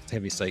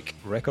Psych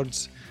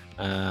Records.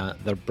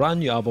 Their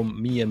brand new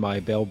album, Me and My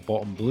Bell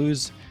Bottom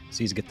Blues,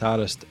 sees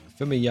guitarist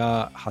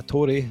Fumiya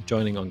Hattori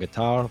joining on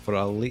guitar for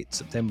a late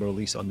September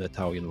release on the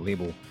Italian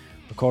label.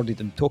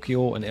 Recorded in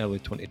Tokyo in early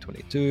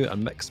 2022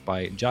 and mixed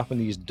by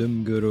Japanese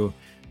doom guru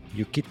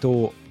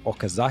Yukito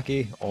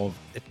Okazaki of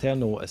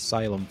Eternal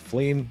Asylum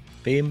fame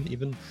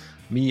even.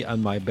 Me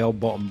and My Bell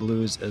Bottom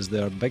Blues is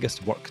their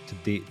biggest work to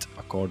date,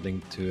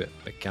 according to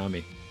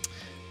Mikami.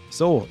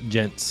 So,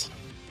 gents,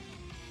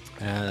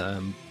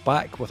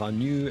 back with a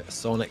new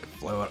Sonic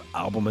Flower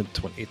album in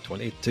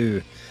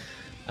 2022.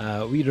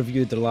 We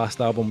reviewed their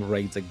last album,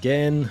 Rides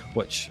Again,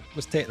 which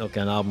was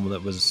technically an album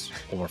that was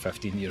over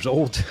 15 years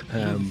old,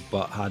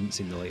 but hadn't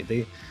seen the light of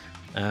day.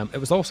 It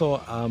was also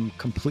a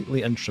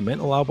completely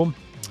instrumental album,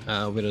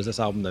 whereas this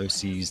album now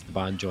sees the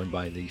band joined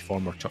by the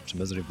former Church of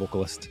Misery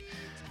vocalist.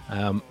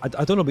 I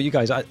don't know about you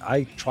guys,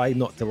 I tried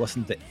not to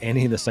listen to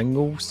any of the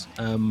singles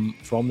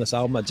from this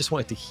album. I just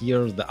wanted to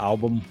hear the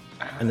album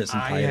in its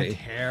entirety. I had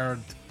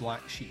heard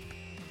Black Sheep.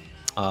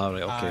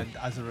 Right, okay. And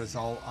as a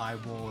result, I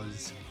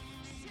was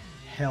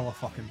hella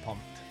fucking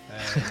pumped.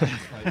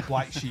 Like,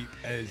 Black Sheep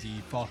is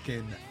a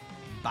fucking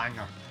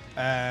banger.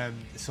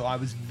 So I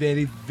was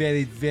very,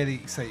 very, very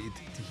excited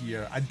to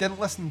hear. I didn't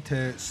listen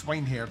to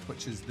Swineherd,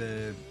 which is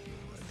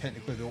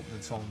technically the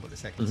opening song, but the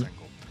second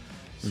single.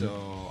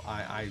 So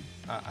I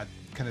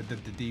kind of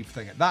did the Dave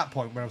thing at that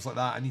point where I was like,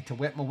 I need to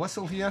wet my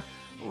whistle here.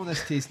 Oh,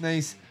 this tastes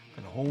nice.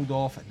 I'm going to hold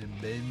off and then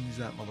binge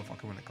that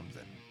motherfucker when it comes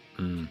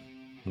in.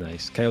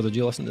 Nice. Kyle, did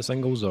you listen to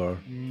singles or?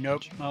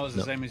 Nope, I was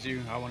the same as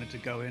you. I wanted to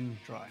go in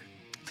dry.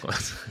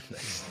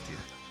 Nice.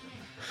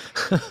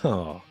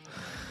 Oh,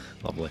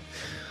 lovely.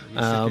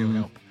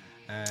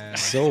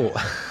 So,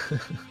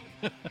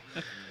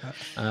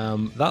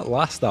 that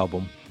last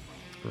album,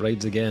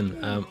 Rides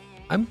Again,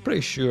 I'm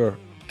pretty sure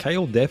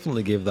Kyle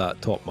definitely gave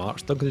that top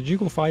marks. Duncan, did you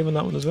go 5 on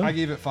that one as well? I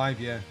gave it 5,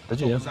 yeah.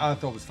 Did you? I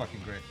thought it was fucking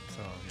great.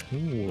 So,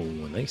 yeah.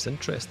 Oh, nice,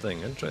 interesting.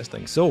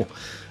 So,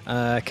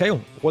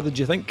 Kyle, what did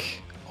you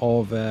think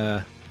of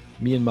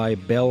Me and My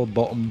Bell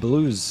Bottom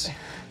Blues?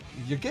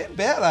 You're getting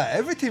better at it.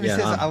 Every time he says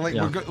it, I like.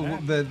 yeah.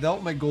 The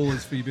ultimate goal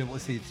is for you to be able to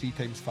say 3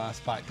 times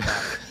fast back to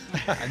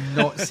back and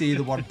not say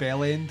the word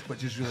bell end,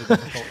 which is really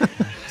difficult.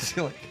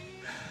 So, like,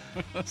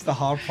 it's the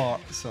hard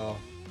part. So,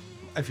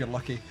 if you're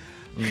lucky.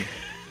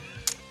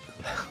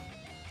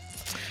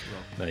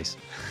 Nice.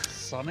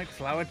 Sonic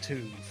Flower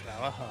 2,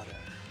 Flower Harder.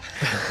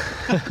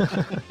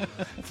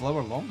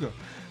 Flower longer.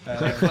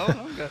 Flower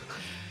longer.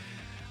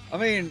 I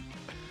mean,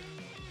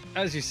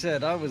 as you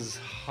said, I was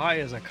high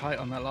as a kite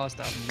on that last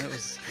album. It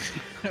was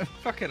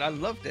fucking, I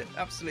loved it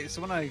absolutely.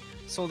 So when I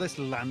saw this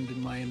land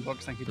in my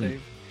inbox, thank you,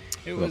 Dave.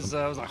 It was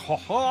I was like,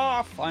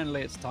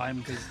 finally it's time,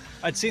 because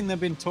I'd seen them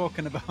been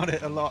talking about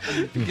it a lot.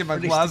 Give my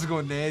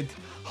Glasgow Ned.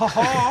 Ha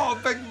ha,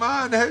 big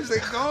man, how's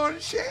it going?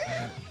 Shit.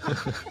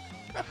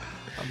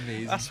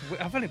 Amazing.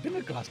 I've only been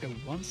to Glasgow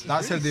once. It's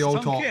That's really how they all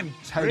sunk talk. in.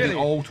 It's how Really? they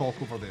all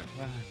talk over there.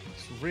 Wow,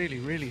 it's really,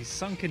 really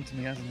sunk into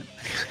me, hasn't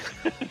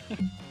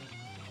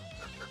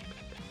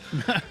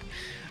it?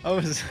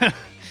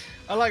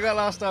 I like that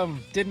last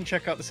album. Didn't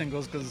check out the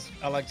singles because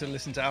I like to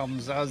listen to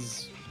albums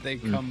as they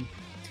come.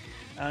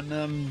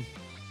 And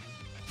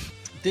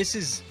this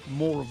is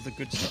more of the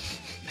good stuff.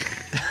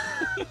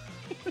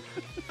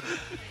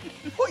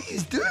 What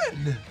he's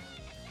doing?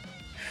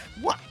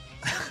 What?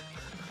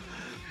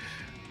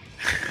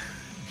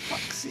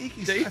 Fuck's sake,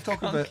 he's Dave trying to talk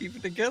can't about keep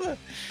it together.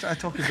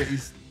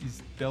 his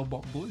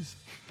bell-bottom blues.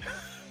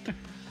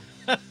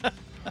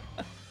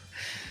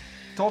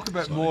 Talk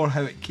about more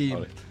how it came.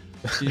 Was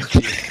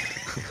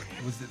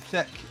it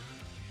thick?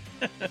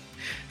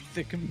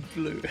 Thick and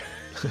blue.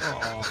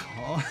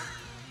 Oh,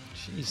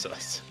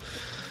 Jesus.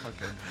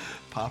 fucking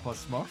Papa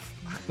Smurf.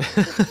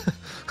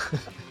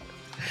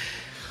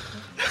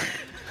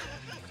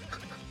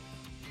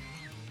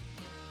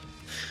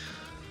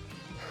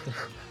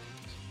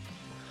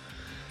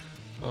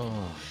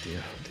 Oh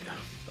dear, dear.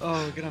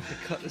 Oh, we're gonna have to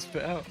cut this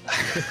bit out.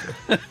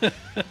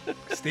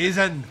 Stays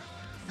in.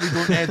 We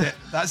don't edit.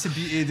 That's the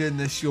beauty of doing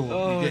this show.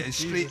 Oh, we get it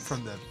straight Jesus.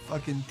 from the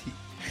fucking teeth.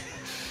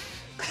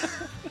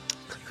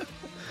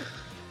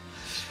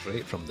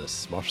 Straight from the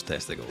Smurf's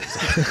testicles.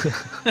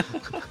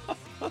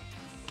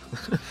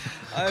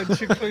 I'm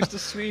too close to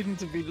Sweden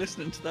to be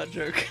listening to that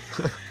joke.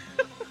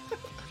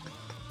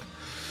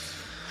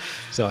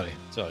 Sorry.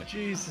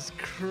 Jesus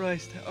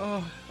Christ.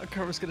 Oh, I can't remember what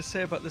I was going to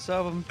say about this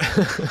album.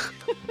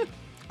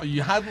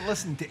 You hadn't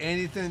listened to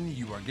anything.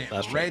 You were getting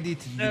That's right. ready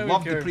to. You There we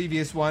loved the go.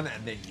 previous one,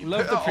 and then you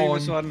Love put the it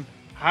previous on. one.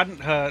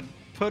 Hadn't heard.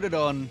 Put it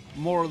on.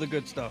 More of the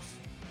good stuff.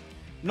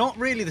 Not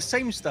really the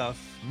same stuff.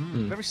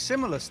 Very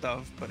similar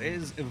stuff, but it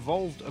has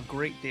evolved a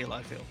great deal,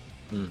 I feel.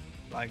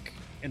 Like,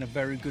 in a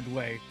very good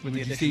way. With Would the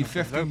you addition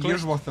say of the 15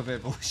 years vocalist. worth of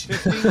evolution?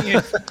 15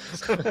 years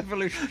of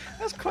evolution.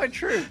 That's quite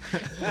true.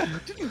 I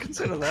didn't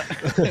consider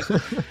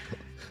that.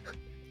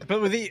 But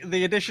with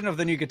the addition of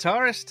the new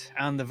guitarist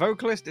and the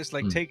vocalist, it's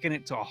like taking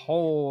it to a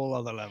whole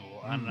other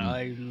level, and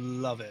I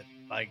love it.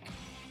 Like,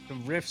 the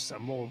riffs are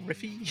more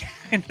riffy,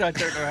 and I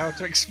don't know how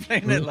to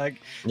explain it. Like,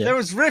 there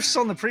was riffs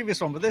on the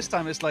previous one, but this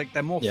time it's like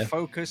they're more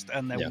focused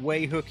and they're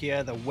way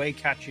hookier, they're way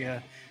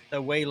catchier,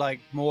 they're way like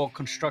more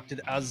constructed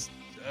as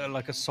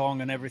like a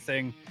song and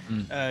everything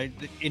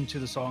into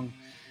the song.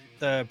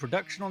 The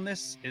production on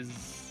this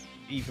is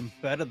even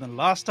better than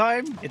last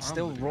time. It's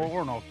still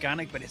raw and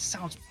organic, but it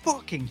sounds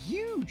fucking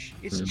huge.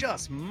 It's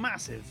just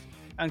massive.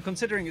 And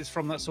considering it's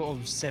from that sort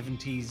of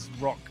 70s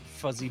rock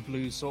fuzzy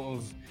blues sort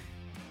of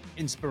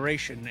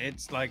inspiration,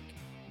 it's like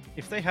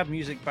if they had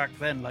music back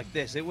then like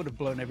this, it would have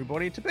blown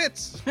everybody to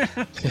bits.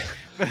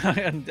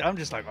 And I'm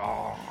just like,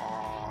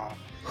 oh.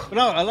 But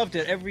no, I loved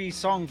it. Every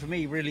song for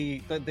me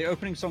really, the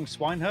opening song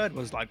Swineherd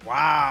was like,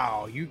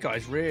 wow, you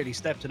guys really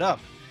stepped it up.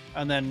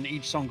 And then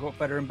each song got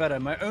better and better.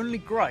 My only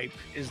gripe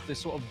is the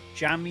sort of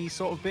jammy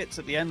sort of bits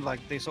at the end,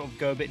 like they sort of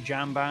go a bit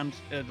jam band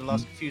the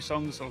last few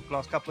songs or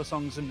last couple of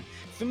songs. And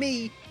for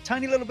me,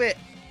 tiny little bit,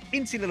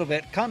 teensy little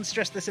bit, can't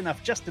stress this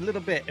enough, just a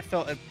little bit. It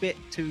felt a bit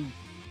too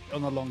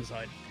on the long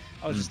side.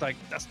 I was just like,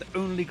 that's the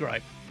only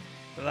gripe.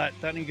 But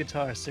that new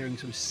guitar is steering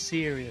some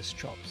serious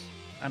chops.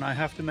 And I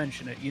have to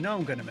mention it. You know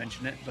I'm going to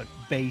mention it, but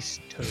bass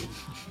too.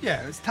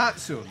 Yeah, it's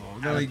Tatsu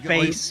though. And a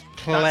bass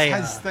player.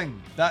 That's his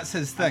thing. That's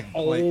his thing.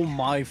 Oh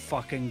my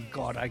fucking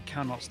god, I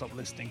cannot stop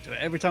listening to it.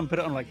 Every time I put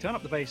it on, like, turn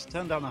up the bass,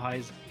 turn down the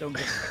highs, don't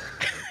get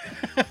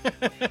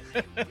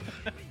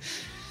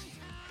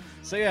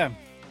So yeah,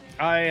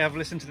 I have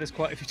listened to this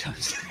quite a few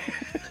times.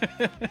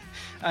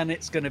 And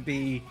it's going to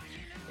be,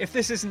 if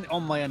this isn't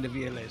on my end of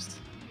year list,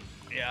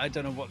 yeah, I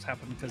don't know what's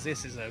happened, because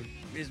this is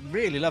is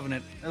really loving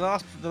it. The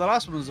last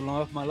one was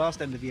on my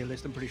last end of year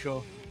list, I'm pretty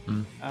sure.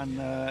 And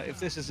if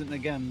this isn't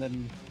again,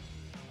 then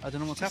I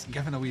don't know what's happened.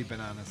 Giving away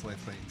bananas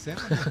left, right, and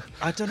centre.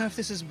 I don't know if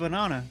this is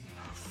banana,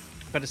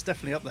 but it's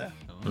definitely up there.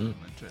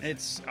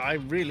 Interesting. I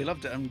really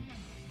loved it, and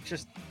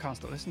just can't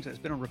stop listening to it.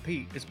 It's been on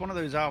repeat. It's one of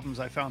those albums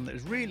I found that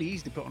is really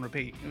easy to put on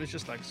repeat. It was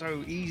just like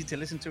so easy to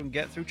listen to and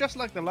get through, just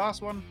like the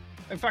last one.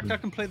 In fact, I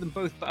can play them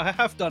both. I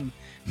have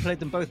played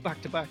them both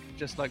back to back,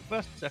 just like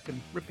first,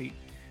 second, repeat,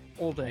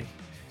 all day,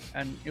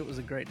 and it was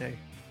a great day.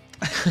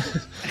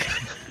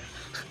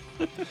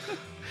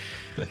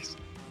 Nice.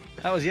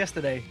 That was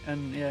yesterday,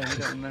 and yeah, I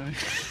don't know.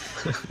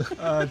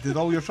 Did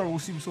all your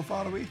troubles seem so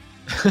far away?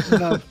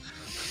 No.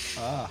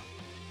 Ah,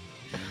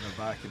 and they're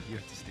back and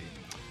here to stay.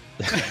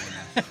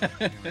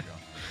 Here we go.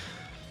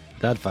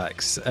 Dad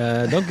facts.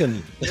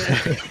 Duncan,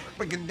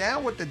 Breaking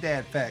down with the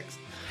dad facts.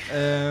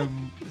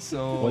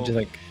 So what do you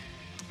think?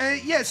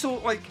 Yeah, so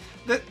like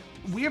that.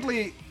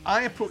 Weirdly,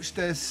 I approached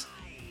this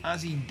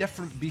as a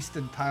different beast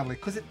entirely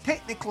because it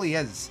technically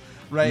is.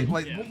 Right,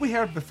 like what we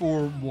heard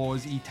before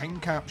was a time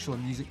capsule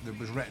of music that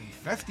was written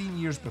 15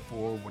 years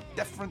before with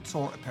different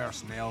sort of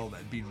personnel that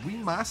had been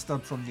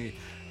remastered from the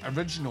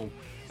original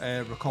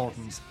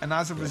recordings, and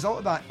as a result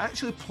of that,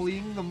 actually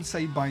playing them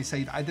side by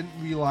side, I didn't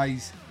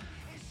realise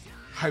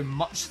how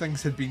much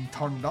things had been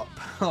turned up,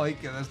 right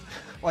to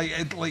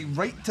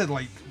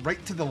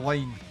the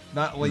line.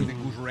 That line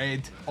that goes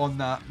red on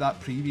that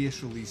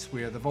previous release,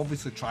 where they've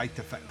obviously tried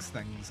to fix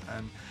things,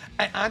 and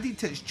it added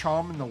to its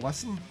charm in the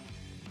listen.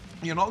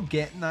 You're not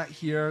getting that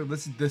here.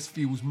 This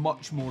feels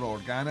much more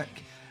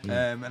organic,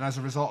 and as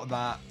a result of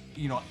that,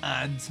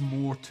 adds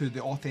more to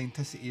the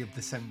authenticity of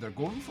the sound they're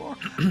going for.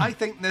 I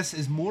think this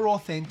is more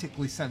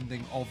authentically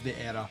sounding of the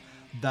era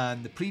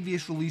than the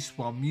previous release.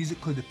 While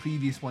musically the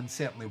previous one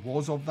certainly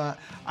was of that,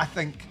 I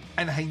think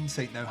in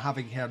hindsight now,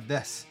 having heard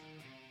this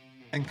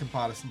in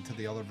comparison to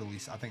the other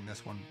release, I think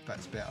this one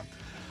fits better.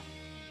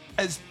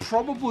 It's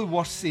probably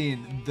worth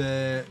saying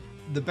the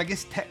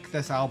biggest tick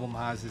this album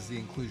has is the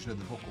inclusion of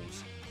the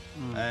vocals.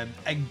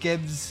 It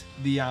gives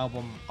the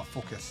album a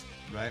focus,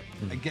 right?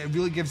 It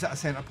really gives it a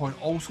centre point.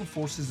 Also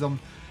forces them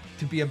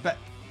to be a bit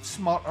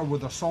smarter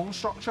with their song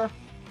structure,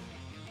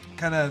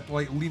 kind of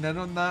like lean in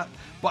on that,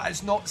 but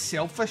it's not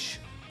selfish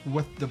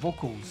with the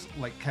vocals.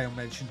 Like Kyle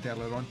mentioned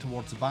earlier on,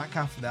 towards the back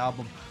half of the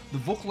album, the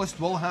vocalist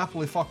will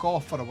happily fuck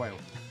off for a while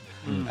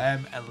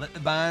and let the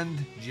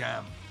band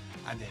jam,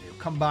 and then he'll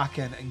come back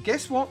in, and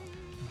guess what?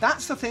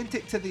 That's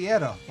authentic to the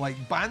era.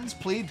 Like, bands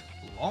played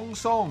long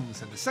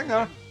songs and the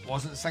singer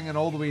wasn't singing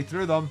all the way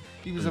through them.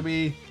 He was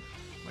away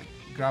like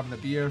grabbing a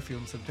beer,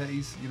 feeling some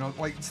titties,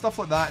 like stuff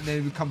like that, and then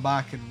he would come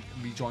back and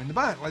rejoin the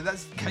band. Like,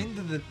 that's kind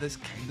of the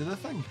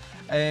thing.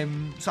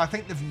 So I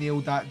think they've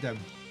nailed that down.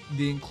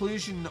 The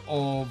inclusion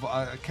of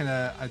a kind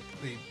of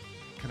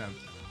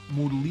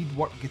more lead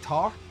work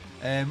guitar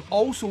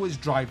also is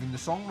driving the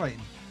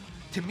songwriting.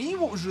 To me,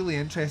 what was really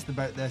interesting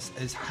about this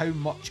is how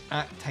much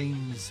at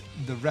times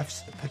the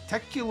riffs,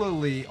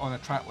 particularly on a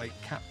track like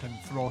Captain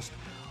Frost,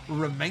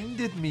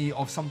 reminded me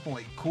of something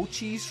like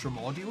Cochise from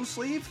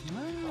Audioslave.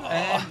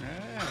 I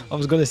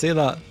was going to say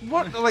that.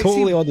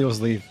 Totally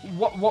Audioslave.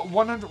 What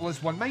 100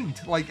 was One Mind.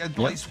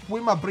 It's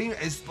where my brain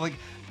is like.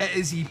 It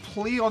is he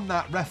play on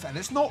that riff, and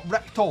it's not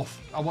ripped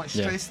off. I want to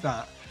stress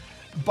that.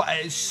 But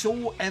it is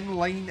so in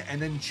line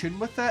and in tune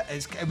with it.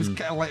 It was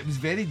kind of like, it was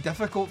very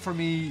difficult for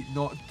me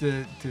not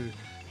to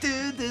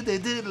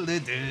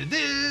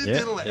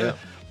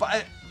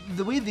But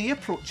the way they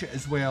approach it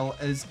as well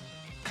is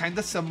kind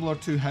of similar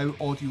to how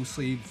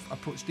Audioslave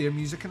approached their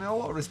music, and in a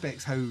lot of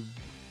respects how,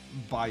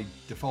 by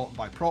default and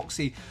by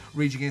proxy,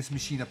 Rage Against the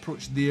Machine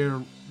approached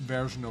their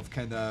version of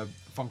kind of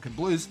funk and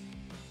blues.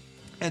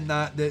 In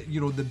that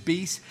the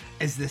bass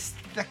is this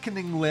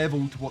thickening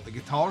level to what the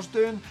guitar's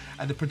doing,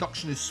 and the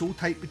production is so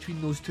tight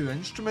between those two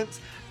instruments,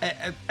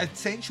 it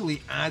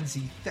essentially adds a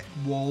thick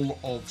wall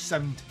of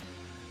sound,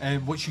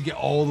 which you get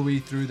all the way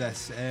through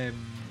this. And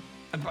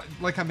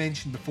like I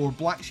mentioned before,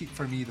 Black Sheep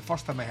for me, the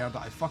first time I heard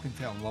it, I fucking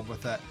fell in love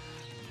with it.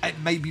 It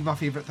might be my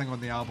favourite thing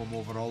on the album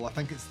overall. I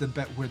think it's the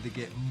bit where they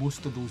get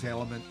most of those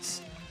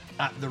elements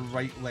at the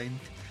right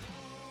length.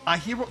 I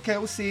hear what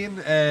Kyle's saying.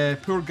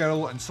 Poor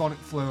Girl and Sonic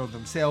Flower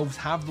themselves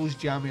have those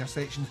jammier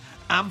sections.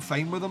 I'm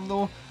fine with them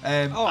though.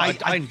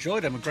 I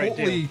enjoyed them a great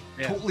deal.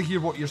 Totally hear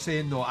what you're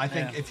saying though. I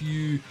think if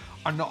you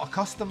are not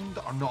accustomed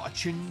or not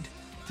attuned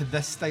to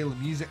this style of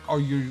music,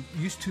 or you're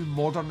used to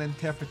modern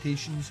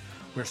interpretations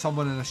where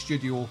someone in a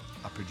studio,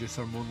 a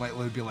producer more likely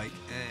would be like,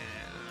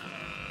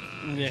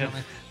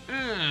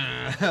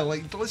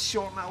 like, let's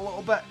shorten it a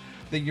little bit,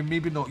 then you're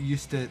maybe not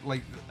used to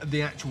like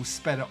the actual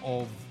spirit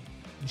of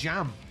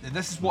jam. And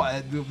this is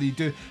what they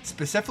do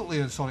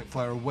specifically on Sonic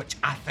Flower, which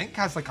I think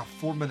has like a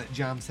 4-minute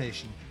jam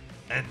session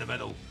in the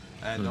middle,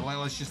 and they're like,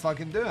 let's just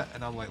fucking do it,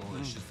 and I'm like,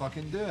 let's just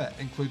fucking do it,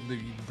 including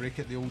the break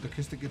at the old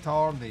acoustic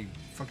guitar and they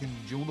fucking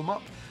jewel them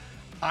up.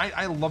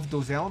 I love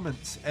those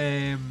elements.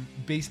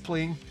 Bass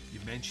playing, you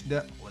mentioned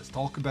it, let's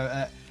talk about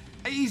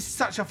it. He's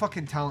such a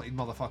fucking talented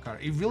motherfucker.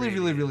 He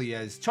really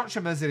is. Church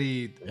of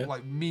Misery,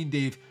 like me and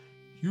Dave,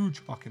 huge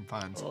fucking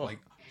fans. Like,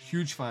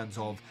 huge fans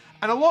of.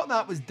 And a lot of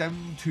that was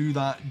down to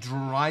that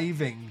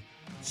driving,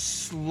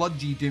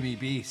 sludgy, doomy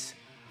bass.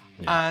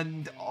 Yeah.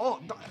 And,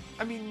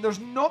 I mean,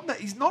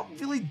 he's not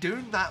really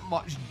doing that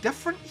much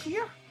different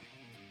here.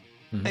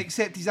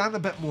 Except he's adding a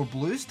bit more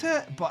blues to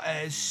it, but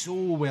it is so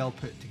well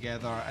put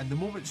together. And the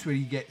moments where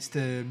he gets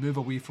to move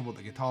away from what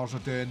the guitars are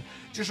doing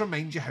just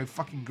remind you how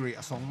fucking great a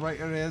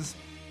songwriter is.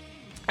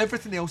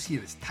 Everything else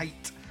here is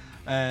tight.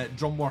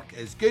 Drum work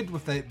is good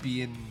without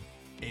being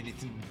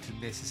anything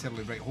to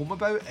necessarily write home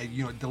about.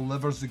 It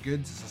delivers the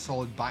goods. It's a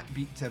solid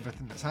backbeat to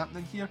everything that's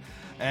happening here.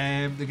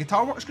 The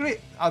guitar work's great.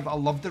 I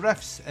love the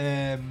riffs.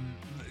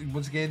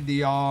 Once again,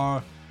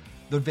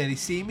 they're very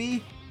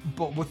samey,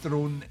 but with their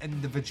own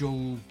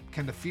individual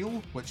kind of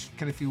feel, which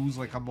kind of feels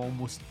like I'm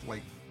almost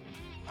like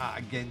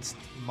against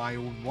my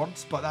own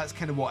words, but that's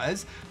kind of what it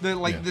is.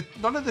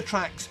 None of the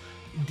tracks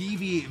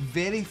deviate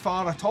very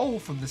far at all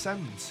from the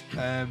sounds,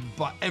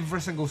 but every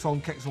single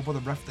song kicks off with a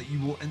riff that you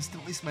will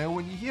instantly smile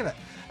when you hear it.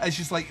 It's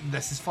just like,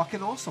 this is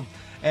fucking awesome.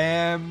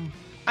 And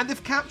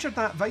they've captured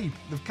that vibe.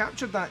 They've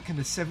captured that kind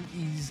of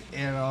 70s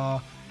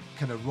era,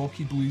 kind of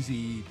rocky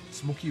bluesy,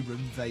 smoky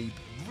room vibe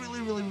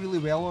really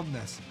well on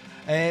this.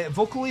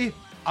 Vocally,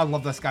 I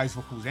love this guy's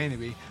vocals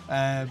anyway,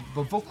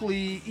 but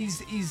vocally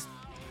he's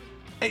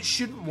it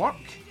shouldn't work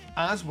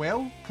as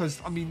well,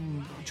 because I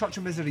mean, Church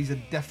of Misery is a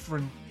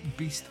different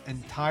beast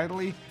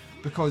entirely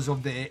because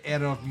of the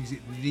era of music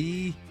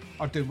they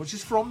are doing, which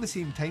is from the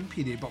same time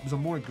period, but it was a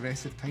more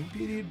aggressive time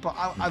period. But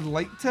I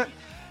liked it.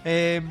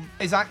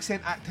 His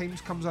accent at times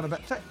comes on a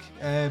bit thick,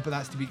 but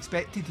that's to be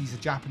expected. He's a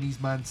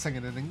Japanese man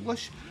singing in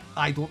English.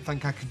 I don't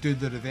think I could do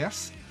the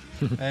reverse.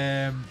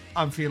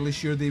 I'm fairly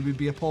sure they would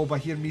be appalled by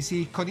hearing me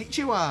say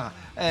konnichiwa.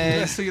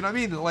 So you know what I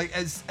mean? Like,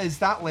 it's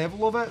that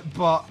level of it.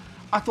 But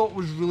I thought it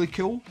was really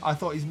cool. I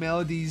thought his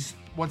melodies,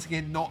 once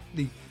again,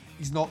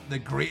 he's not the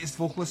greatest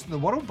vocalist in the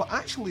world, but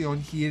actually on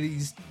here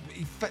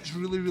he fits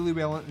really, really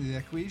well into the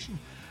equation.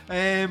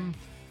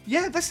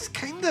 Yeah, this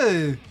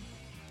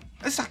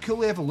is a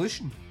cool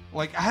evolution.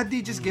 Like, had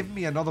they just given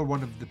me another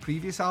one of the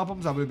previous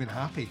albums, I would have been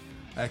happy,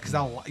 because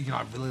I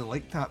really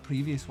liked that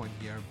previous one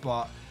here.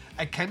 But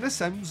it kind of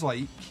sounds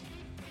like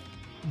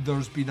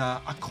there's been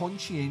a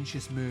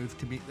conscientious move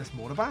to make this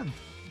more a band,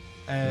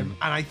 and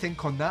I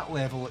think on that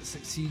level it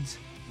succeeds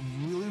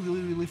really,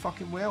 really, really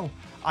fucking well.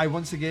 I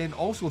once again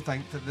also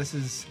think that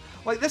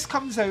this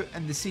comes out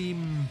in the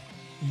same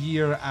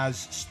year as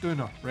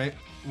Stoner, right?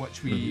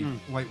 Which we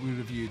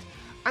reviewed,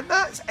 and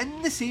that's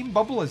in the same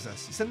bubble as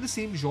this. It's in the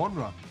same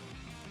genre,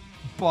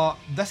 but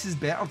this is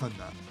better than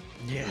that.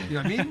 Yeah, you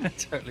know what I mean?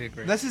 Totally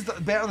agree. This is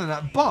better than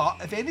that. But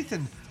if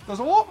anything, there's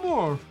a lot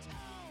more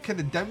kind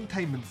of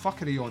downtime and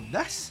fuckery on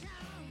this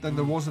than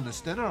there was on the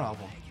Stoner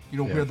album. You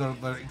know, where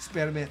they're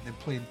experimenting and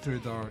playing through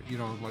their, you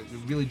know, like they're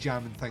really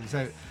jamming things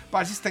out. But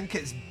I just think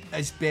it's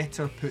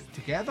better put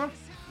together.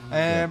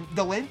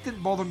 The length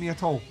didn't bother me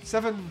at all.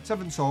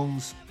 Seven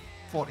songs,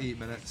 48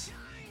 minutes.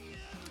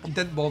 It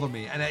didn't bother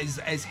me, and it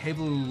is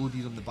heavily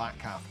loaded on the back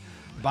half.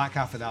 The back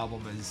half of the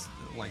album is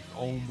like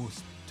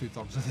almost 2/3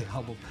 of the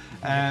album.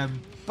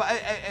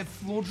 But it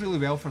flowed really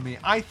well for me.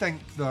 I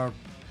think they're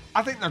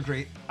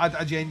great.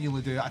 I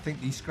genuinely do. I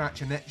think they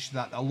scratch an itch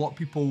that a lot of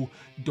people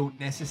don't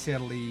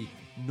necessarily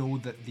know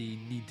that they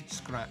need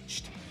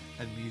scratched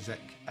in music.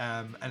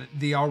 And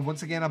they are,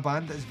 once again, a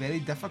band that is very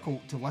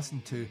difficult to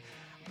listen to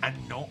and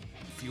not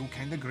feel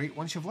kind of great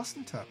once you've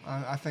listened to it.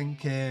 I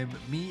think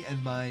Me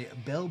and My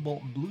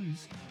Bell-Bottom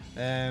Blues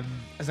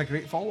is a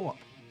great follow-up.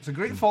 It's a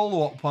great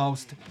follow-up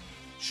whilst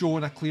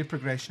showing a clear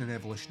progression and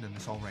evolution in the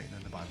songwriting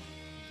in the band.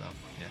 So,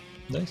 yeah.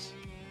 Nice.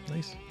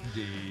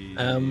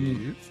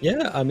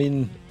 Yeah, I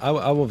mean, I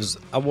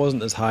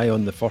wasn't as high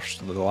on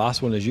the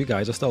last one as you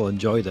guys. I still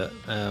enjoyed it,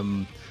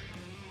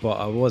 but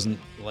I wasn't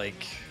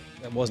like,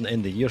 it wasn't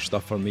end of year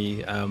stuff for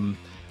me.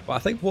 But I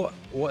think what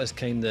is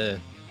kind of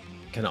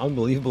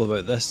unbelievable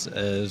about this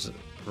is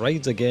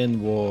Rides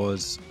Again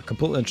was a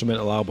completely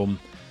instrumental album,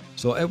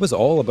 so it was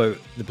all about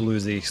the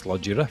bluesy,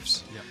 sludgy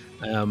riffs.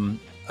 Yeah.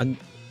 And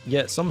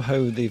yet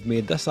somehow they've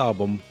made this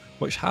album,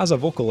 which has a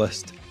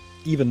vocalist,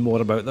 even more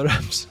about the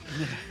riffs.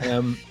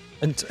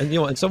 And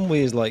you know, in some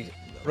ways, like,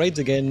 Rides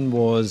Again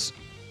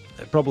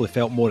it probably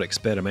felt more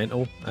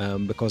experimental,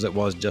 because it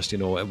was just, you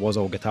know, it was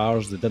all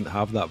guitars. They didn't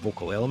have that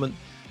vocal element,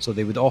 so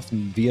they would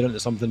often veer into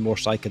something more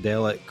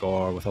psychedelic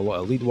or with a lot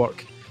of lead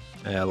work.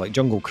 Like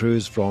Jungle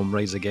Cruise from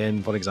Rise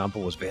Again, for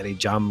example, was very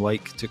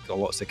jam-like, took a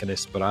lot of kind of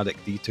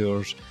sporadic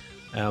detours.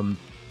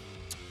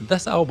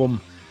 This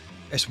album,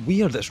 it's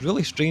weird, it's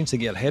really strange to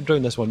get your head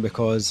around this one,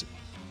 because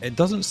it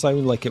doesn't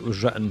sound like it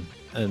was written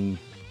in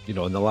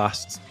the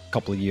last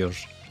couple of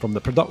years. From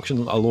the production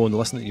alone,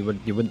 listening, you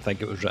wouldn't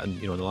think it was written,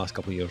 in the last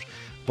couple of years.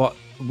 But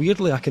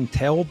weirdly, I can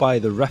tell by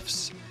the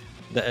riffs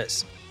that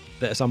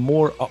it's a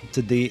more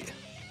up-to-date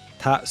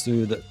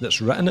Tatsu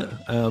that's written it.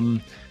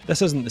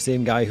 This isn't the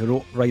same guy who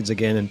wrote Rides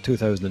Again in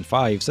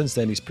 2005. Since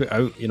then, he's put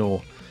out,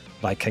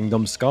 Thy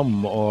Kingdom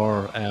Scum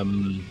or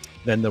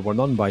Then There Were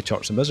None by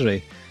Church of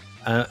Misery.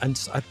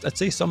 And I'd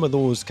say some of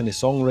those kind of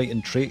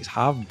songwriting traits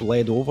have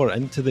bled over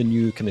into the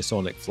new kind of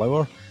Sonic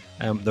Flower.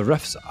 The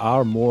riffs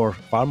are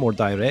far more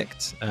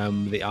direct.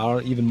 They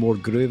are even more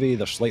groovy.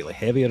 They're slightly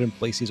heavier in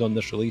places on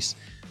this release.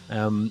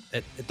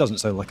 It doesn't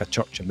sound like a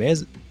Church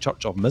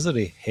of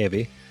Misery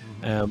heavy,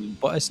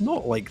 but it's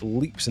not like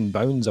leaps and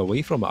bounds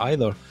away from it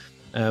either.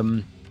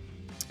 And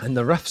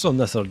the riffs on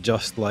this are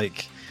just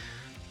like,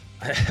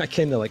 I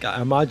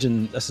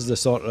imagine this is the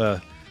sort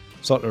of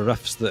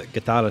riffs that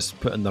guitarists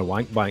put in their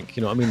wank bank.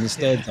 You know what I mean?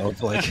 Instead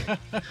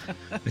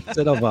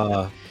of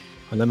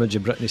an image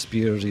of Britney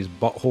Spears'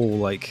 butthole,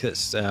 like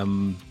it's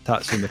Tatsu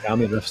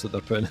Mikami riffs that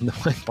they're putting in the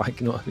wank bank.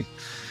 You know what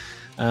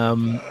I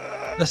mean?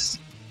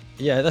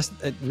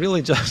 It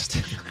really just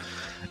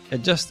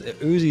it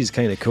oozes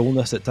kind of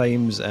coolness at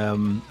times.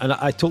 And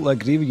I totally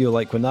agree with you.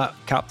 Like when that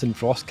Captain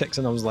Frost kicks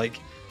in, I was like,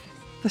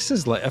 this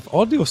is like if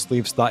Audio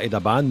Slave started a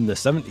band in the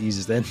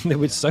 70s, then they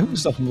would sound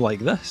something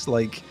like this.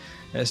 Like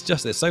it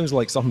sounds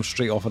like something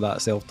straight off of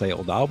that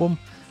self-titled album.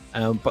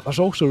 But there's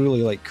also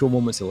really like cool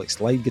moments of like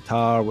slide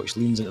guitar, which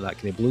leans into that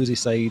kind of bluesy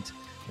side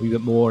a wee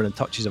bit more, and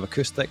touches of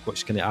acoustic,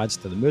 which kind of adds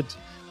to the mood.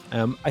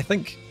 I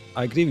think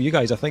I agree with you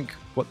guys. I think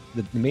what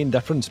the main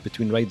difference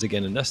between Rides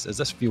Again and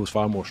this feels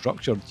far more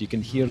structured. You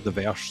can hear the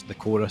verse, the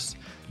chorus,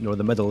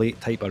 the middle eight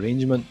type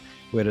arrangement.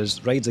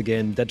 whereas Rides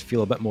Again did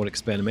feel a bit more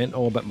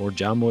experimental, a bit more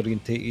jam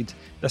orientated.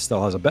 This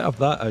still has a bit of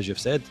that, as you've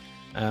said,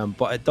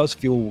 but it does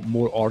feel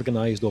more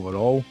organised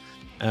overall.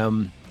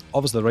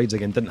 Obviously, Rides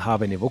Again didn't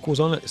have any vocals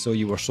on it, so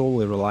you were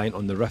solely reliant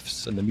on the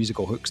riffs and the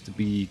musical hooks to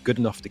be good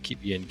enough to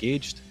keep you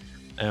engaged.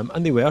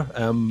 And they were,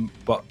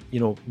 but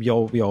we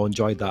all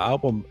enjoyed that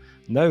album.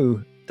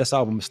 Now, this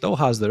album still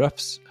has the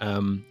riffs.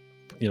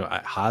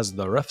 It has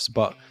the riffs,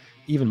 but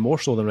even more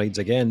so than Rides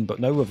Again. But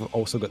now we've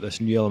also got this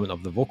new element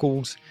of the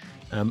vocals.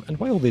 And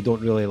while they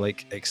don't really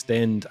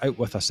extend out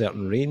with a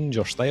certain range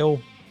or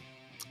style,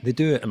 they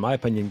do, in my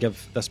opinion,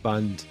 give this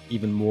band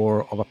even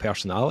more of a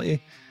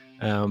personality.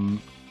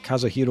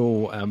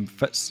 Kazuhiro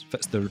fits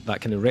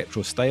that kind of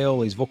retro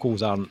style. His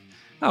vocals aren't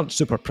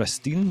super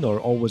pristine or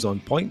always on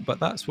point, but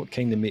that's what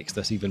kind of makes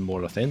this even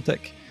more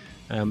authentic.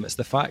 It's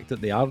the fact that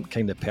they aren't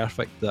kind of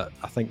perfect that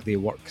I think they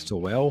work so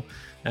well.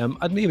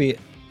 I'd maybe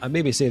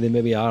say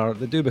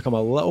they do become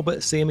a little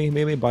bit samey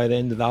maybe by the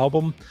end of the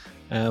album,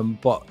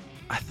 but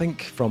I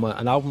think from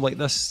an album like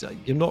this,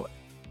 you're not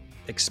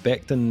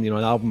expecting an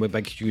album with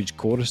big huge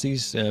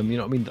choruses. You know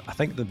what I mean? I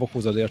think the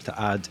vocals are there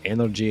to add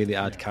energy, they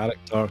add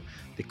character,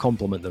 they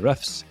complement the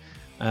riffs,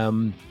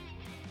 and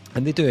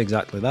they do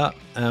exactly that.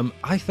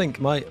 I think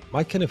my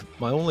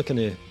only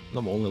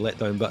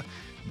letdown, but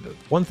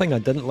one thing I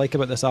didn't like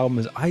about this album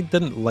is I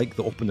didn't like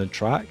the opening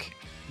track.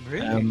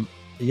 Really?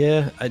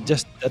 Yeah, it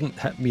just didn't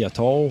hit me at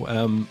all.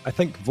 I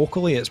think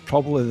vocally it's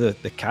probably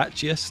the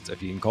catchiest,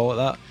 if you can call it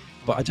that,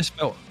 but I just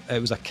felt it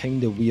was a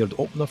kind of weird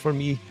opener for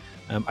me.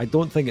 I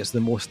don't think it's the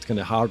most kind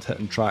of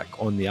hard-hitting track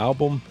on the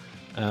album.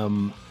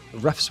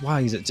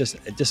 Riffs-wise, it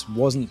just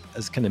wasn't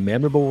as kind of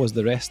memorable as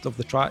the rest of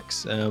the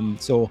tracks.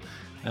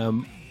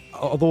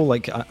 Although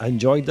I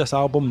enjoyed this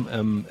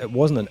album, it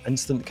wasn't an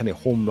instant kind of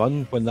home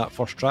run when that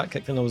first track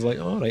kicked in. I was like,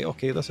 all right,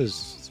 okay, this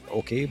is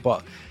okay.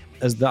 But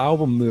as the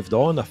album moved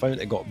on, I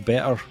found it got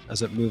better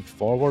as it moved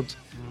forward.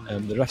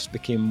 The riffs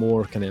became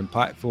more kind of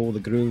impactful, the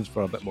grooves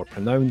were a bit more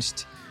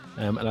pronounced,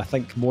 and I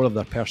think more of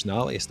their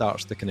personality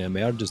starts to kind of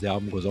emerge as the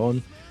album goes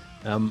on.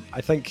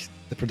 I think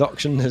the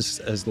production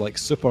is like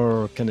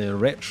super kind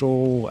of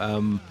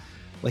retro.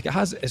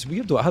 It's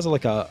weird though. It has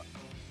like a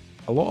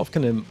lot of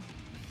kind of.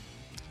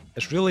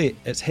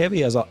 It's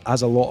heavy as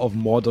a lot of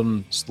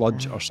modern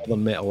sludge or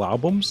southern metal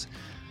albums,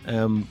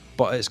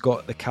 but it's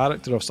got the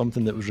character of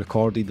something that was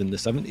recorded in the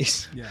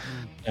 70s. Yeah.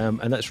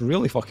 And it's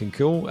really fucking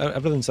cool.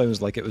 Everything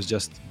sounds like it was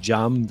just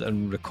jammed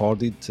and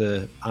recorded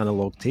to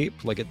analog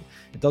tape. Like it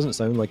doesn't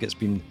sound like it's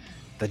been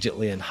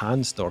digitally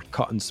enhanced or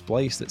cut and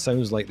spliced. It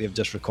sounds like they've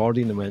just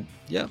recorded and went,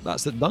 yeah,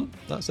 that's it, done.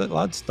 That's it,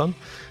 lads, done.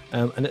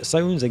 And it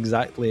sounds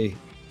exactly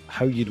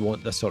how you'd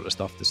want this sort of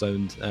stuff to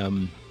sound.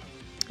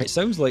 It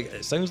sounds like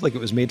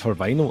it was made for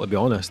vinyl, to be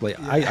honest. Like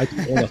I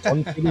don't own a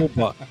turntable,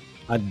 but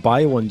I'd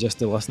buy one just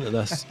to listen to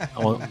this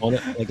on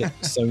it. Like it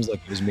sounds like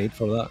it was made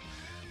for that.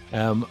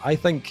 I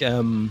think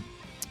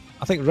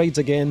Rides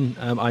Again,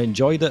 I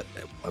enjoyed it.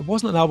 It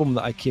wasn't an album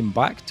that I came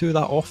back to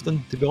that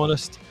often, to be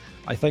honest.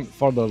 I think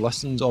further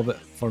listens of it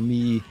for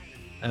me,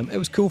 it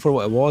was cool for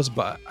what it was,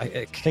 but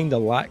it kind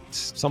of lacked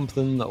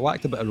something. It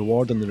lacked a bit of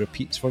reward in the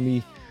repeats for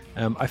me.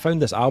 I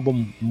found this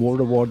album more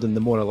rewarding the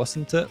more I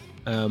listened to it.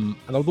 And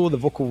although the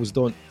vocals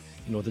don't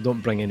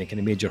bring any kind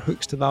of major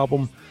hooks to the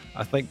album,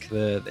 I think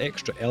the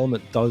extra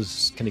element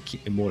does kind of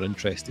keep me more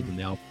interested in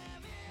the album.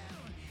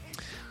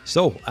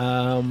 So,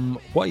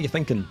 what are you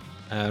thinking,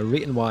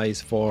 rating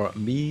wise, for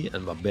me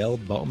and my Bell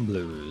Bottom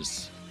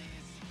Blues?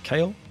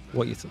 Kyle,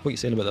 what you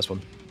saying about this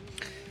one?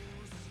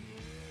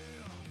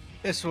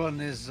 This one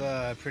is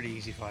a pretty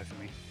easy 5 for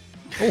me.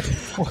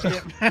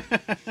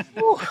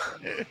 Oh,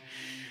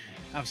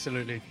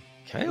 Absolutely.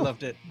 Kyle.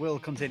 Loved it. Will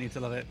continue to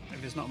love it.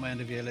 If it's not my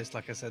end of year list,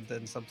 like I said,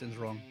 then something's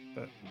wrong.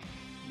 But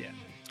yeah.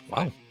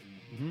 Wow.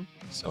 Mm-hmm.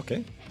 It's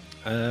okay.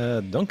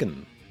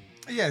 Duncan.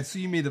 Yeah, so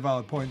you made a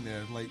valid point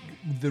there. Like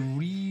did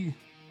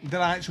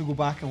I actually go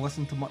back and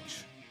listen to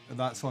much of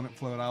that Sonic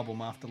Flower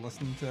album after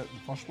listening to it, the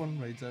first one,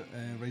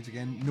 Rides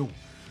Again? No.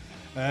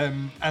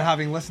 And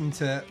having listened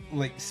to it,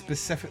 like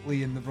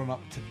specifically in the run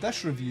up to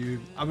this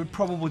review, I would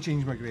probably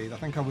change my grade. I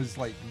think I was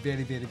like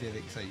very, very, very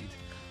excited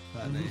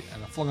that night,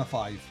 and I flung a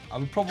 5. I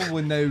would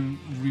probably now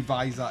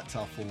revise that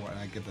to a 4, and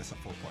I give this a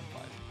 4.5.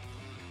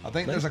 I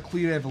think there's a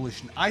clear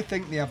evolution. I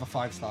think they have a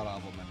 5-star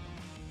album in them.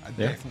 I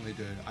definitely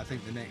do. I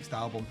think the next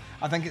album,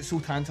 I think it's so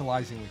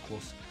tantalisingly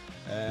close.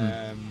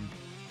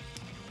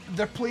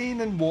 They're playing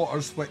in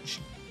waters which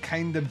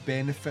kind of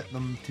benefit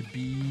them to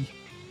be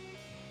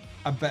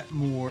a bit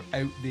more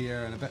out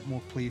there and a bit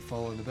more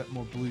playful and a bit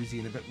more bluesy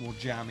and a bit more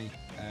jammy.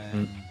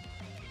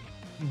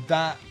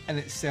 That in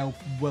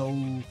itself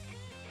will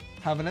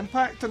have an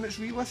impact on its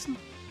re-listen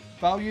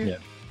value. Yeah.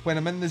 When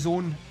I'm in the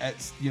zone,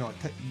 it's it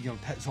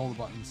hits all the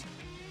buttons.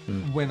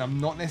 When I'm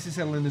not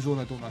necessarily in the zone,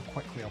 I don't know how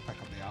quickly I'll pick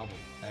up the album.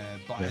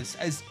 But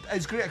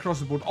it's great across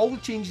the board. All the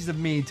changes they've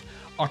made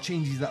are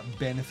changes that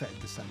benefited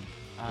the sound.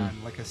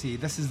 And like I say,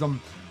 this is them,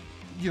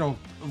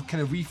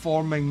 kind of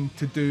reforming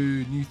to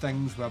do new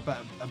things with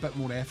a bit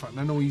more effort. And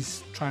I know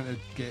he's trying to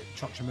get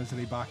Church of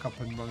Misery back up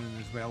and running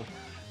as well.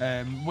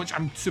 which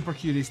I'm super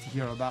curious to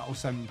hear how that will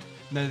sound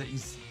now that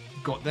he's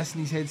got this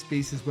in his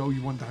headspace as well.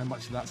 You wonder how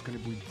much of that's going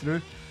to bleed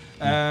through.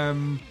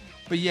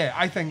 But yeah,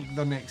 I think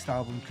their next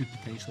album could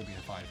potentially be a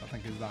 5. I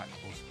think it's that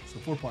close. So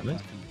 4.5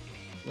 Nice. for me.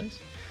 Nice.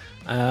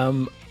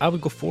 I would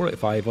go 4 out of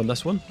 5 on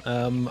this one.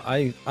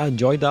 I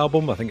enjoyed the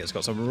album. I think it's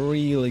got some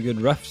really good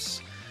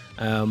riffs,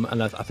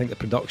 and I think the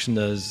production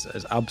is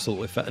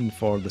absolutely fitting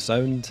for the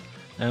sound.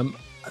 I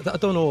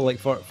don't know, like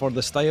for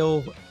the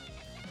style,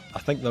 I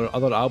think there are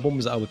other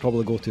albums that I would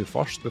probably go to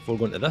first before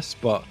going to this,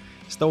 but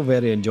still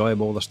very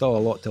enjoyable. There's still a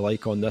lot to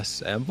like on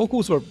this.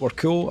 Vocals were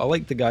cool. I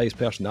liked the guy's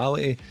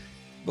personality.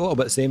 A little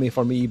bit samey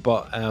for me,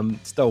 but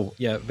still,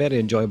 yeah, very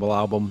enjoyable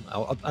album.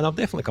 And I'll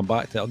definitely come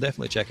back to it. I'll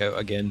definitely check out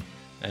again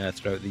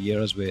throughout the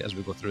year as we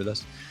go through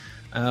this.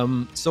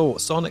 So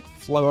Sonic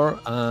Flower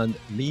and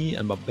Me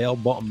and My Bell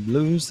Bottom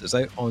Blues is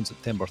out on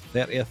September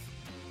 30th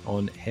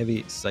on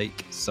Heavy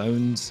Psych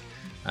Sounds.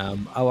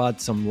 I'll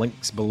add some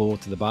links below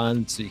to the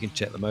band so you can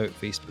check them out,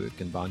 Facebook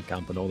and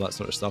Bandcamp and all that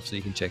sort of stuff, so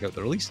you can check out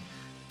the release.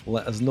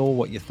 Let us know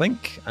what you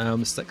think.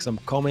 Stick some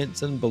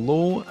comments in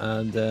below,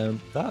 and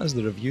that is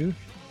the review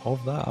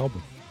of that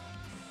album.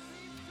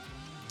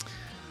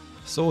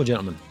 So,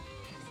 gentlemen,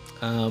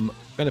 I'm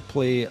going to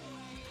play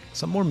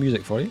some more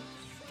music for you.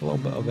 A little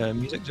bit of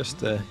music just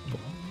to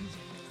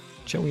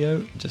chill you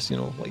out, just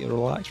let you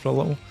relax for a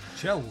little.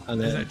 Chill.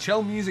 And is it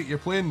chill music you're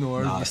playing though?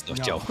 Or it's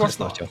not chill. Of course it's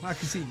not chill. I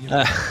can see you.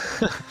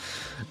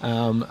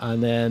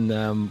 And then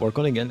we're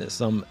going to get into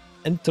some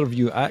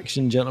interview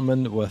action,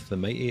 gentlemen, with the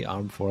mighty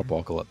Armed for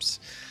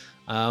Apocalypse.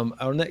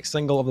 Our next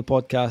single of the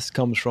podcast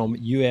comes from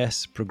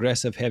US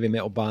progressive heavy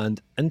metal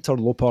band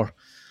Interloper.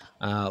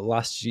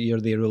 Last year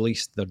they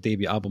released their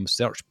debut album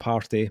Search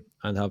Party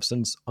and have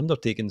since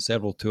undertaken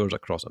several tours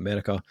across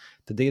America.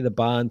 Today the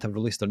band have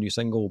released their new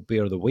single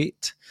Bear the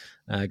Weight.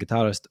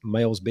 Guitarist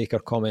Miles Baker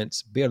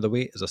comments, Bear the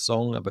Weight is a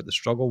song about the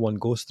struggle one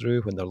goes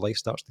through when their life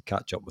starts to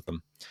catch up with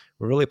them.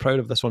 We're really proud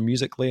of this one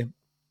musically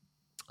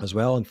as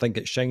well, and think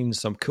it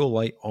shines some cool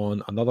light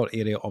on another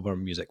area of our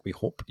music. We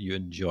hope you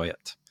enjoy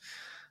it.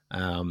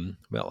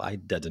 Well, I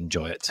did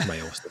enjoy it,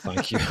 Miles, so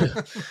thank you.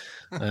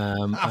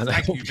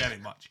 Thank you very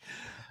much.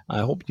 I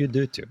hope you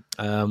do too.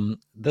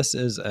 This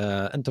is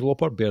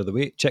Interloper, Bear the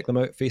Weight. Check them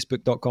out,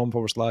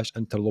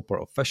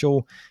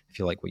 facebook.com/interloperofficial if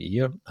you like what you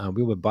hear. And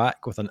we'll be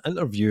back with an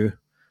interview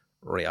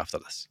right after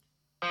this.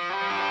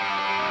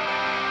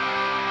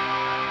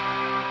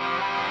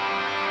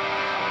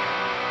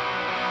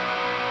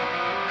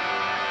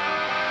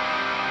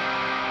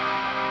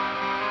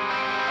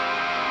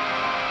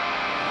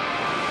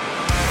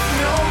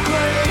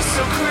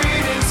 So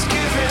credence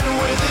given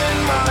within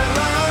my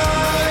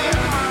life,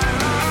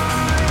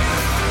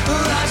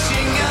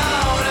 lashing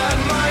out at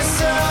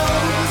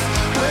myself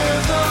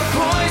with a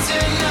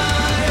poison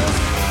knife.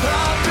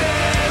 I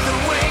bear the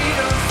weight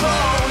of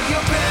all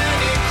your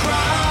panic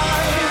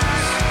cry.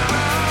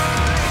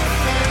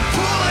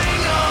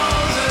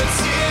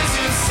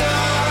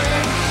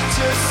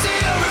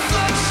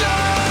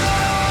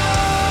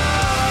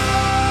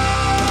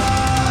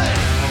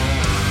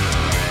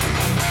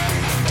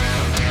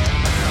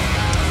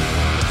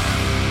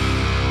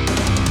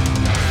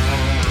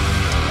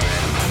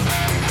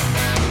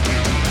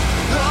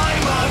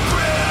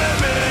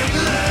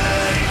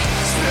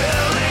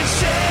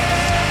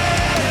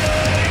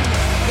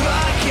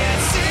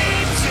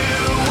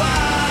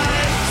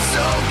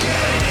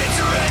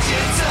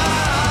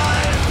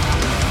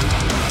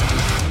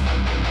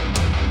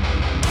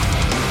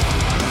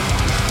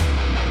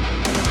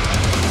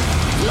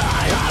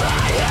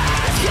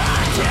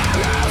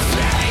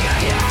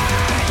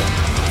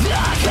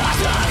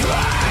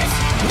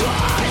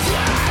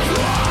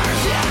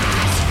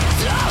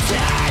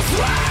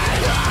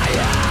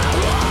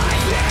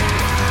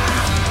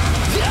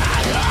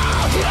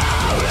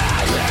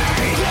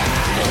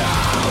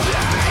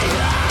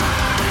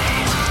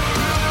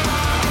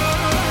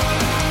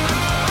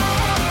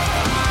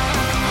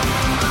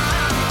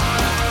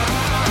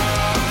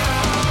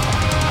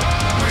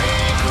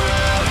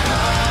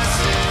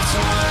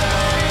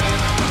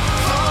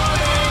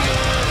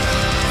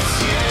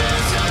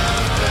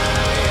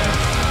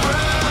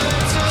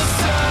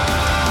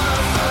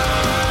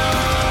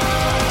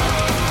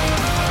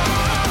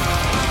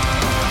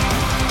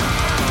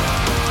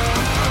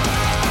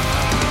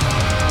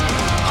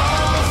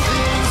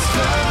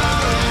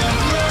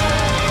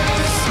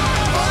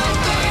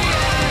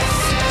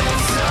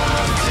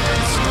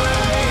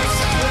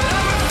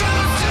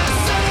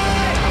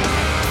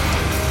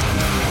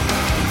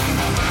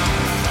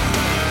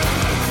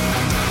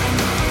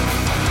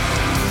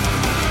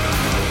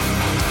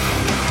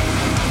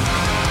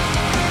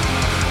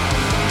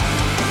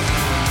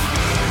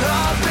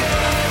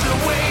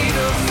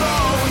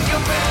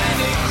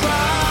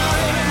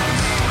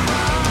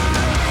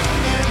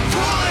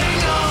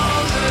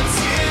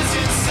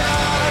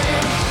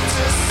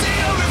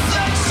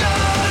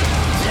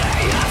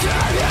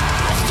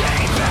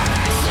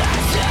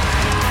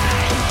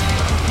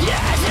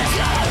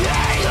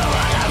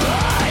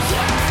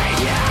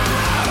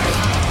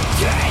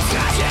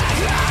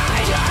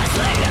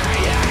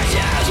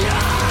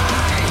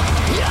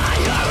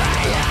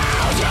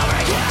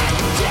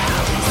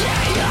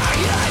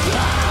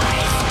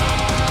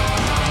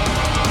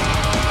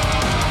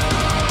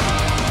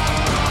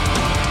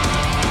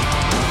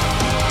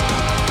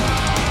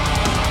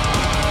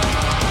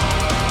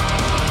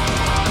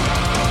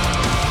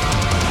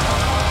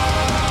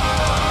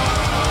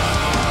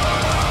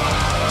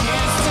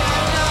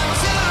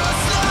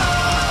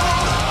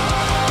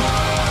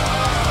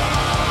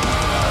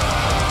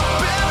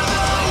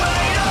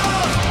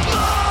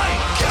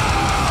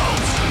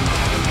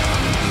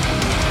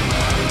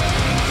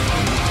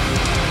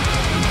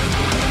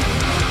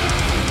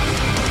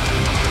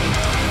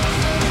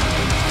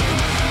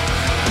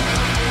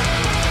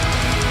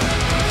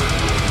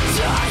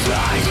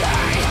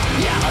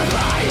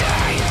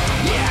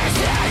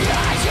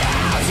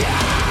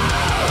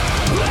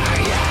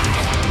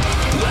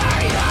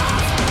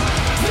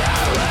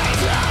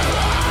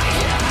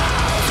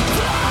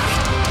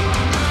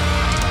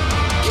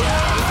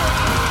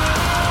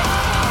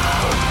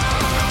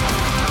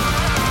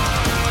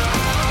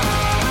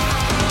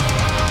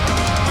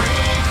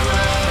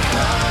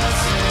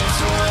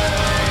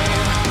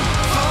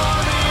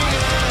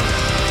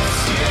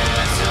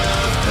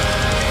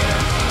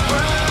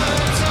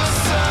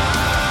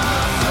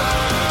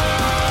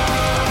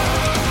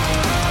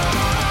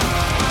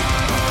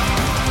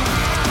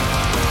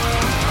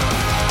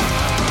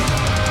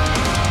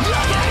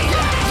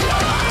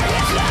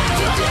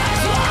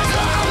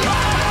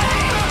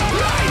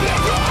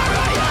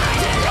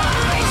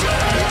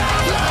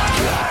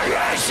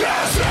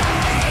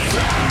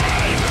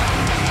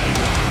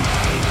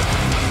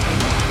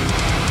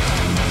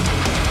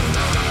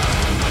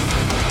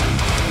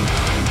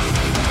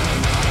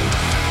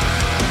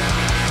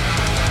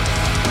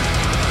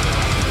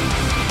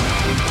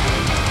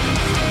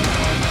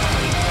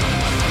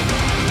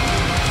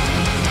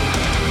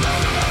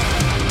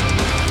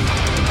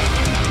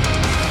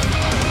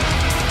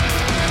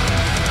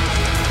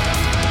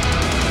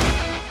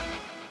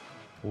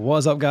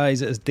 What's up,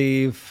 guys? It's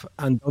Dave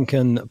and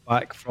Duncan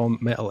back from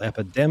Metal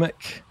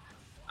Epidemic,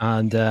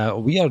 and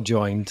we are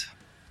joined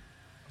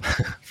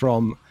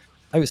from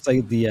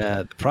outside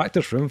the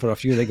practice room for a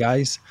few of the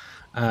guys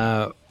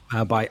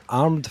by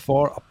Armed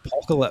for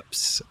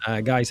Apocalypse.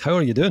 Guys, how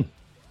are you doing?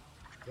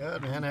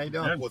 Good, man. How you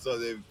doing? What's up,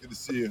 Dave? Good to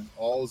see you.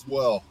 All is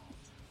well.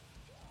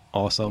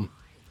 Awesome.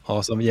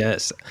 Yeah,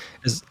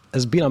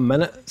 it's been a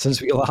minute since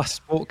we last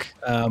spoke.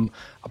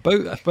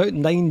 About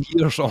 9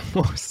 years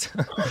almost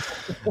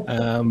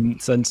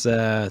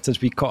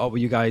since we caught up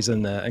with you guys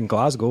in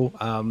Glasgow.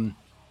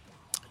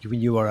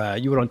 You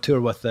were on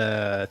tour with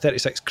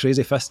 36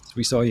 Crazy Fists.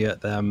 We saw you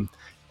at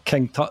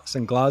King Tut's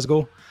in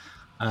Glasgow,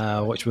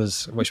 which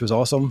was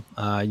awesome.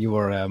 You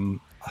were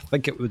I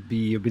think it would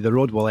be The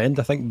Road Will End.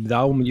 I think the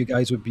album you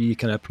guys would be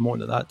kind of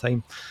promoting at that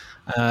time.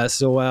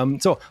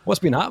 So what's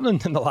been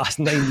happening in the last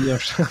 9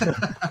 years?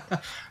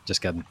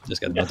 Just kidding.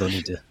 I don't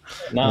need to.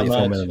 Not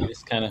much. We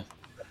just kind of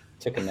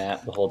took a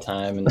nap the whole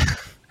time and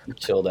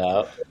chilled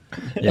out.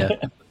 Yeah.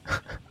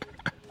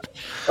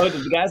 Oh,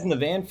 did the guys in the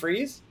van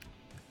freeze?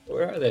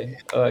 Where are they?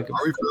 Oh, I could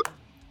Are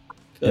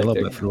we A little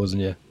bit frozen,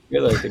 yeah.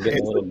 feel like they're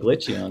getting a little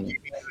glitchy on me.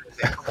 Is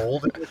it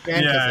cold in this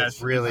van? Yeah, Because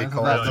it's really I think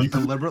cold.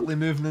 they're deliberately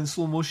moving in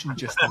slow motion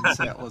just to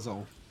unsettle us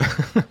all.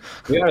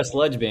 We are a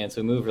sludge band,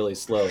 so we move really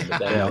slow. But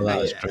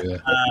That's true.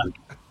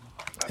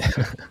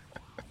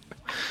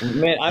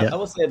 Man, I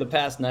will say the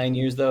past 9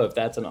 years, though, if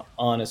that's an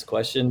honest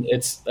question,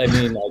 it's like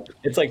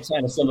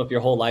trying to sum up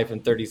your whole life in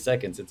 30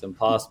 seconds. It's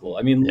impossible.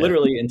 I mean,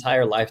 literally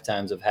entire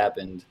lifetimes have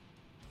happened,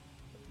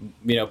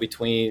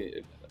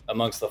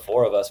 amongst the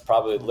four of us,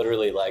 probably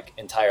literally like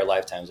entire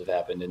lifetimes have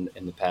happened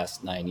in the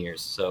past 9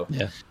 years. So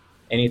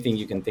anything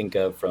you can think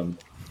of from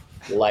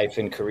life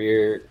and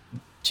career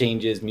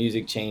changes,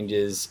 music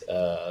changes,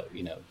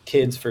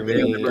 kids for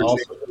me,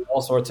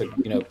 all sorts of,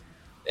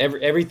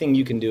 everything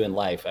you can do in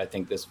life. I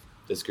think this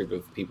group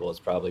of people has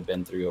probably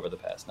been through over the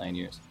past 9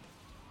 years.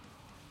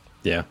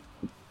 Yeah,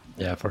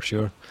 for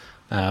sure.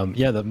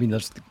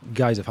 There's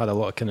guys have had a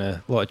lot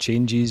of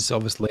changes.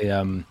 Obviously,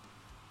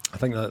 I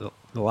think that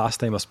the last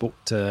time I spoke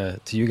to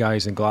you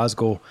guys in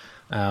Glasgow,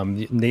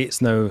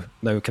 Nate's now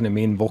kind of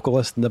main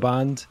vocalist in the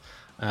band.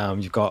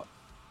 You've got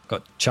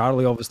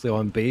Charlie obviously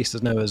on bass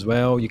now as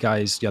well. You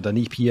had an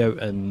EP out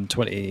in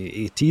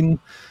 2018,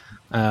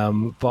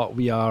 but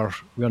we are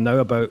now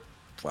about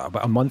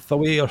a month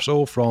away or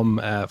so from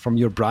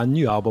your brand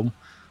new album,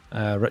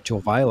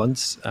 Ritual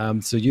Violence.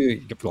 So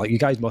you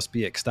guys must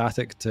be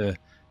ecstatic to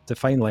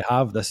finally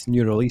have this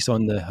new release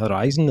on the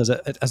horizon. Is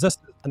this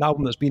an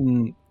album that's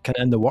been kind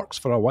of in the works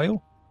for a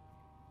while?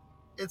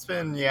 It's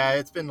been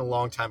a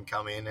long time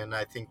coming, and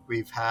I think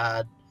we've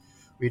had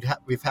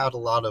a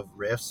lot of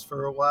riffs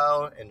for a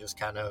while, and just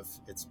kind of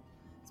it's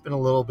been a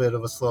little bit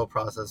of a slow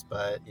process,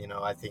 but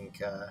I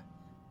think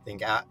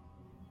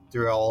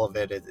through all of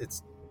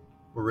it,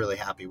 we're really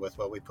happy with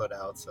what we put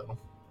out. So.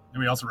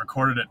 And we also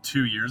recorded it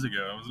 2 years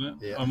ago,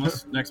 wasn't it? Yeah.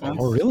 Almost next month.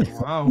 Oh, really?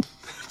 Wow.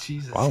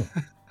 Jesus. Wow.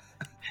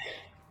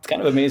 It's kind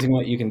of amazing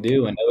what you can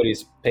do when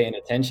nobody's paying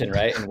attention,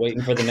 right? And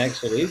waiting for the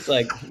next release.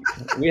 Like,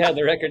 we had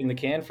the record in the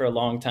can for a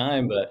long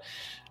time, but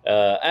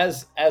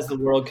as the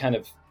world kind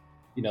of,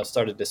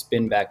 started to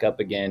spin back up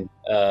again,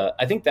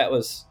 I think that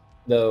was,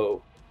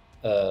 though,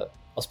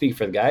 I'll speak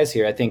for the guys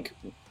here. I think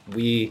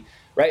we,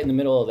 right in the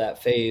middle of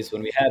that phase,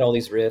 when we had all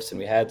these riffs and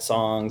we had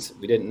songs,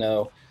 we didn't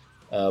know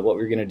what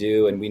we were going to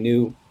do, and we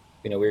knew,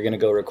 we were going to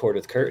go record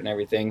with Kurt and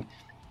everything.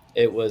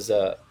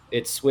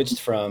 It switched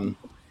from,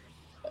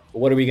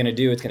 what are we going to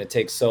do? It's going to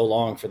take so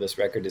long for this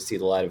record to see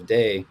the light of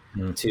day,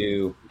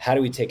 to how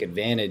do we take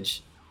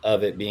advantage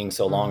of it being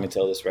so long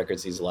until this record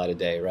sees the light of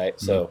day, right?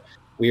 So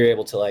we were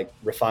able to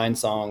refine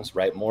songs,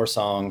 write more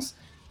songs,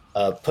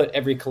 put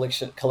every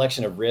collection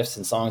of riffs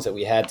and songs that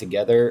we had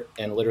together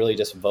and literally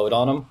just vote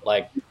on them.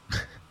 Like,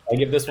 I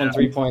give this one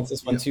 3 points,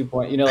 this one 2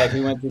 points.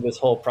 We went through this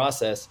whole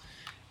process,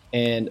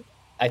 and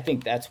I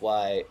think that's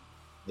why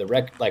the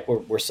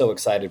record, we're so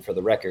excited for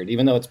the record,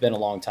 even though it's been a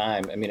long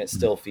time. I mean, it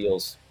still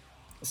feels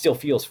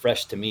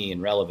fresh to me and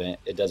relevant.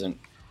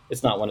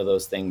 It's not one of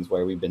those things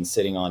where we've been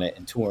sitting on it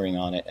and touring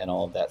on it and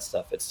all of that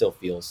stuff. It still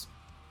feels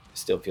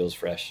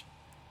fresh.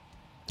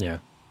 Yeah.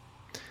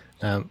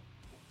 So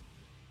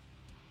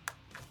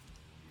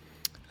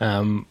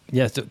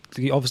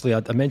obviously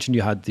I mentioned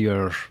you had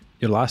your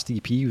last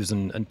EP was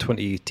in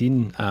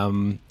 2018.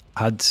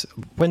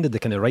 When did the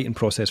kind of writing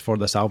process for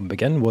this album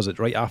begin? Was it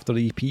right after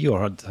the EP,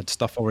 or had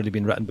stuff already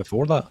been written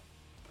before that?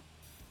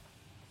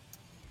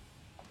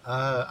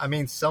 I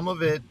mean, some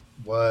of it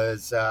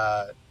was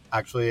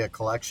actually a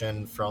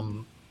collection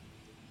from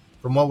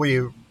what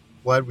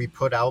we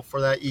put out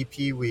for that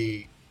EP.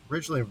 We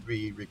originally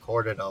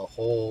recorded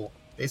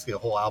basically a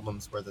whole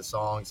album's worth of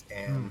songs,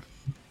 and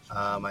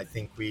I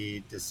think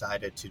we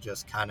decided to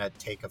just kind of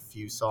take a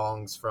few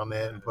songs from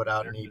it and put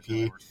out an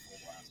EP.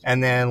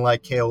 And then,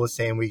 like Kale was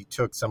saying, we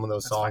took some of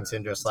those songs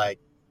and just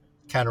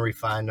kind of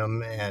refined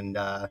them and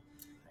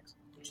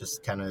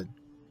just kind of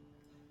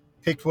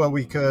picked what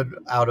we could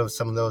out of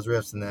some of those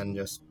riffs, and then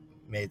just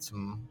made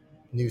some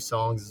new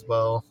songs as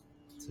well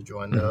to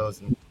join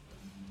those. And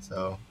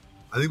So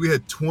I think we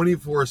had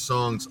 24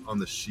 songs on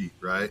the sheet,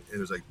 right? It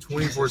was like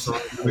 24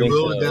 songs. I We think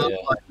whittled it so, down yeah.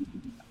 to like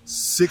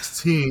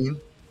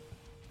 16,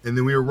 and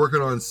then we were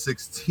working on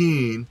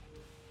 16,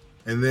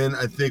 and then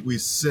I think we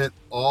sent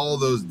all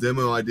those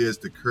demo ideas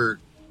to Kurt,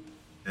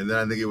 and then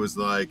I think it was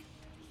like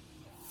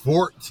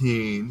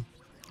 14,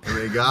 and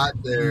we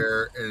got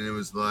there, and it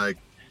was like,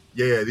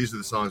 yeah, these are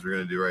the songs we're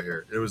gonna do right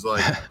here. It was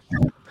like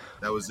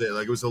that was it.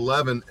 Like it was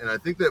 11, and I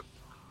think that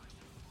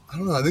I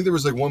don't know. I think there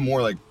was like one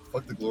more, like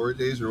 "Fuck the Glory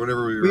Days" or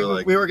whatever.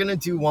 we were gonna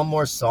do one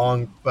more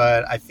song,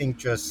 but I think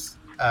just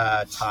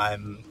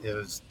time. It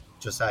was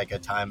just like a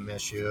time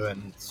issue,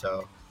 and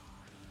so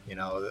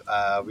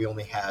we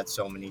only had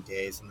so many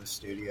days in the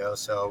studio,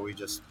 so we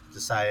just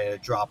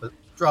decided to drop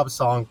a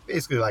song.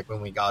 Basically, like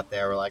when we got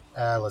there, we're like,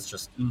 let's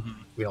just.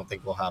 We don't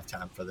think we'll have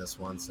time for this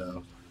one,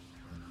 so.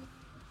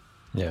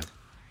 Yeah.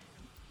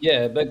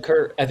 Yeah, but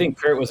I think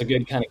Kurt was a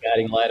good kind of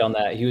guiding light on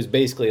that. He was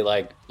basically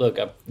like, look,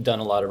 I've done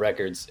a lot of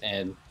records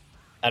and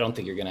I don't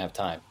think you're going to have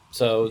time.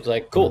 So it's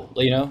like, cool,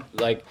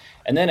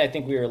 and then I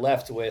think we were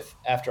left with,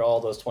 after all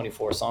those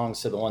 24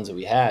 songs to the ones that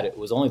we had, it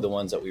was only the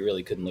ones that we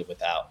really couldn't live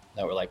without.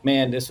 That were like,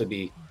 man, this would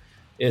be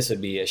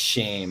a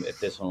shame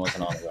if this one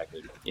wasn't on the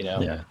record,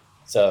 Yeah.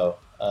 So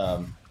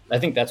I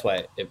think that's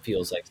why it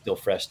feels like still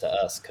fresh to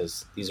us,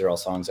 because these are all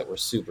songs that we're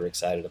super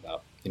excited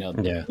about.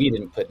 Yeah. We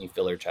didn't put any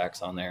filler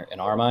tracks on there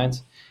in our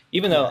minds,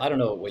 even though I don't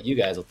know what you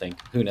guys will think.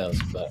 Who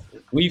knows? But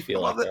we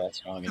feel like they're all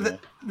strong.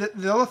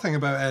 The other thing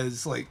about it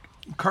is, like,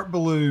 Kurt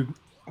Ballou,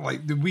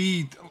 like,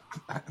 we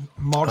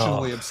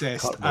marginally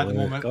obsessed Kurt at the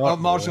Ballou, moment. Kurt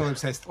Marginally Ballou.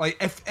 obsessed. Like,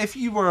 if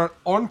you were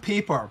on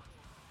paper,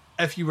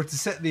 if you were to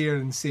sit there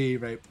and say,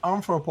 right,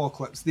 Arm for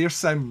Apocalypse, their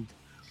sound,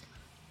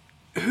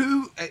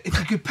 if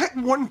you could pick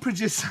one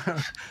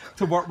producer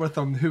to work with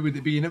them, who would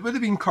it be? And it would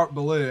have been Kurt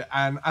Ballou.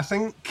 And I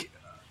think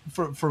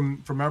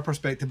from our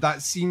perspective,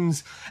 it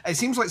seems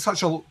like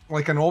such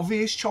an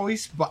obvious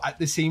choice, but at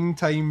the same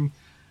time,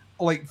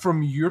 like,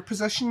 from your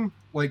position,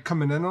 like,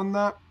 coming in on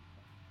that,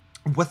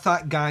 with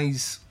that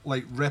guy's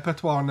like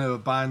repertoire now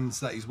of bands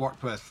that he's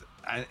worked with,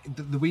 and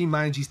the way he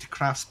manages to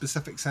craft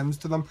specific sounds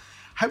to them,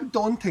 how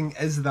daunting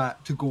is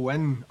that to go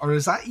in? Or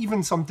is that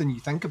even something you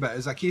think about?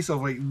 Is it a case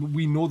of, like,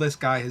 we know this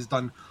guy has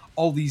done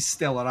all these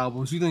stellar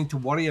albums, we don't need to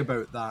worry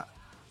about that?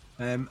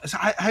 So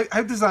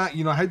how does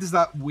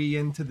that weigh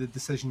into the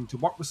decision to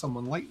work with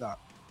someone like that?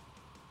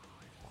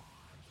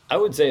 I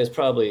would say it's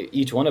probably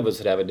each one of us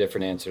would have a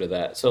different answer to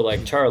that. So,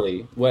 like,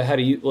 Charlie, how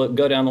do you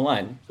go down the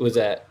line?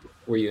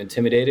 Were you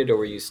intimidated, or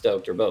were you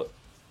stoked, or both?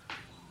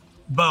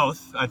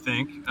 Both, I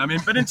think. I mean,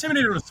 but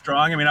intimidated was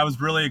strong. I mean, I was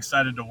really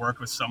excited to work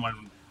with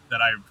someone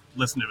that I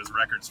listened to his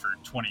records for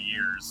 20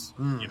 years.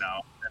 I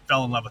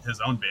fell in love with his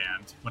own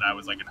band when I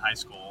was like in high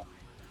school,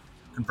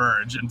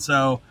 Converge. And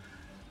so,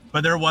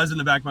 but there was in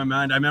the back of my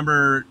mind,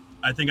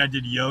 I think I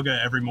did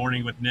yoga every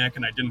morning with Nick,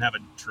 and I didn't have a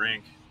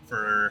drink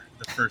for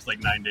the first like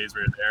 9 days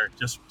we were there,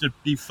 just to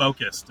be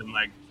focused and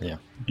like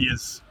be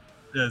as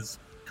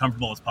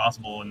comfortable as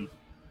possible in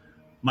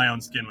my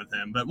own skin with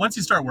him. But once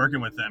you start working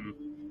with him,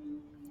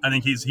 I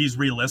think he's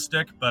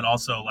realistic, but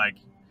also like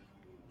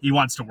he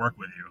wants to work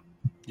with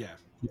you. Yeah.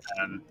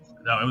 And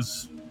no, it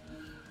was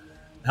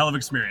a hell of an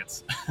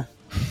experience.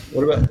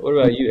 What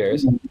about you,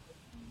 Harris?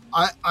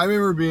 I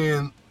remember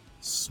being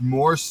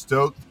more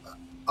stoked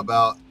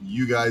about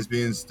you guys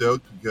being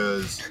stoked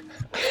because,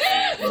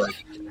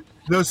 like,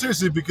 no,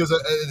 seriously, because at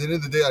the end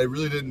of the day, I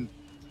really didn't,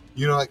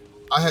 like,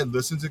 I had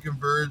listened to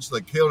Converge.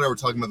 Like, Kale and I were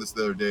talking about this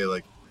the other day.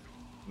 Like,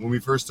 when we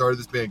first started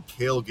this band,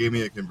 Kale gave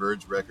me a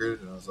Converge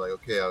record, and I was like,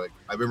 okay.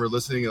 I remember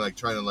listening and like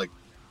trying to, like,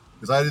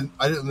 because I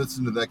didn't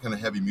listen to that kind of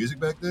heavy music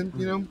back then,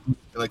 in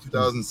like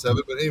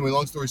 2007. But anyway,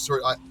 long story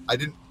short,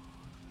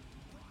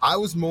 I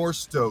was more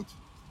stoked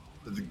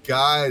that the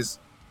guys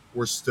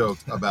were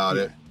stoked about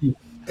it,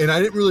 and I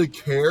didn't really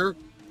care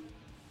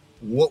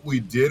what we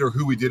did or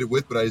who we did it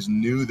with, but I just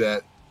knew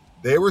that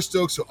they were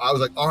stoked. So I was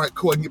like, all right,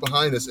 cool, I can get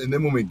behind this. And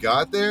then when we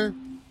got there,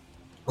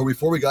 or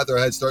before we got there,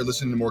 I had started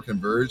listening to more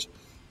Converge.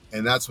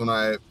 And that's when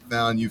I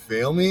found You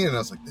Fail Me, and I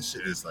was like, this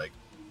shit is like,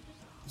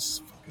 this is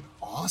fucking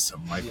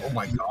awesome. Like, oh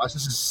my gosh,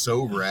 this is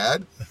so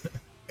rad.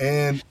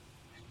 And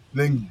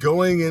then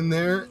going in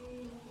there,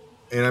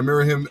 and I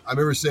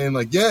remember saying,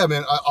 like, yeah,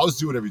 man, I'll just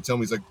do whatever you tell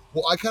me. He's like,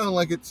 well, I kind of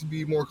like it to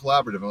be more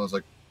collaborative. And I was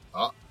like,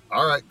 all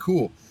right,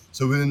 cool.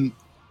 So then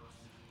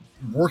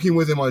working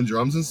with him on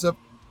drums and stuff,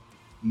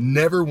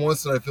 never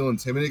once did I feel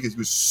intimidated, because he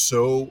was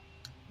so,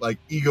 like,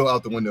 ego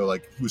out the window.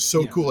 Like, he was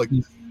so cool. Like,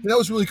 that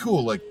was really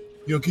cool. Like,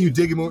 can you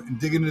dig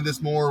into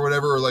this more or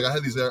whatever? Or like, I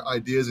had these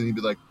ideas, and he'd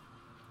be like,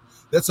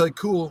 that's like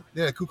cool.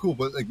 Yeah, cool.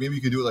 But like, maybe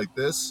you could do it like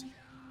this,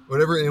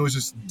 whatever. And it was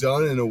just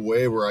done in a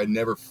way where I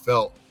never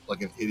felt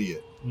like an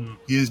idiot.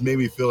 He just made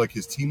me feel like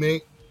his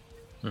teammate.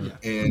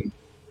 And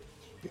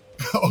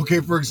okay,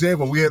 for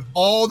example, we had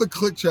all the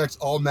click tracks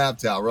all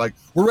mapped out. We're like,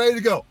 we're ready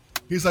to go.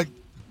 He's like,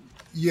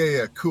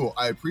 yeah, cool.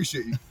 I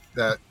appreciate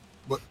that.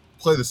 But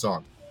play the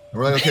song. And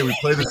we're like, okay, we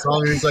play the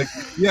song. And he's like,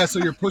 yeah, so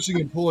you're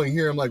pushing and pulling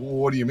here. I'm like, well,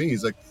 what do you mean?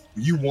 He's like,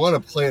 you want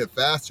to play it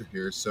faster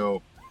here.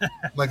 So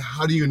I'm like,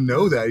 how do you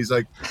know that? He's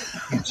like,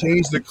 he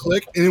changed the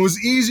click and it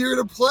was easier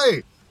to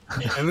play.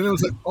 And then it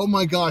was like, oh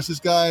my gosh, this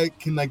guy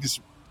can like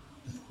just,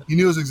 he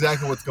knows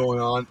exactly what's going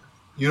on.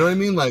 You know what I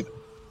mean? Like,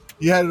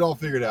 he had it all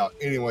figured out.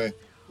 Anyway,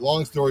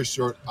 long story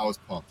short, I was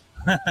pumped.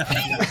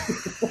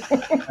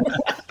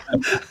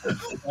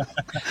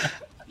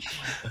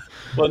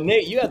 Well,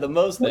 Nate, you had the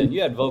most then.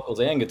 You had vocals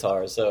and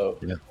guitar, so.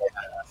 Yeah.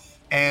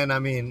 And I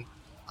mean,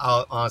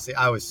 honestly,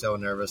 I was so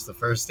nervous the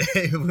first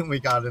day when we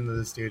got into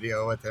the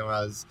studio with him.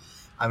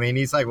 I mean,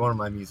 he's like one of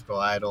my musical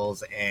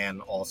idols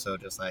and also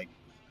just like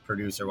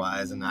producer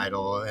wise an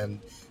idol. And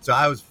so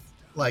I was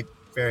like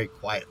very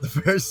quiet the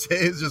first day.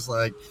 It's just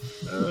like,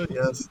 oh,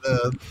 yes,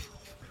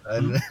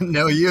 I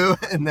know you.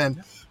 And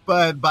then,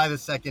 but by the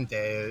second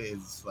day,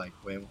 it's like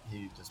when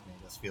he just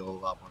made us feel a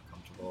lot more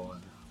comfortable.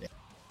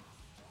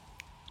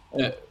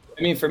 And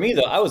I mean, for me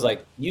though, I was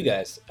like you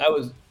guys. I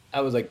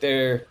was like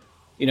there.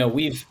 You know,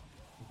 we've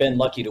been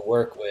lucky to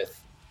work with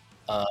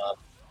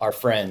our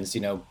friends.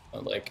 You know,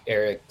 like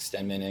Eric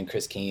Stenman and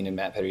Chris Keene and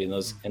Matt Petty and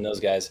those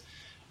guys.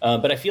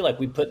 But I feel like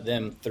we put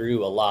them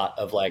through a lot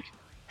of like,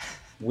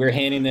 we're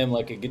handing them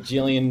like a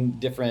gajillion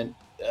different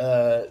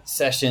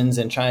sessions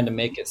and trying to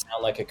make it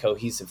sound like a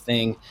cohesive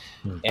thing.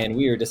 And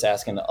we were just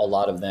asking a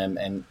lot of them.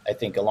 And I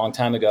think a long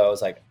time ago, I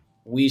was like,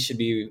 we should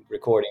be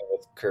recording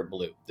with Kurt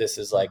Blue. This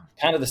is like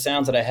kind of the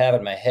sounds that I have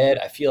in my head.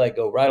 I feel like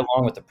go right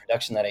along with the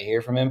production that I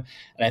hear from him.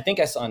 And I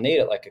think I saw Nate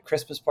at like a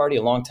Christmas party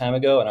a long time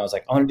ago. And I was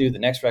like, I want to do the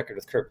next record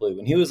with Kurt Blue.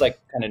 And he was like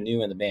kind of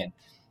new in the band.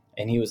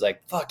 And he was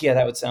like, fuck yeah,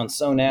 that would sound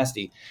so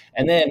nasty.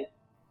 And then,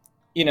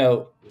 you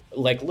know,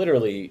 like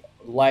literally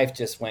life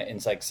just went in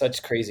like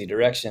such crazy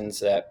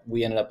directions that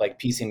we ended up like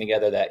piecing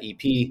together that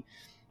EP.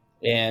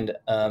 And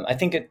I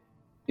think it,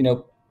 you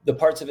know, the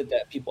parts of it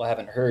that people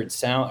haven't heard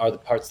sound are the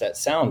parts that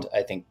sound,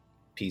 I think,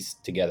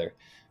 pieced together.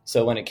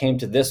 So when it came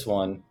to this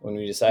one, when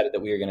we decided that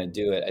we were going to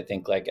do it, I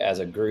think like as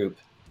a group,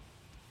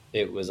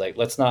 it was like,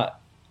 let's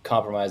not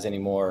compromise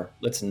anymore.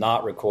 Let's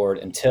not record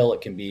until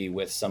it can be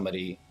with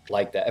somebody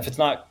like that. If it's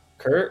not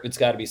Kurt, it's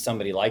got to be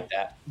somebody like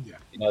that,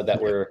 you know,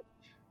 that we're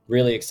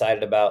really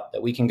excited about,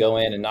 that we can go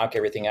in and knock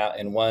everything out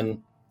in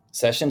one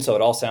session. So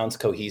it all sounds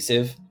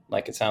cohesive,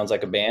 like it sounds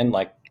like a band,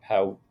 like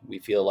how we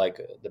feel like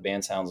the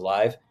band sounds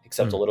live,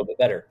 except a little bit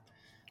better.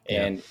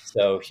 And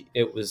so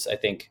it was, I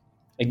think,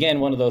 again,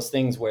 one of those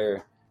things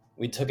where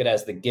we took it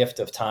as the gift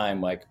of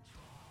time. Like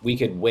we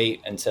could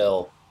wait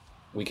until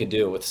we could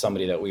do it with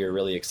somebody that we were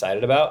really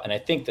excited about. And I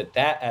think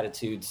that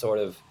attitude sort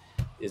of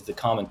is the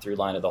common through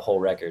line of the whole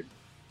record.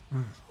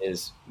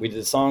 Is we did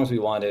the songs we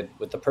wanted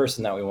with the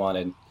person that we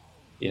wanted,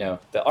 you know,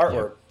 the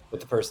artwork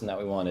with the person that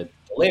we wanted,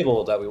 the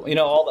label that we, you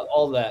know,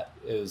 all that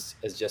has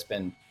just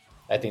been,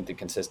 I think, the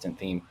consistent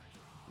theme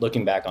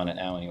looking back on it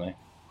now anyway.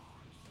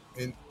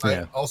 And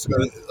I also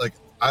got like,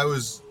 I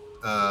was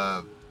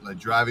like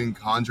driving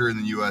Conjure in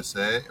the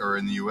USA or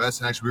in the US,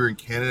 and actually we were in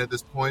Canada at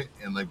this point,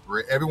 and like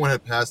everyone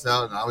had passed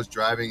out and I was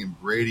driving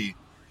and Brady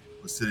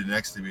was sitting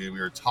next to me and we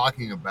were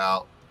talking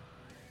about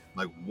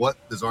like,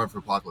 what does Armed for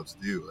Apocalypse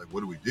do? Like, what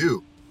do we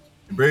do?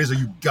 And Brady's like,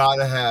 you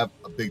gotta have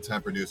a big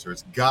time producer.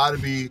 It's gotta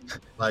be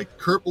like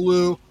Kurt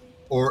Ballou,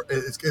 or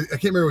I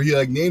can't remember. He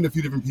like named a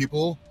few different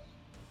people,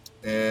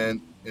 and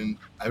I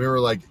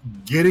remember like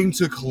getting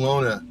to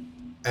Kelowna,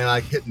 and I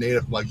hit Nate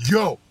up like,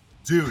 yo,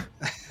 dude,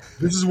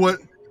 this is what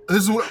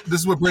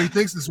Brady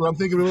thinks. This is what I'm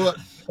thinking about.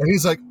 And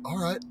he's like,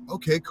 all right,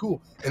 okay,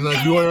 cool. And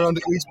like we went around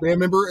to each band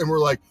member, and we're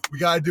like, we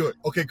gotta do it.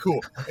 Okay, cool.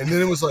 And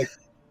then it was like,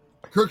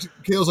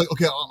 Kale's like,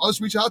 okay, I'll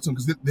just reach out to him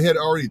because they had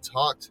already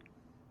talked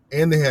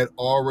and they had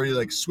already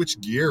like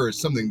switched gear or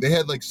something. They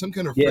had like some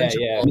kind of friendship.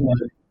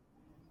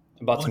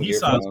 About some he gear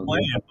saw us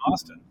playing in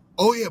Boston.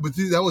 Oh yeah, but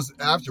that was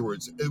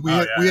afterwards. We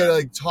had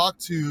like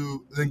talked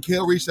to. Then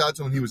Kale reached out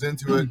to him. He was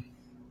into it,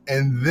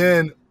 and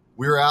then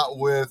we were out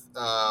with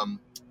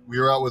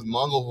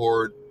Mongol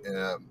Horde,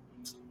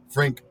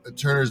 Frank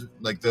Turner's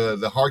like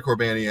the hardcore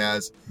band he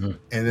has, and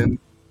then.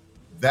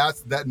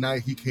 That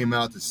night he came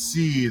out to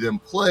see them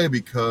play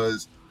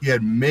because he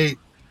had made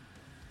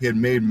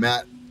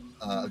Matt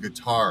a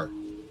guitar,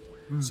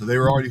 so they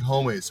were already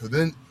homemade. So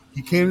then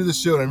he came to the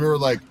show, and I remember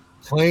like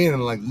playing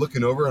and like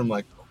looking over, and I'm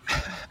like,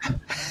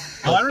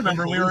 well, I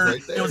remember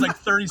it was like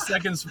 30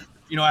 seconds.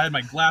 You know, I had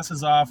my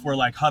glasses off, we're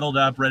like huddled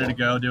up, ready to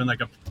go, doing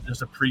like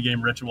just a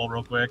pregame ritual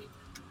real quick,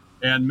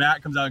 and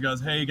Matt comes out and goes,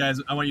 "Hey guys,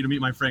 I want you to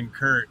meet my friend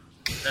Kurt."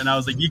 And I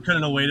was like, you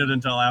couldn't have waited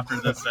until after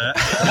the set.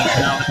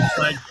 Now it's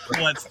like,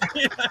 let's.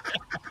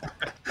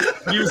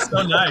 He was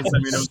so nice. I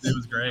mean, it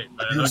was great.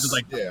 But I was just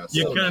like,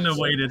 you couldn't have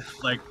waited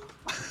like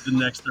the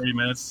next 30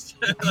 minutes.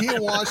 He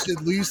watched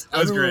at least.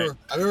 I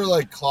remember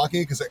like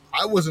clocking because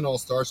I wasn't all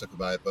starstruck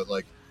about it, but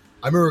like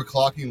I remember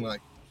clocking like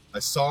I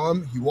saw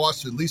him. He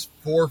watched at least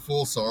 4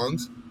 full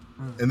songs,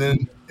 and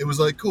then it was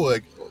like, cool.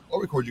 Like I'll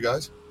record you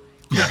guys.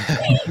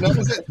 And that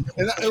was it.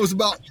 And it was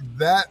about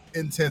that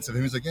intensive.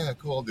 He was like, yeah,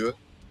 cool, I'll do it.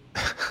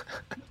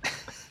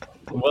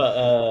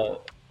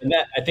 Well, and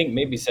that I think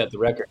maybe set the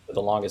record for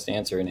the longest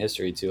answer in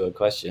history to a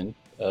question.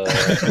 I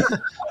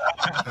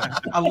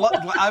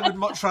would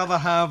much rather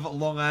have a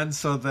long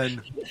answer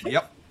than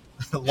yep.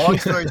 Long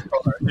story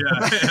short.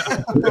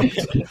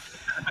 Yeah.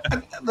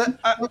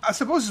 I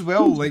suppose as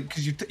well, like,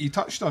 because you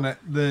touched on it,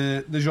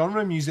 the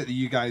genre of music that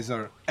you guys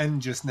are in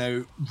just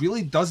now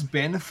really does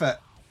benefit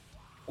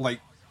like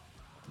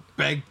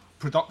big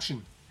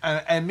production,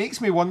 and it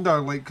makes me wonder,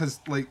 like, because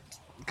like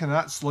kind of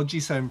that sludgy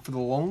sound for the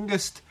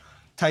longest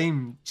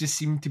time just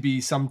seemed to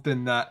be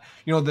something that,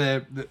 you know,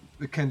 the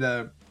kind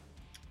of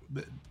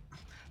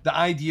the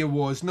idea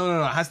was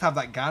no, it has to have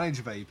that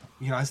garage vibe.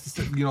 You know, it has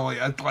to, you know, like,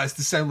 it has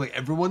to sound like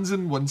everyone's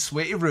in one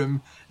sweaty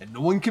room and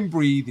no one can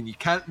breathe and you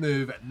can't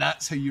move, and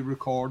that's how you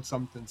record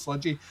something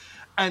sludgy.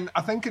 And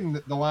I think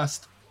in the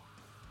last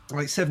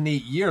like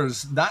 7-8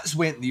 years, that's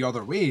went the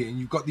other way, and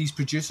you've got these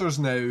producers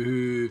now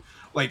who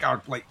like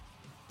are like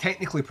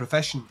technically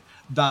proficient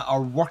that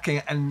are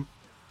working, and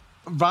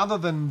rather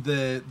than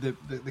the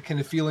kind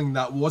of feeling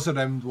that was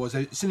around was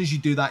as soon as you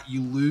do that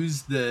you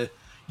lose the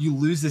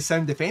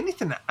sound. If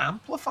anything, it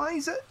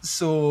amplifies it.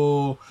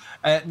 So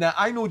now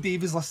I know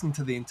Dave is listening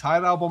to the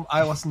entire album.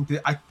 I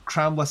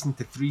cram listen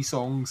to 3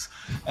 songs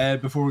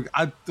before.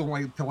 I don't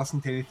like to listen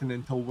to anything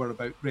until we're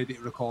about ready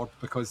to record,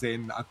 because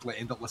then I'd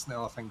end up listening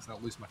to other things and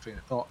I'll lose my train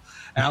of thought.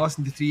 And I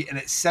listened to 3 and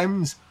it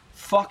sounds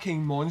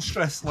fucking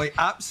monstrous, like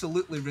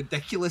absolutely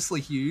ridiculously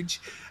huge.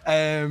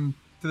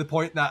 To the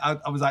point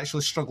that I was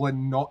actually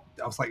struggling not.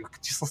 I was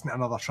like, just listen to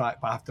another track,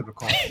 but I have to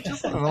record.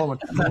 Just listen to another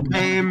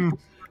one.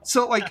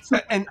 So, like,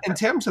 in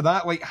terms of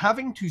that, like,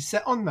 having to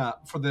sit on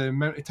that for the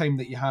amount of time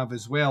that you have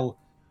as well,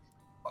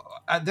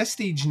 at this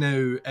stage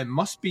now, it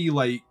must be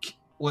like,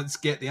 let's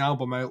get the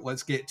album out,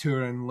 let's get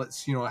touring,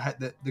 let's, you know, hit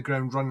the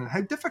ground running.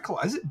 How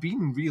difficult is it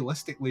been,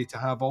 realistically, to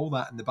have all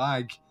that in the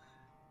bag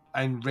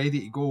and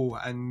ready to go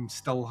and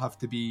still have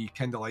to be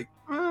kind of like,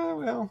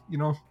 well, you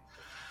know,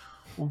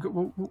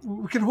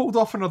 we can hold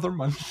off another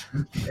month.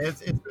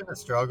 It's been a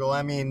struggle.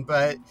 I mean,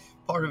 but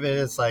part of it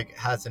is like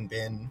hasn't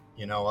been,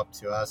 you know, up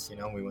to us. You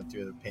know, we went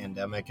through the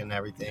pandemic and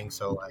everything,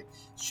 so like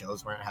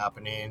shows weren't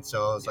happening.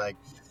 So it was like,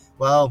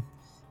 well,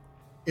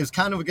 it was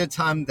kind of a good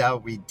time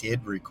that we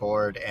did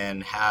record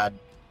and had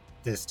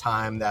this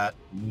time that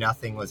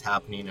nothing was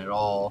happening at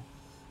all.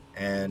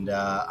 And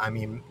I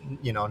mean,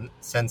 you know,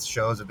 since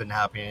shows have been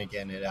happening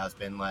again, it has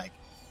been like,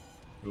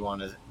 we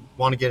want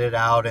to get it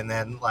out. And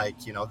then,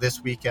 like, you know,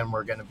 this weekend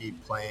we're going to be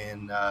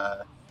playing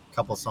a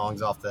couple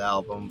songs off the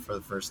album for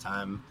the first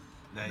time,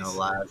 nice. You know,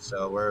 live.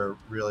 So we're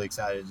really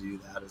excited to do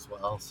that as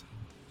well.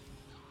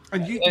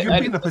 And you've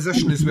been in a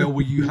position as well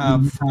where you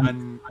have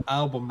an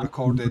album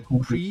recorded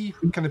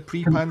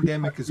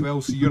pre-pandemic as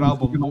well, so your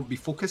album won't be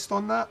focused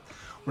on that,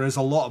 whereas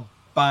a lot of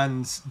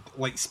bands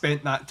like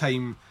spent that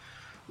time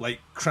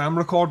like cram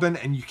recording,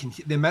 and you can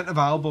the amount of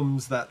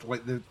albums that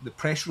like the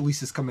press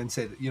releases come in and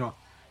said, you know,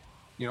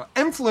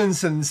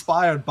 influenced and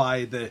inspired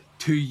by the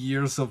 2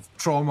 years of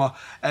trauma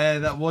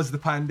that was the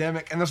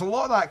pandemic. And there's a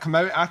lot of that come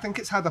out. I think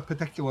it's had a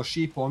particular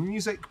shape on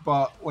music,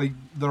 but like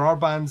there are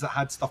bands that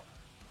had stuff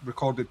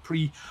recorded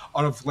pre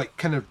or have like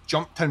kind of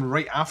jumped in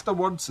right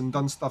afterwards and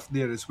done stuff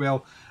there as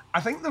well.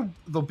 I think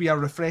there'll be a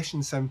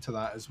refreshing sound to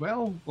that as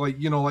well. Like,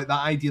 you know, like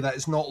that idea that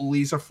it's not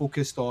laser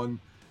focused on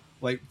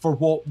like for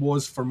what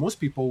was for most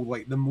people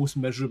like the most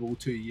miserable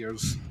 2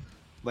 years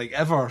like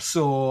ever.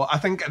 So I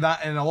think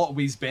that in a lot of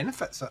ways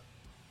benefits it.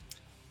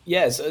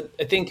 Yes,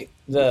 I think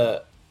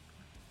the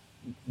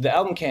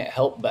album can't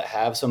help but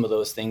have some of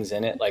those things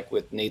in it, like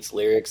with Nate's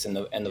lyrics and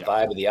the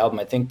vibe of the album.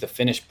 I think the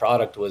finished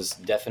product was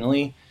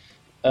definitely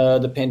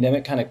the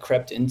pandemic kind of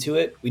crept into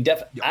it.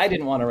 I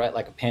didn't want to write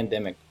like a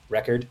pandemic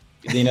record.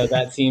 You know,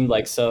 that seemed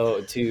like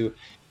so too,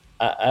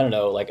 I don't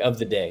know, like of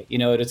the day. You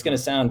know, it's going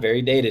to sound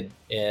very dated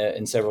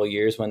in several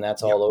years when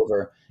that's all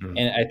over. Mm-hmm.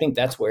 And I think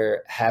that's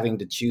where having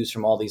to choose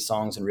from all these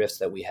songs and riffs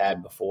that we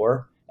had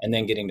before, and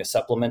then getting to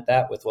supplement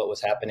that with what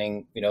was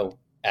happening, you know,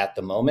 at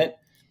the moment.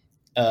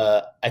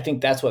 I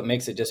think that's what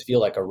makes it just feel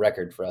like a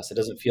record for us. It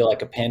doesn't feel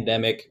like a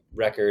pandemic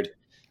record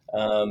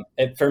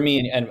for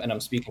me, and I'm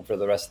speaking for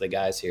the rest of the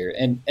guys here.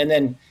 And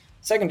then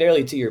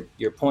secondarily to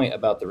your point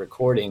about the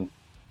recording,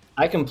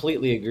 I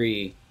completely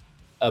agree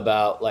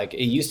about like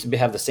it used to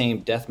have the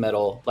same death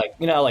metal, like,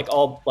 you know, like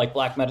all like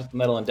black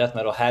metal and death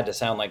metal had to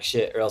sound like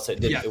shit or else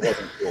it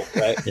wasn't cool,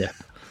 right? Yeah.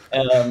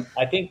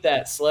 I think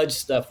that sludge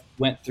stuff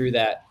went through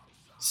that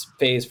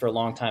phase for a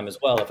long time as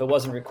well. If it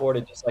wasn't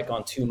recorded just like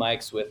on 2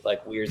 mics with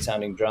like weird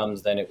sounding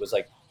drums, then it was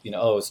like, you know,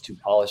 oh, it's too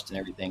polished and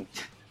everything.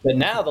 But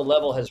now the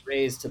level has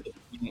raised to the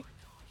point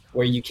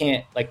where you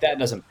can't, like, that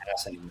doesn't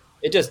pass anymore.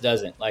 It just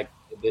doesn't. Like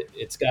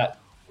it's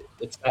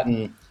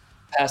gotten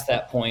past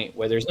that point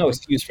where there's no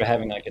excuse for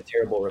having like a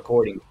terrible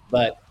recording.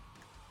 But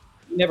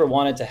you never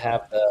wanted to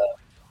have the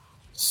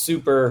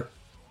super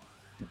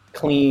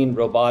clean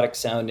robotic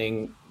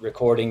sounding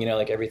recording, you know,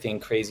 like everything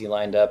crazy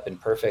lined up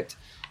and perfect.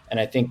 And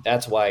I think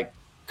that's why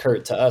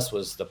Kurt to us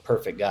was the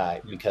perfect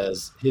guy,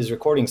 because his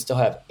recordings still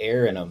have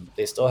air in them.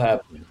 They still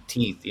have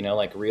teeth, you know,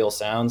 like real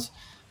sounds.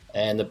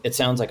 And it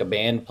sounds like a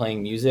band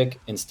playing music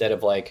instead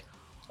of like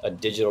a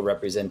digital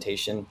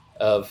representation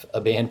of a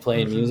band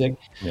playing music.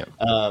 Yeah.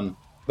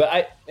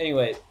 But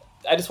anyway,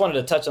 I just wanted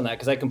to touch on that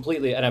because I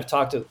completely, and I've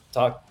talked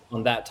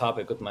on that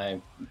topic with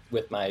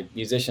my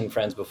musician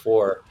friends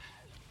before,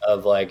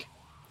 of like,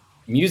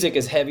 music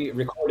is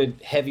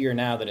recorded heavier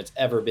now than it's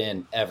ever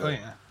been ever. Oh,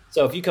 yeah.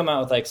 So if you come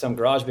out with like some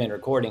garage band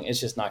recording, it's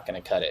just not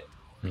going to cut it.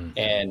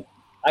 And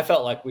I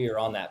felt like we were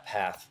on that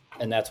path,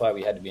 and that's why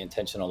we had to be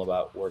intentional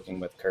about working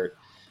with Kurt.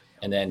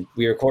 And then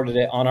we recorded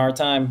it on our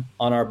time,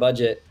 on our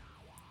budget,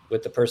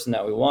 with the person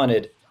that we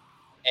wanted.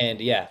 And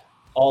yeah,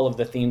 all of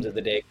the themes of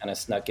the day kind of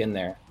snuck in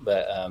there,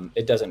 but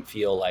it doesn't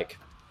feel like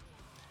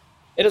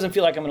I'm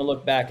going to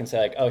look back and say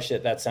like, oh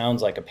shit, that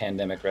sounds like a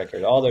Pandemic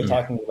record. All they're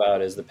talking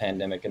about is the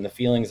pandemic and the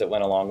feelings that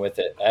went along with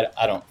it.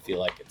 I don't feel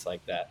like it's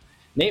like that.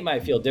 Nate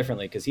might feel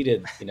differently because he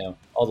did,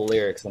 all the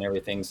lyrics and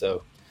everything.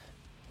 So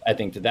I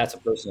think that's a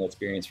personal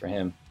experience for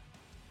him.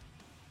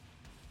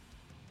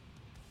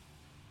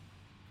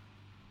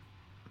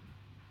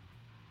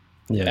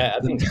 Yeah,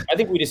 I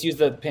think we just use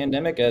the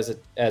pandemic as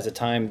a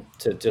time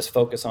to just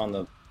focus on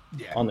the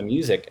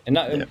music, and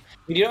not.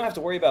 You don't have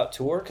to worry about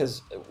tour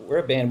because we're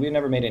a band. We've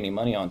never made any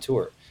money on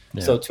tour,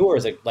 so tour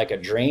is like a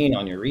drain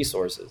on your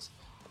resources,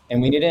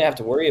 and we didn't have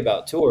to worry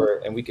about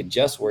tour, and we could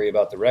just worry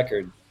about the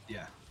record.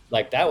 Yeah,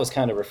 like that was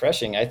kind of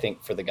refreshing, I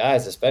think, for the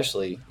guys,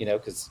 especially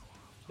because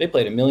they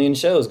played 1 million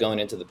shows going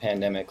into the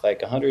pandemic,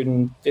 like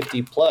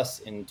 150 plus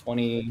in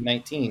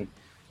 2019,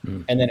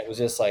 and then it was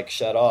just like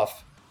shut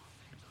off,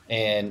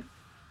 and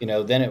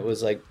then it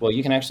was like, well,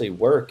 you can actually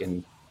work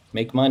and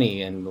make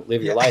money and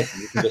live your life,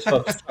 and you can just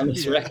focus on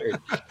this record.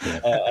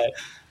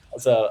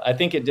 So I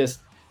think it's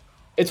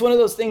one of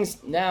those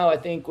things now. I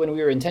think when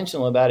we were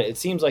intentional about it, it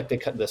seems like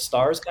the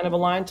stars kind of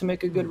aligned to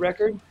make a good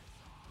record.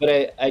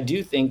 But I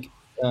do think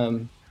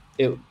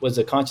it was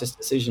a conscious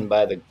decision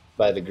by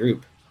the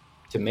group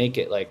to make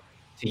it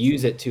to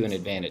use it to an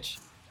advantage.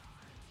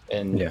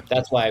 And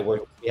that's why we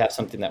have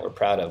something that we're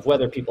proud of.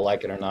 Whether people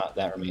like it or not,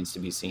 that remains to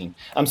be seen.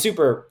 I'm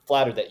super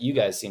flattered that you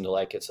guys seem to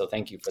like it, so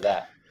thank you for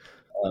that.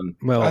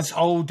 Well, that's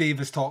all Dave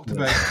has talked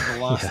about for the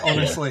last,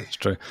 honestly. It's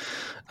true.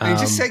 It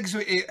just segues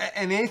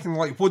in anything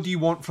like, what do you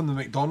want from the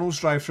McDonald's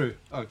drive-thru?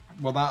 Oh,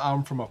 well, that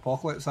Arm from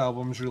Apocalypse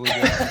album is really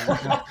good.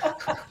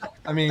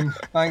 I mean,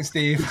 thanks,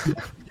 Dave.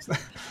 It's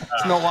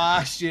not what I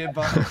asked you,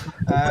 but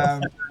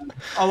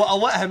I'll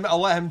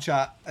let him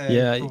chat.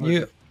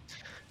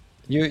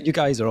 You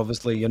guys are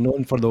obviously, you're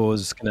known for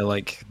those kind of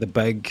like the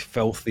big,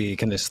 filthy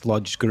kind of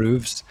sludge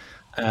grooves,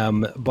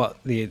 but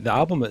the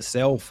album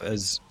itself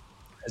is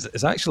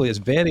actually, it's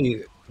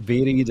very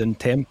varied in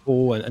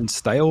tempo and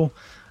style.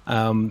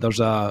 There's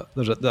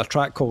a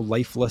track called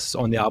Lifeless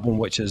on the album,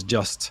 which is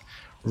just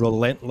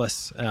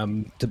relentless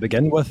to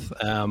begin with,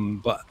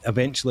 but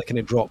eventually kind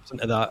of drops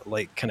into that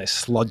like kind of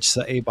sludge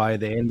city by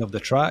the end of the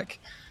track.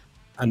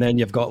 And then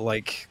you've got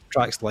like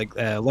tracks like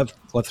Live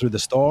Through the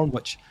Storm,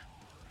 which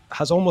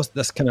has almost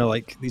this kind of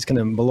like these kind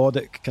of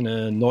melodic kind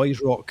of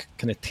noise rock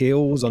kind of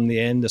tails on the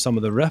end of some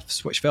of the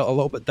riffs, which felt a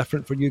little bit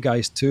different for you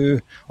guys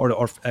too. Or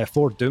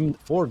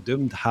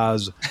Foredoomed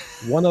has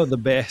one of the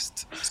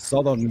best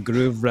southern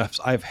groove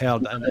riffs I've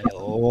heard in a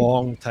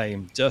long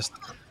time. Just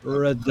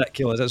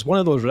ridiculous. It's one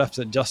of those riffs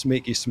that just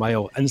make you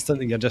smile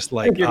instantly. You're just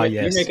like, yes.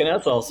 You're making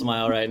us all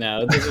smile right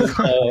now. This is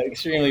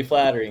extremely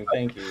flattering.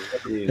 Thank you.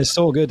 Jeez. It's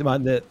so good,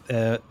 man.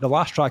 The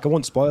last track, I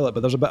won't spoil it, but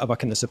there's a bit of a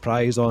kind of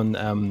surprise on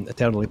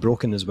Eternally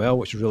Broken as well,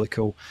 which is really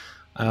cool.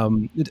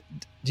 Do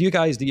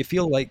you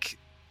feel like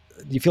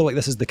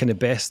this is the kind of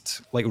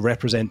best like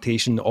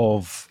representation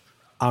of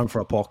Arm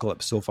for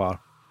Apocalypse so far?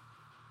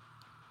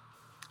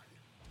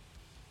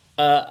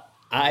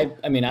 I'm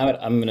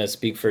going to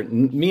speak for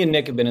me and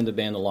Nick have been in the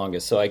band the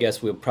longest, so I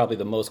guess we're probably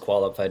the most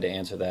qualified to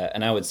answer that.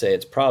 And I would say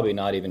it's probably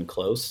not even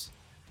close.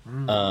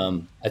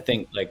 I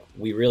think like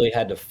we really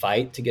had to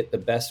fight to get the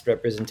best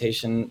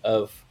representation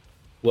of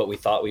what we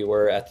thought we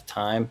were at the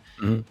time.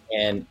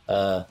 And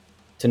to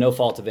no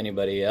fault of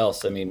anybody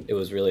else, I mean, it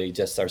was really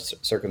just our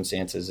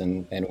circumstances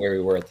and where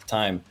we were at the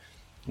time.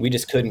 We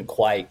just couldn't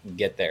quite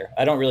get there.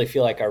 I don't really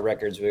feel like our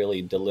records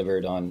really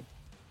delivered on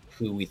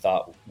who we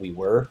thought we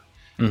were.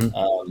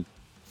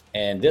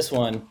 And this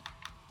one,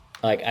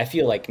 like, I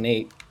feel like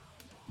Nate,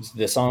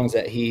 the songs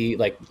that he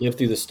like Live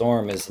Through the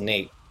Storm is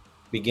Nate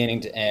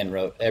beginning to end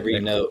wrote every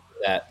note of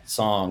that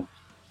song,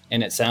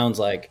 and it sounds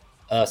like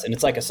us, and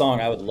it's like a song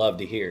I would love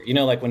to hear.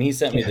 Like when he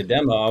sent me the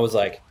demo, I was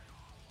like,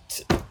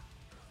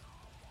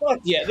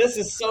 fuck yeah, this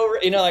is so,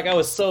 like I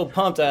was so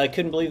pumped. I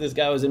couldn't believe this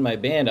guy was in my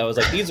band. I was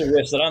like, these are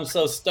riffs that I'm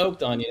so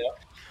stoked on,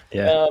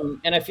 Yeah.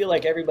 And I feel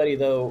like everybody,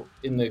 though,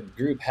 in the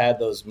group had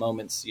those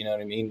moments, you know what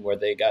I mean, where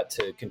they got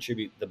to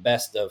contribute the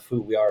best of who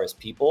we are as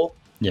people.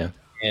 Yeah.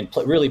 And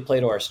really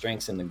play to our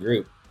strengths in the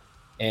group.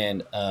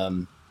 And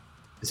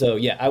so,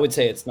 yeah, I would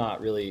say it's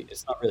not really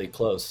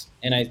close.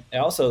 And I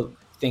also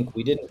think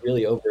we didn't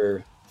really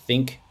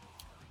overthink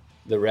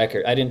the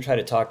record. I didn't try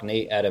to talk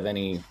Nate out of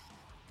any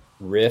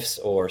riffs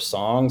or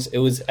songs. It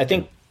was, I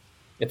think,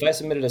 if I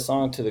submitted a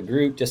song to the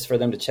group just for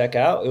them to check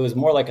out, it was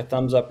more like a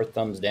thumbs up or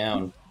thumbs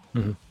down.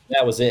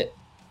 That was it.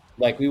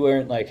 Like we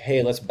weren't like,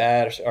 hey, let's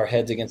bash our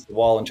heads against the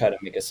wall and try to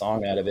make a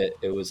song out of it.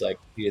 It was like,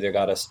 you either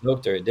got us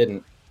stoked or it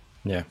didn't.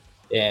 Yeah.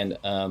 And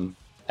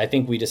I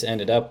think we just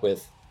ended up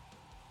with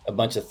a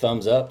bunch of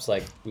thumbs ups.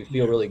 Like, we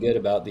feel really good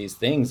about these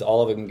things.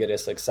 All of them get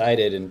us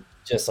excited, and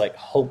just like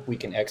hope we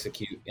can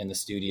execute in the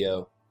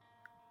studio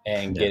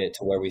and get it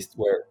to where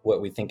what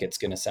we think it's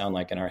going to sound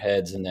like in our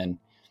heads. And then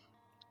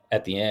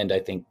at the end, I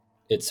think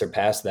it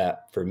surpassed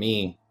that for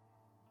me.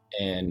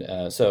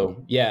 And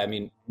so, yeah, I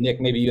mean, Nick,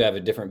 maybe you have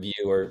a different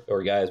view,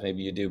 or guys,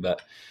 maybe you do,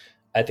 but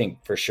I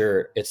think for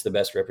sure it's the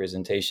best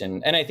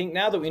representation. And I think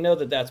now that we know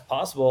that that's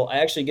possible, I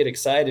actually get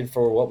excited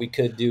for what we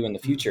could do in the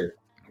future.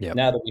 Yep.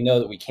 Now that we know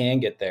that we can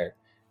get there,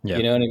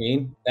 you know what I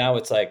mean? Now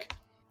it's like,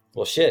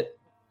 well, shit,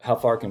 how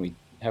far can we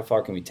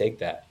take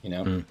that? You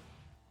know? Mm.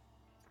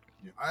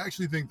 Yeah, I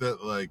actually think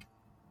that, like,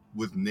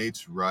 with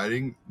Nate's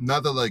writing,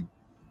 not that, like,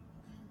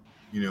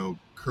 you know,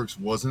 Kirk's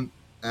wasn't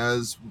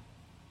as,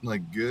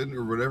 like, good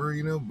or whatever,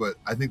 you know, but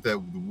I think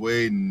that the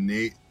way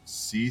Nate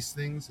sees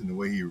things and the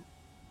way he,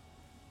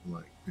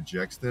 like,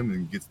 projects them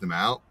and gets them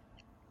out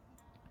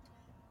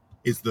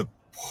is the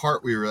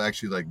part we were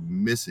actually, like,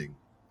 missing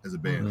as a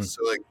band. Mm-hmm.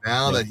 So, like,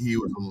 now that he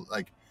was,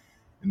 like,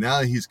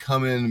 now that he's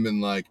come in and been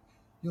like,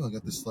 yo, I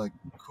got this, like,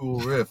 cool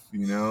riff,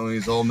 you know, and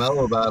he's all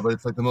mellow about it, but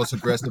it's like the most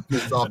aggressive,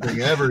 pissed off thing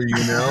ever, you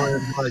know,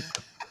 and it's like,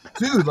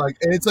 dude, like,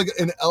 and it's like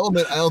an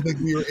element I don't think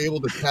we were able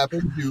to tap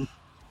into.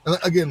 And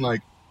again,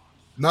 like,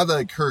 not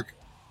that Kirk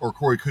or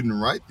Corey couldn't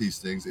write these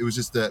things, it was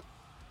just that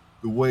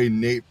the way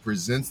Nate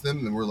presents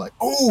them, and we're like,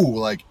 oh,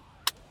 like,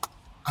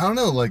 I don't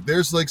know, like,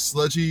 there's, like,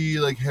 sludgy,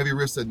 like, heavy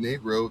riffs that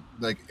Nate wrote,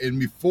 like, and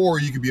before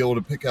you could be able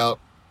to pick out,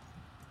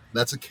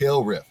 that's a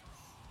Cale riff,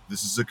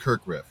 this is a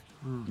Kirk riff,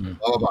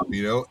 blah, blah, blah,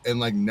 you know? And,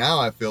 like, now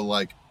I feel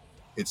like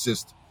it's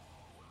just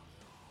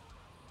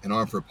an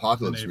Arm for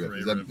Apocalypse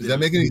riff. Does that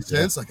make any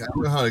sense? Like, I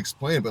don't know how to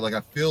explain it, but, like,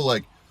 I feel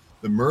like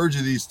the merge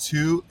of these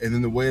two, and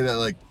then the way that,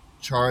 like,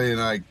 Charlie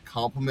and I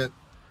complement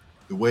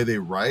the way they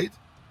write,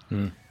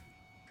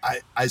 I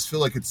just feel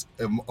like it's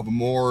a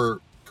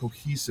more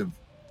cohesive,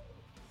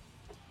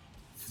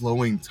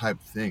 flowing type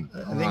thing.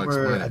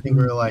 I think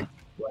we're like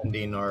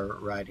blending our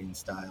writing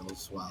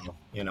styles well,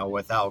 you know,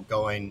 without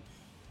going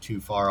too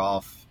far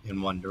off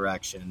in one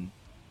direction,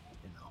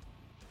 you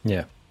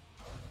know.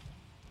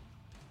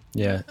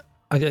 Yeah.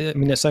 I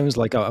mean, it sounds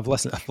like I've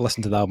listened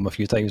to the album a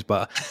few times,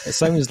 but it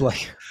sounds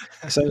like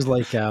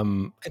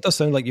it does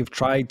sound like you've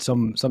tried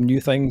some new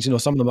things. You know,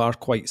 some of them are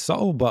quite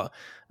subtle, but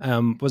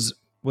was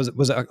it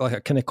like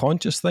a kind of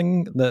conscious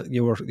thing that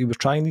you were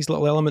trying these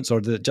little elements, or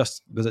was it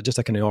just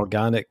a kind of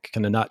organic,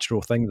 kind of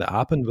natural thing that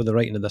happened with the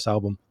writing of this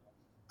album?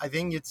 I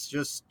think it's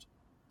just,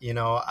 you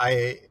know,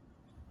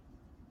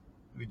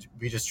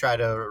 we just try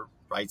to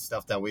write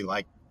stuff that we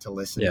like to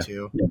listen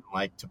to,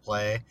 like to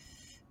play,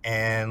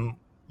 and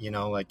you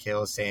know, like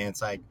Cale was saying,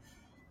 it's like,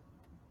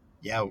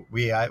 yeah,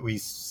 we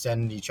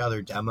send each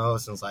other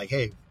demos, and it's like,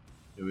 hey,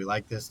 do we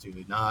like this? Do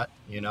we not?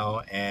 You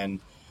know,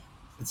 and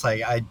it's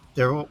like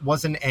there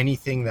wasn't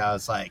anything that I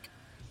was like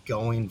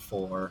going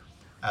for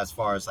as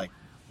far as like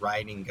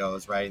writing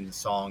goes, writing the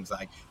songs,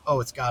 like, oh,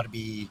 it's got to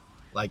be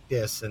like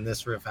this, and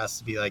this riff has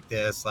to be like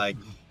this. Like,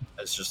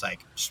 it's just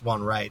like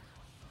want to write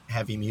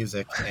heavy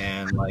music,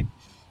 and like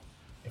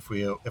if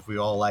we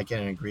all like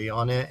it and agree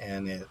on it,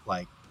 and it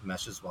like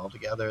meshes well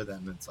together,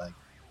 then it's like,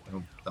 you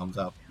know, thumbs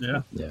up.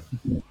 Yeah.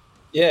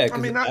 I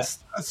mean, I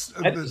just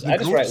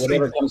write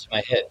whatever comes to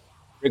my head,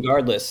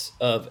 regardless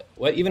of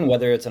even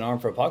whether it's an Arm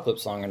for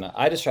Apocalypse song or not.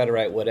 I just try to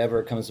write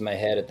whatever comes to my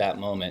head at that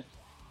moment,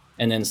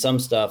 and then some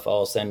stuff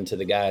I'll send to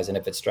the guys, and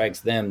if it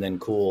strikes them, then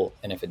cool,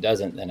 and if it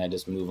doesn't, then I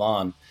just move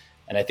on.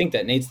 And I think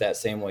that Nate's that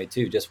same way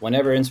too. Just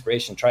whenever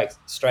inspiration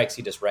strikes,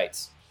 he just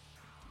writes.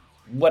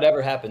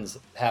 Whatever happens,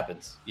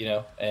 you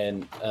know.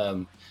 And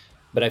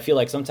but I feel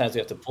like sometimes we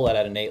have to pull that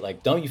out of Nate.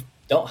 Like, don't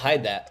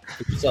hide that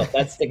for yourself.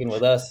 That's sticking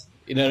with us.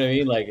 You know what I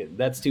mean? Like,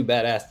 that's too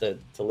badass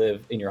to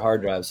live in your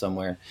hard drive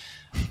somewhere.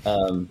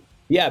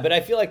 Yeah, but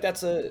I feel like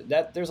there's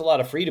a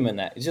lot of freedom in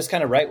that. It's just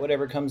kind of write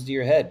whatever comes to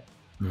your head,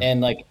 and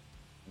like,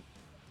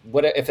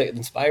 what if it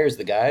inspires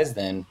the guys?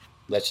 Then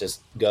let's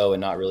just go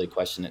and not really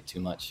question it too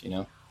much. You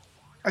know,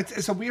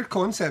 it's a weird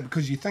concept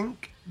because you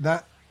think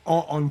that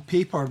on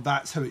paper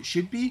that's how it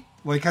should be.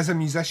 Like, as a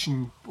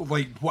musician,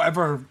 like,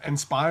 whatever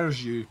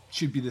inspires you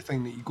should be the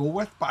thing that you go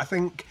with. But I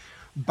think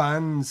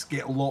bands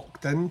get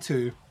locked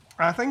into,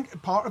 I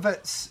think part of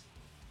it's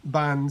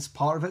bands,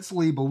 part of it's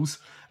labels,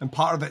 and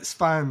part of it's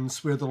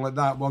fans, where they're like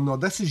that, well, no,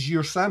 this is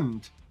your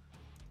sound,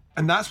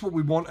 and that's what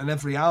we want in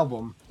every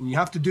album, and you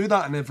have to do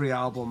that in every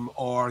album,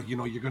 or, you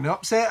know, you're going to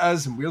upset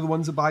us, and we're the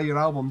ones that buy your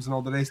albums and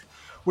all the rest,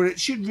 where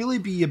it should really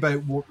be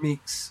about what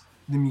makes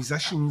the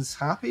musicians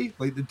happy.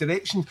 Like, the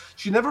direction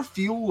should never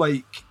feel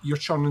like you're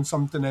churning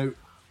something out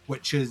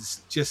which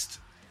is just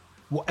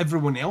what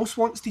everyone else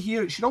wants to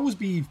hear. It should always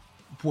be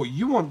what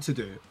you want to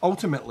do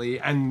ultimately,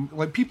 and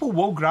like, people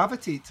will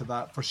gravitate to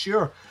that for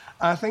sure.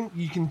 I think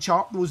you can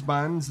chart those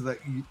bands that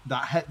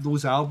hit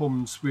those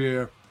albums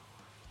where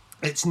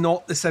it's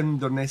not the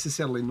sound they're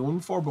necessarily known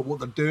for, but what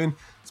they're doing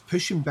is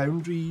pushing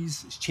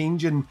boundaries, it's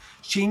changing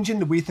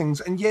the way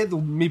things, and yeah,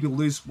 they'll maybe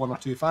lose one or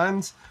two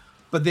fans,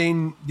 but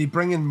then they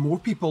bring in more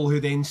people who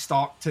then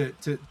start to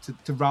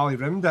rally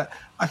around it.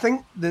 I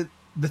think that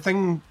the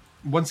thing,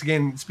 once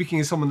again, speaking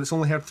as someone that's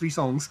only heard 3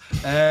 songs,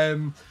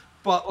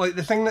 but like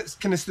the thing that's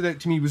kind of stood out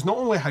to me was not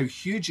only how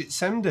huge it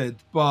sounded,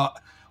 but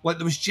like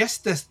there was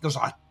just there's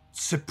a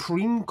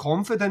supreme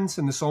confidence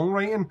in the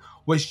songwriting,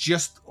 which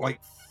just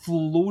like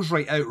flows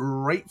right out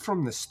right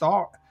from the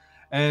start.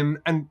 And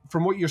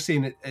from what you're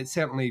saying, it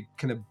certainly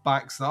kind of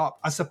backs that up.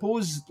 I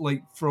suppose,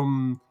 like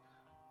from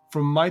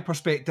my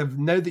perspective,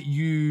 now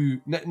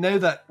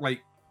that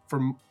like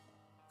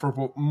for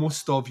what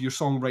most of your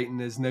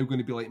songwriting is now going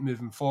to be like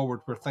moving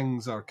forward, where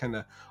things are kind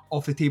of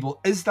off the table,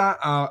 is that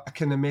a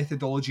kind of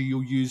methodology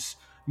you'll use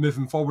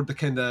moving forward, the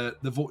kind of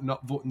the voting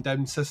up, voting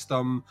down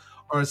system,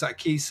 or is that a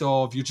case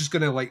of you're just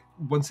going to like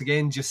once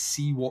again just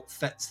see what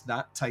fits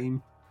that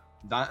time,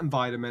 that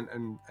environment,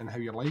 and how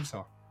your lives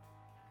are?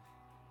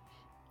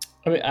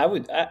 I mean, I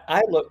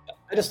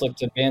just look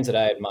to bands that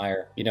I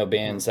admire,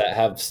 bands that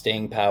have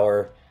staying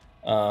power,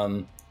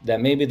 that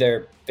maybe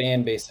their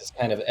fan base is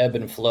kind of ebb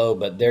and flow,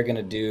 but they're going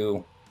to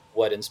do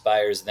what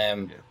inspires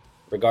them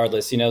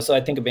regardless, So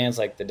I think of bands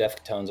like the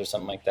Deftones or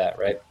something like that,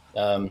 right?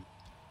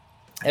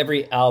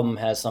 Every album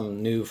has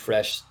some new,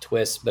 fresh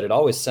twist, but it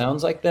always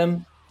sounds like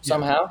them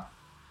somehow,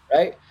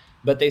 right?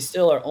 But they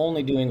still are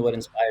only doing what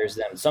inspires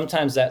them.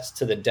 Sometimes that's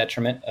to the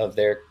detriment of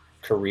their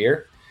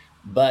career,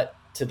 but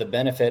to the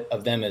benefit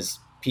of them as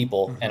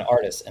people and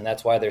artists. And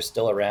that's why they're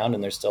still around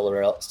and they're still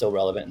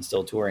relevant and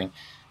still touring.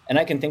 And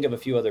I can think of a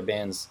few other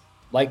bands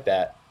like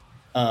that.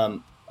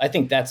 I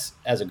think that's,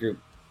 as a group,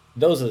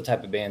 those are the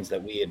type of bands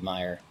that we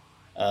admire.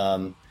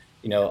 I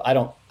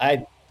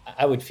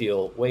would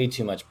feel way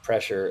too much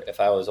pressure if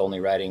I was only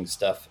writing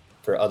stuff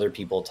for other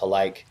people to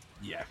like.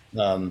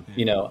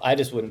 I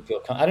just wouldn't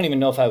feel, I don't even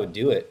know if I would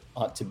do it,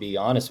 to be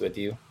honest with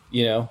you,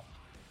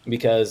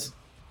 because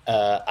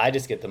I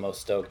just get the most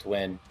stoked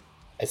when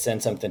I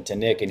send something to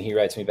Nick and he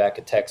writes me back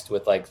a text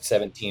with like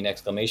 17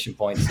 exclamation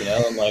points,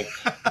 I'm like,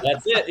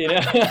 that's it,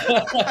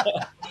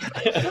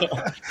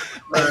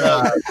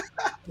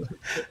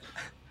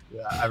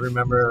 Yeah, I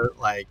remember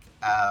like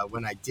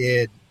when I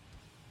did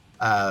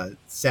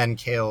send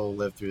Kale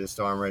Live Through the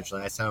Storm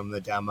originally, I sent him the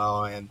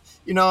demo, and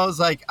I was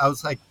like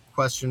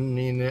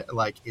questioning it,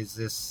 like, is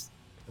this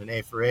an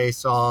A for A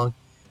song?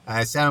 And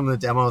I sent him the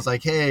demo. I was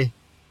like, hey, can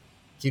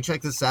you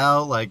check this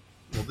out? Like,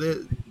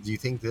 do you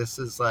think this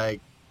is like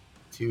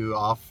too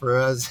off for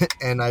us?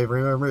 And I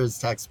remember his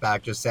text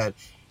back just said,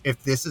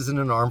 if this isn't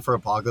an Arm for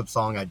Apocalypse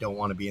song, I don't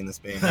want to be in this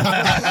band.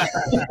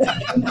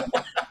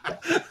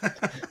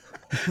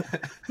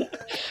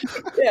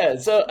 Yeah,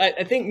 so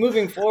I think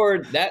moving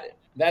forward,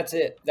 that's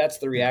it. That's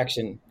the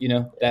reaction,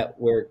 that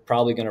we're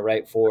probably going to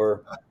write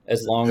for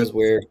as long as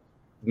we're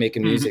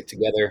making music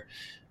together.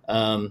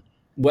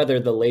 Whether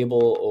the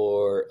label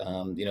or,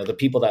 the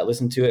people that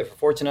listen to it, if we're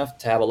fortunate enough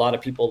to have a lot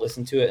of people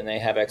listen to it and they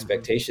have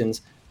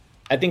expectations.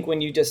 I think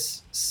when you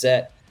just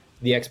set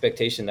the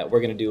expectation that we're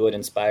going to do what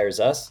inspires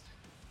us,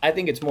 I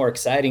think it's more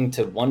exciting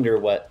to wonder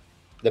what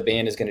the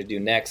band is going to do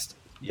next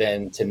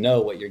than to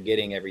know what you're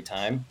getting every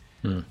time.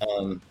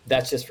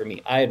 That's just for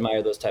me. I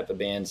admire those type of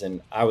bands,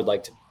 and I've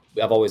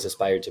always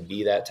aspired to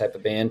be that type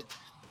of band.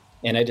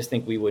 And I just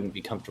think we wouldn't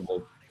be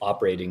comfortable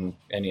operating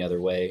any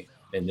other way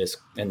in this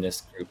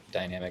group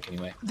dynamic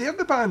anyway. They're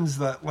the bands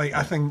that, like,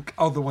 I think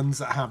are the ones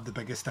that have the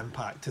biggest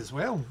impact as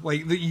well.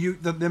 Like the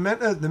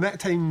amount of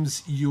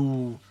times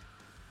you'll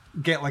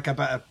get like a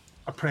bit of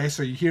a press,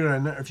 or you hear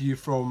an interview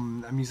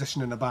from a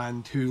musician in a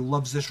band who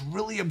loves this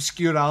really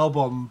obscure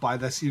album by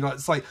this,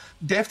 it's like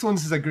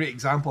Deftones is a great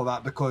example of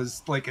that,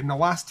 because like in the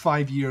last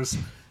 5 years,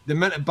 the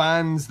amount of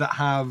bands that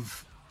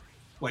have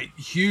like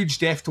huge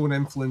Deftone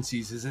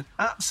influences is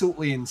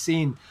absolutely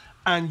insane.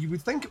 And you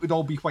would think it would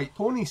all be White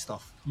Pony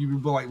stuff. You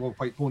would be like, well,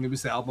 White Pony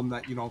was the album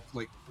that,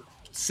 like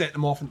set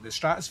them off into the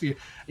stratosphere.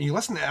 And you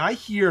listen to it, I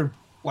hear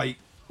like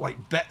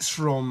bits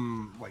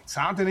from like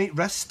Saturday Night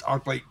Wrist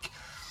or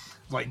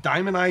like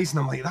Diamond Eyes,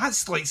 and I'm like,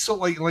 that's like so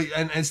like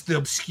and it's the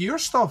obscure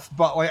stuff.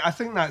 But like I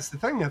think that's the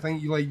thing. I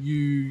think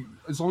you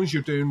as long as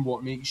you're doing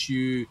what makes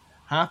you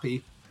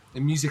happy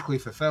and musically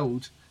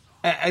fulfilled,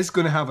 it is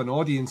going to have an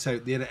audience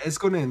out there. It is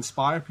going to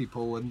inspire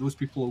people, and those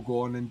people will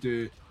go on and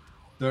do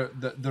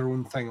their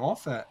own thing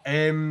off it.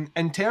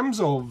 In terms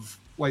of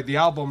like the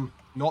album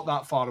Not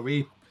That Far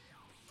Away,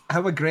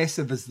 how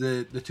aggressive is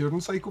the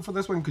touring cycle for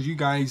this one? Because you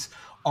guys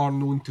are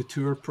known to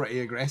tour pretty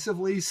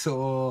aggressively,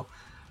 so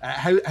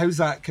how's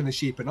that kind of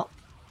shaping up?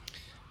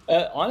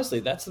 Honestly,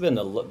 that's been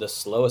the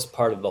slowest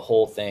part of the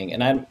whole thing,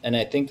 and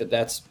I think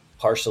that's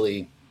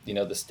partially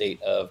the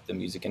state of the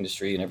music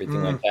industry and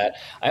everything like that.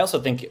 I also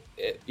think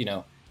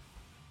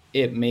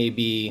it may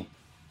be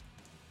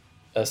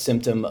a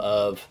symptom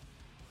of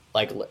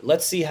like,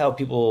 let's see how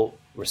people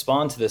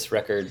respond to this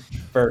record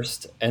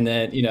first, and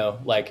then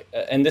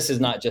and this is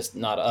not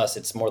us,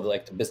 it's more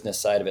like the business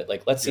side of it.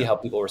 Like, let's see how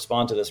people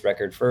respond to this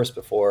record first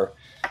before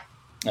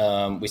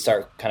we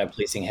start kind of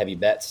placing heavy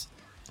bets.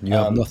 You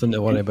have nothing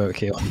to worry about,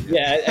 Kale.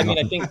 Yeah, I mean,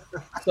 I think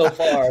so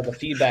far the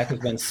feedback has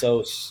been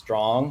so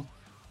strong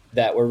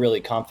that we're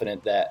really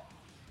confident that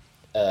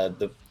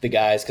the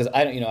guys, because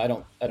I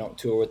don't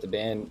tour with the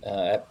band.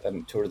 I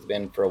haven't toured with the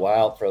band for a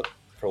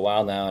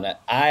while now, and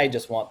I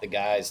just want the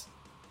guys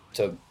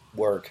to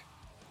work,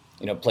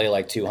 play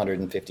like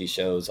 250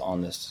 shows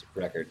on this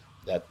record.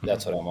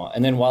 That's what I want.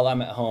 And then while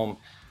I'm at home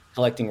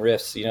collecting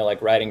riffs,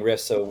 like writing riffs,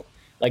 so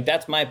like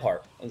that's my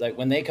part. It's like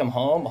when they come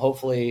home,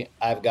 hopefully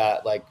I've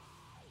got like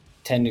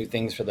 10 new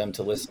things for them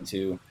to listen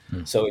to.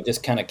 So it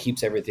just kind of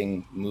keeps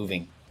everything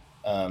moving.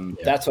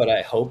 That's what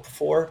I hope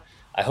for.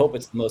 I hope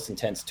it's the most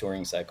intense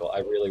touring cycle. I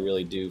really,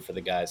 really do, for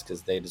the guys,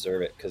 because they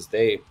deserve it, because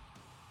they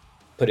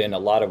put in a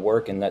lot of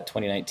work in that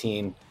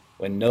 2019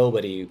 when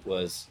nobody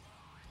was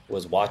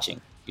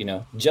watching,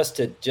 just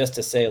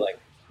to say like,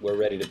 we're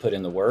ready to put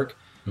in the work.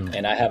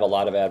 And I have a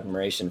lot of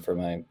admiration for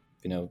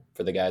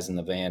for the guys in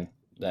the van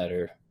that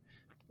are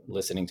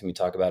listening to me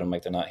talk about them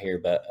like they're not here.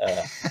 But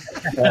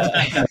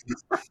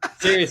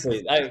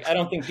seriously, I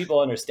don't think people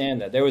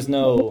understand that there was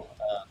no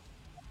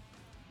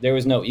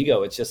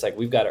ego. It's just like,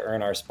 we've got to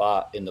earn our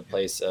spot in the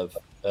place of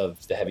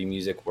the heavy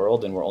music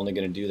world. And we're only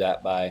going to do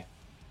that by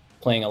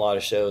playing a lot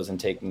of shows and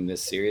taking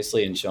this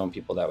seriously and showing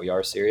people that we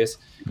are serious.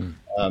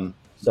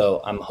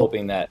 So I'm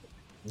hoping that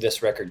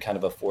this record kind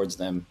of affords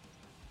them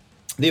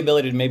the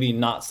ability to maybe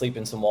not sleep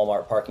in some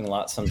Walmart parking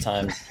lots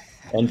sometimes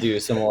and do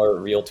some more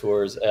real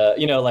tours,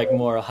 like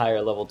more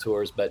higher level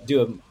tours, but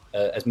do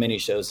as many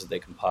shows as they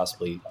can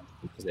possibly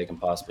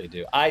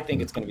do. I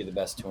think it's going to be the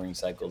best touring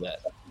cycle that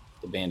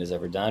the band has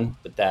ever done,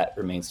 but that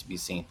remains to be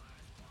seen.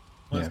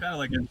 Well, it's kind of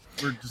like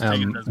we're just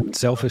taking it as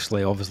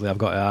selfishly, obviously, I've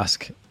got to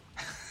ask.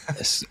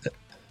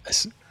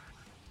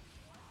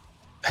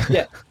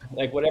 Yeah,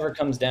 like whatever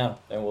comes down,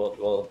 and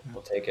we'll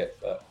take it.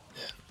 But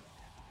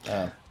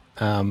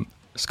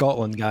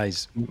Scotland,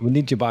 guys, we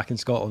need you back in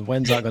Scotland.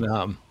 When's that going to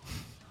happen?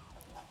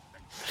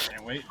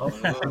 Can't wait.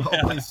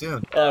 Hopefully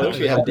soon. I wish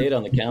we had a date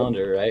on the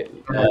calendar, right?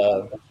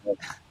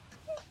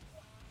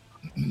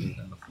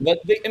 But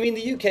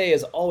the UK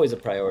is always a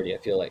priority. I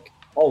feel like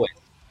always.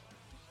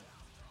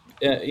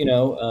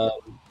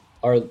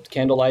 Our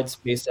Candlelight's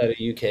based out of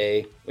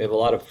UK. We have a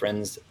lot of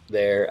friends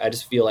there. I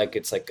just feel like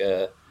it's like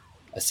a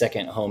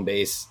second home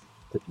base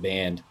for the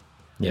band.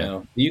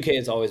 The UK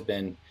has always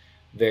been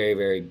very,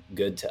 very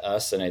good to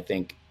us, and I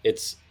think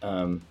it's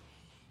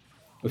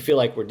we feel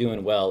like we're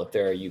doing well. If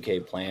there are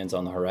UK plans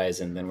on the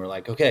horizon, then we're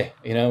like, okay,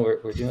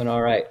 we're doing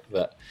all right.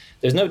 But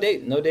there's no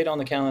date on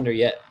the calendar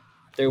yet.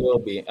 There will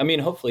be. I mean,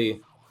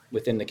 hopefully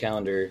within the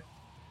calendar,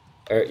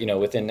 or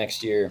within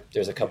next year,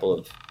 there's a couple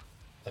of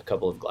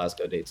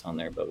Glasgow dates on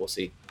there, but we'll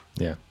see.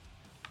 Yeah,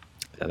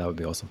 that would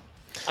be awesome.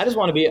 I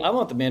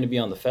want the band to be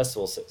on the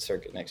festival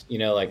circuit next.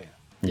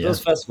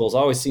 Those festivals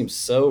always seem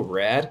so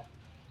rad,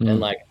 and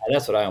like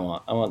that's what I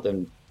want. I want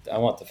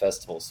the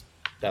festivals.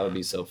 That would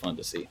be so fun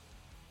to see.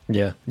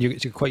 Yeah,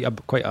 you're quite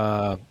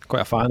a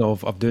fan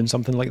of doing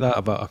something like that,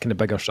 about a kind of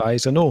bigger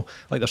size. I know,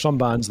 like there's some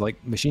bands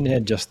like Machine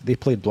Head, they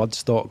played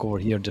Bloodstock over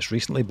here just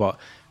recently, but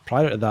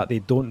prior to that, they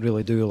don't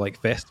really do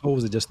like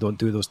festivals. They just don't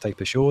do those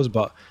type of shows.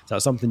 But is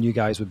that something you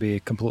guys would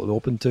be completely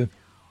open to?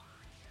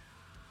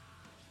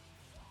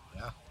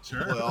 Yeah,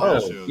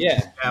 sure. Yeah,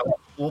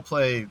 we'll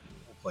play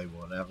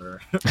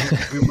whatever.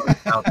 We want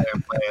to out there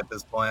and play at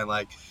this point.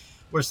 Like,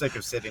 we're sick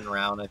of sitting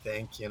around, I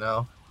think,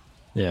 Yeah,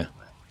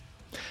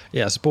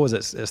 I suppose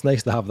it's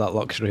nice to have that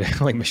luxury.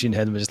 Like Machine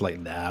Head was just like,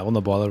 nah, we'll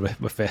not bother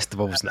with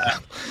festivals now.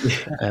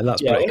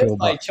 That's pretty cool. It's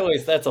by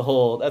choice. That's a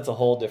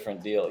whole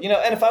different deal.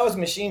 And if I was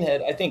Machine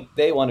Head, I think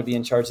they want to be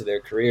in charge of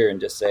their career and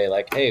just say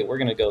like, hey, we're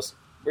gonna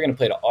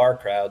play to our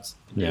crowds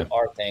and do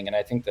our thing. And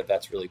I think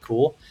that's really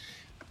cool.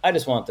 I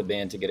just want the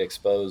band to get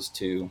exposed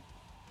to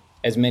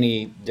as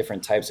many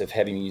different types of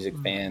heavy music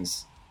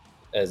fans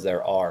as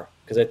there are,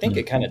 because I think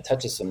it kind of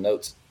touches some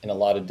notes in a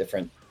lot of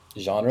different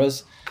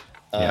genres.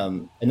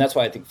 And that's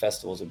why I think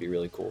festivals would be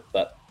really cool.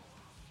 But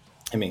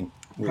I mean,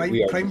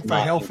 we are prime for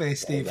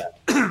Hellfest, Dave.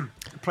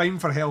 Prime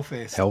for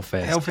Hellfest.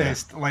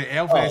 Hellfest. Like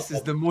Hellfest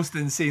is the most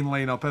insane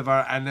lineup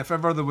ever. And if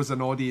ever there was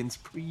an audience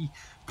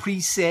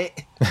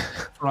preset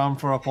for Arm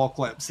for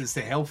Apocalypse, it's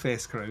the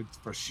Hellfest crowd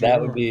for sure. That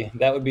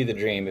would be the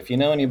dream. If you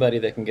know anybody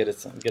that can get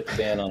the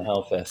band on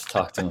Hellfest,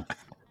 talk to them.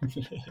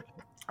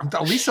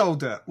 Lisa will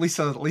do it.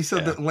 Lisa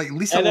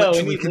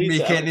literally can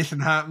make anything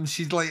happen.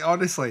 She's like,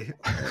 honestly.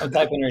 I'm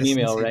typing her an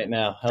email right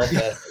now.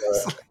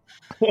 Hellfest.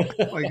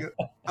 Like,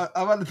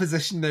 I'm at the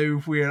position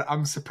now where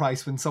I'm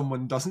surprised when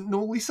someone doesn't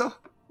know Lisa.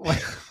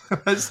 Like,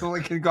 that's all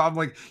I can go. I'm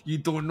like, you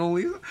don't know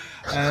Lisa?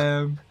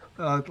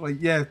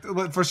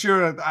 For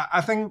sure.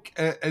 I think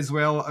as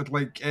well,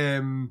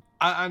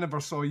 I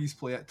never saw you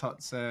play at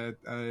Tuts. I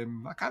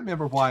can't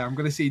remember why. I'm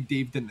going to say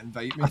Dave didn't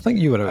invite me. I think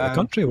you were out of the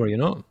country, were you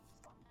not?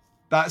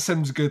 That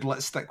sounds good.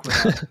 Let's stick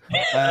with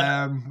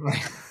that.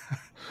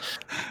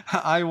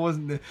 I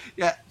wasn't.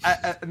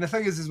 And the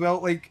thing is as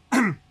well, like,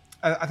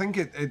 I think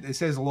it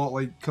says a lot,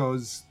 like,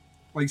 because,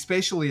 like,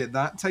 especially at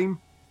that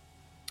time,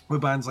 with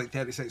bands like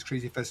 36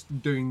 Crazy Fists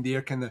doing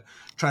their kind of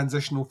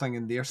transitional thing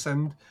in their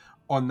sound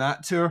on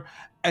that tour,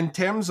 in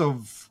terms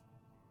of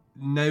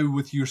now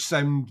with your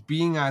sound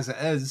being as it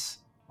is,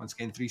 once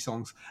again 3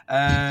 songs.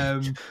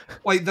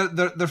 Like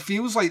there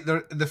feels like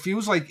there's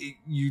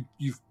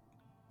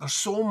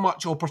so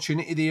much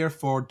opportunity there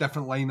for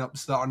different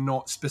lineups that are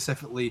not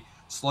specifically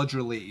sludge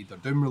related or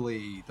doom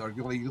related, or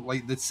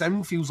like the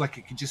sound feels like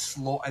it could just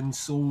slot in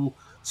so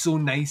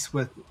nice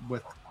with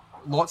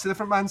lots of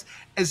different bands.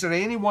 Is there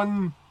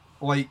anyone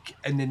like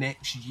in the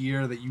next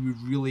year that you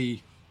would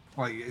really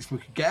like if we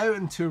could get out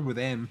and tour with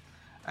them,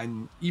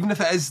 and even if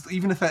it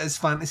is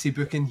fantasy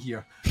booking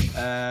here,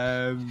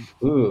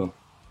 Ooh.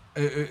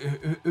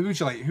 Who would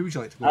you like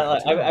to go?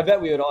 I bet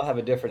we would all have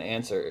a different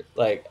answer.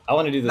 Like, I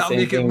want to do the That'll same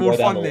make it thing. more Go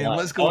down fun the then. line.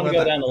 Let's go I want to with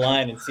go it. down the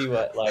line and see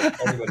what like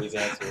everybody's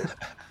answer is.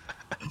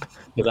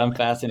 Because I'm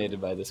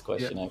fascinated by this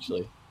question,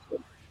 actually.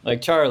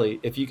 Like, Charlie,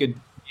 if you could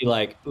be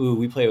like, ooh,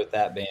 we play with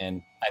that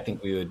band, I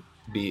think we would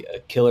be a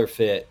killer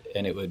fit,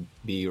 and it would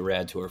be a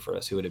rad tour for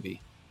us. Who would it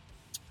be?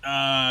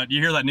 Do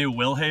you hear that new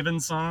Will Haven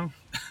song?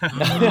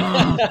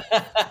 I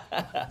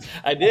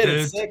did.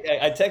 It's sick.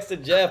 I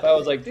texted Jeff. I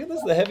was like, dude, this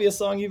is the heaviest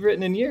song you've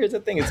written in years.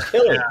 That thing is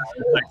killer. Yeah,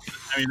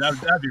 I mean,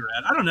 that'd be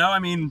rad. I don't know. I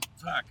mean,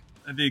 fuck.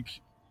 I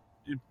think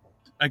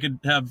I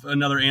could have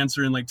another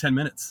answer in like 10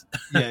 minutes.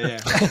 Yeah.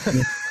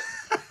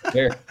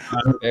 Fair.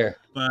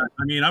 But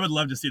I mean, I would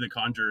love to see the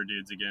Conjurer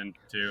dudes again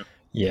too.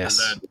 Yes.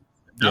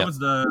 That was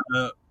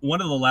the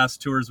one of the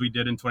last tours we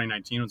did in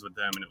 2019 was with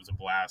them, and it was a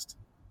blast.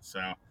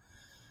 So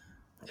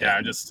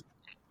let's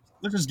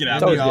just get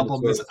out The of new it.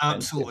 album is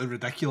absolutely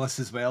ridiculous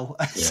as well.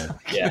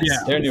 Yeah.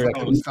 Their new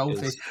record is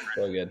filthy.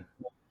 so good.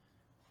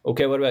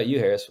 Okay, what about you,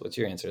 Harris? What's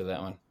your answer to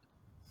that one?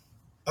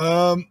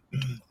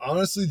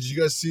 Honestly, did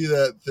you guys see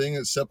that thing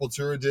that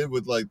Sepultura did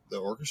with like the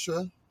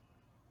orchestra?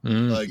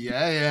 Like,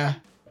 yeah.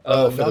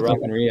 For the Rock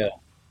and Rio.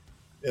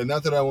 Yeah,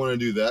 not that I want to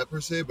do that per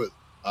se, but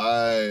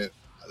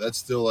that's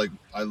still like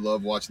I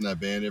love watching that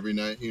band every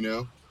night. You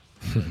know,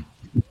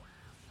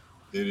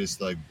 they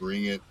just like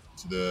bring it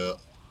to the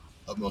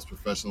utmost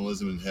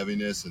professionalism and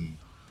heaviness, and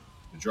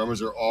the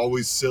drummers are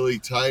always silly,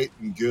 tight,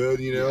 and good.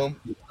 You know,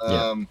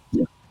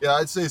 yeah,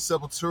 I'd say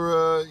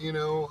Sepultura. You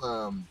know,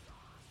 I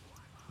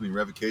mean,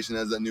 Revocation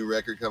has that new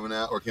record coming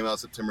out, or came out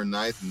September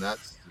 9th, and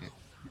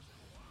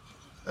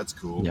that's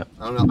cool. Yep.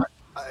 I don't know.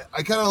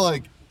 I kind of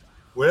like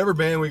whatever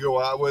band we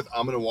go out with.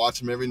 I'm gonna watch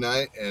them every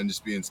night and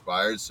just be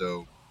inspired.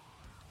 So,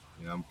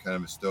 you know, I'm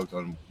kind of stoked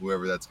on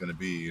whoever that's gonna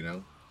be. You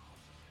know.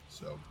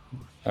 So.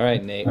 All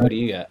right, Nate. What do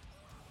you got?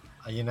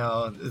 You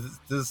know,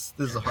 this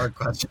is a hard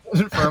question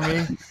for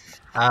me.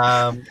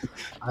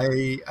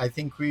 I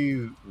think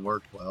we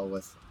work well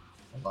with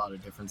a lot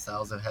of different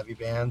styles of heavy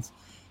bands.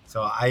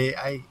 So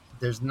I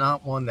there's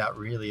not one that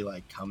really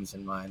like comes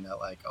in mind that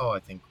like, oh, I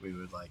think we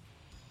would like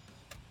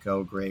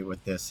go great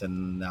with this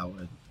and that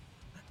would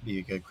be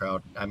a good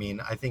crowd. I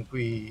mean, I think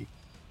we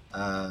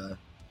I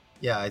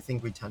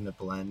think we tend to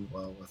blend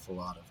well with a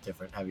lot of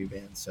different heavy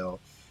bands. So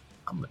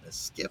I'm going to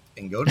skip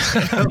and go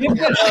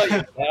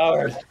to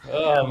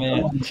Oh,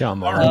 man.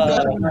 Come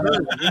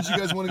on. Did you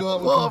guys want to go out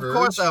with Well, Converge? of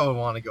course I would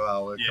want to go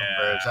out with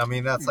Converge. I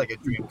mean, that's like a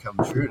dream come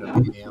true to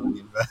me. I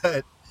mean,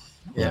 but,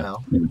 you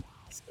know.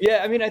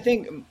 Yeah, I mean, I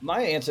think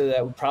my answer to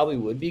that probably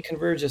would be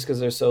Converge just because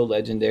they're so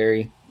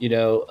legendary. You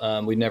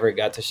know, we never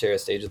got to share a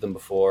stage with them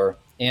before.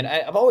 And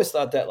I've always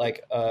thought that,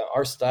 like,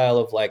 our style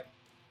of, like,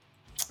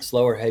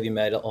 slower heavy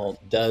metal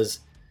does,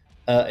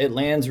 it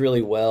lands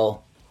really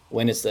well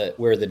when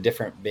we're the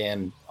different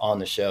band on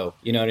the show.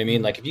 You know what I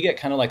mean? Like, if you get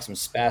kind of like some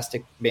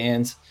spastic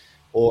bands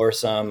or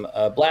some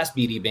blast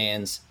beaty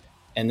bands,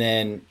 and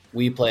then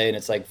we play and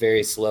it's like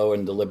very slow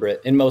and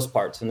deliberate in most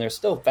parts, and there's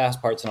still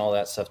fast parts and all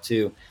that stuff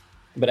too.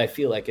 But I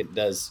feel like it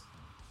does,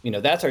 you know,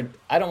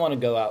 I don't want to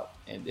go out,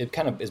 and it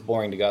kind of is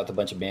boring to go out with a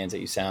bunch of bands that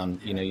you sound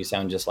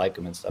just like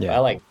them and stuff. Yeah.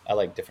 I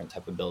like different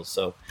type of builds.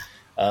 So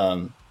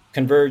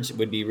Converge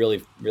would be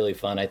really, really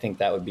fun. I think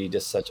that would be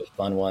just such a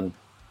fun one.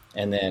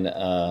 And then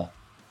I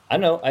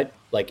don't know, I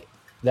like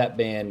that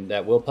band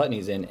that Will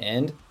Putney's in,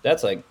 End.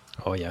 That's like,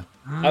 oh yeah.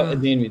 I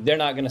mean, they're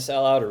not going to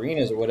sell out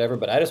arenas or whatever,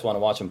 but I just want to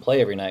watch them play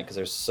every night because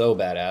they're so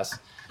badass.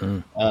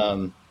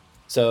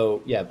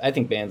 So yeah, I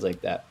think bands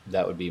like that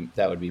would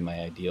be my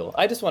ideal.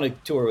 I just want to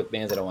tour with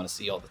bands that I want to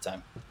see all the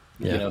time.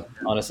 Yeah. You know,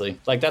 honestly,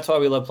 like that's why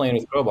we love playing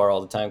with Crowbar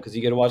all the time, because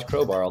you get to watch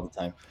Crowbar all the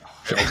time.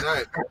 Every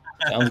night.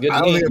 Sounds good I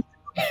to don't me. think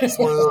it's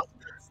one of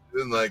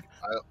those. Like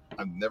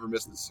I've never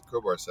missed this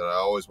Crowbar set. I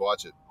always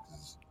watch it.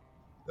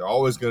 They're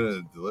always going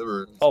to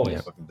deliver.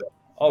 Always. Fucking death,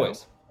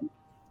 Always.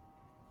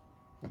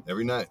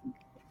 every night.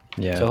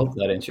 Yeah. So I hope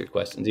that answered your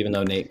questions, even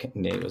though Nate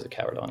was a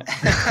coward on it.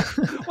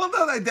 Well,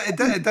 no, it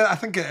did. I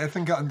think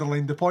it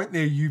underlined the point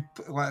there. You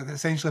like,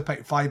 essentially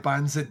picked 5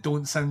 bands that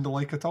don't sound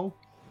alike at all.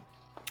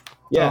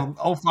 Yeah.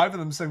 All 5 of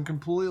them sound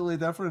completely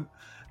different.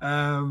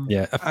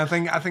 I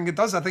think it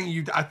does. I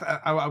think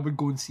I would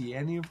go and see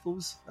any of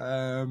those.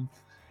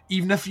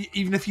 Even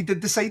if you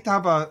did decide to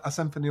have a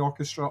symphony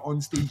orchestra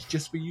on stage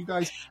just with you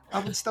guys, I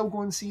would still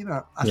go and see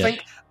that.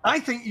 I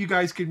think you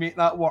guys could make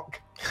that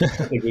work. I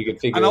think we could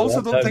figure And I it also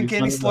out. don't That'd think be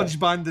any fun as sludge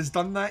band has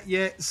done that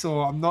yet.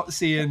 So I'm not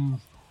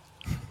saying.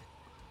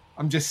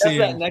 I'm just That's saying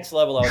that next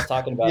level I was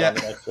talking about on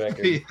the next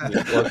record. Yeah.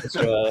 The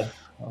orchestra.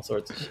 all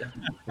sorts of shit.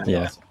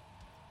 Yeah. Awesome.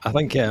 I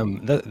think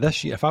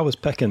this year, if I was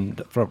picking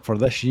for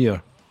this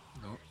year,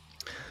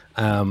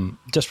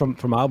 just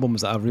from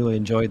albums that I've really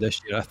enjoyed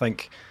this year, I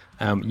think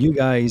you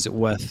guys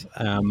with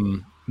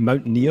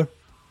Mountaineer.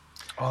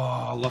 Oh,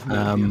 I love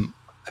Mountaineer.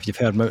 If you've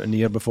heard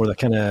Mountaineer before, the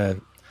kind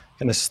of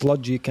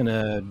sludgy, kind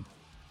of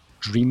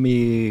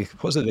dreamy.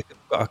 What's it? They've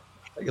got a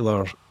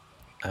particular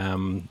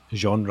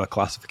genre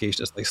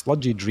classification. It's like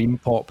sludgy dream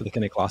pop. They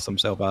kind of class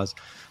themselves as.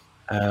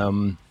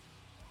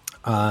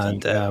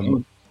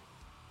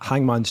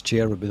 Hangman's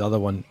Chair would be the other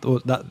one.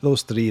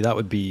 Those three, that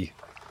would be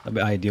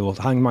ideal.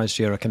 Hangman's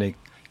Chair are kind of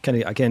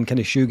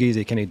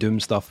shoegazy, kind of doom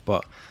stuff,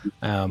 but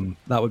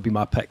that would be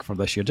my pick for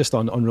this year. Just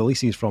on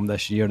releases from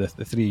this year, the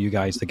three of you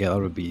guys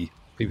together would be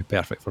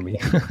perfect for me.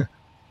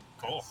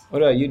 Cool.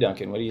 What about you,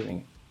 Duncan? What do you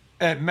think?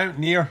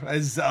 Mountaineer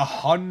is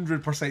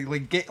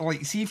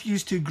 100%. See if you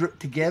two group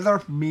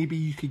together, maybe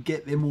you could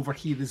get them over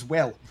here as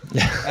well.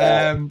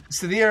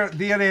 So they're out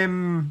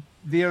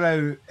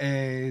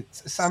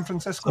San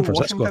Francisco,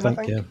 Washington, I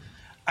think. Yeah.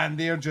 And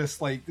they're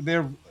just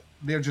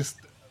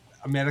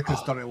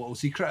America's dirty little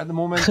secret at the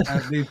moment.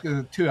 And they've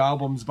got 2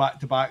 albums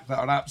back to back that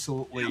are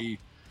absolutely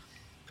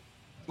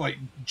like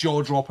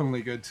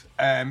jaw-droppingly good,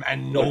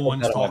 and no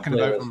one's talking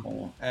about them.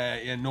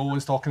 No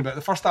one's talking about.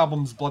 The first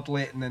album's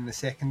Bloodletting, and then the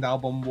second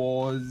album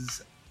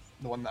was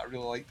the one that I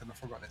really liked, and I've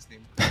forgotten its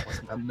name. There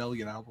wasn't a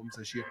million albums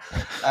this year.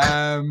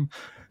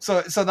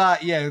 So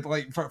that, yeah,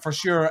 like for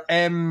sure.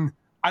 I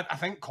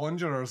think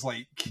Conjurers,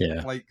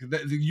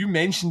 you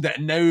mentioned it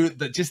now,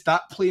 that just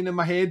that playing in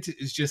my head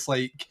is just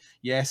like,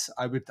 yes,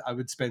 I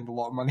would spend a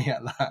lot of money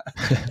at that.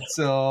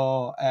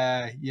 So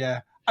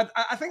yeah.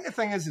 I think the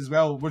thing is as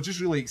well, we're just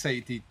really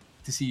excited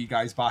to see you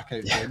guys back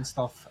out doing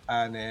stuff,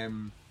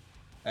 and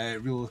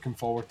really looking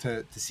forward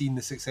to seeing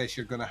the success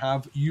you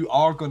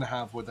are going to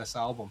have with this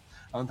album.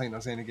 I don't think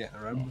there's any getting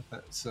around with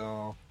it,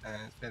 so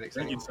it's very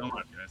exciting. Thank you so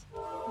much, guys.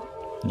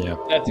 Yeah,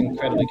 that's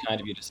incredibly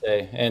kind of you to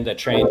say, and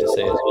Train to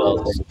say as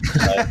well.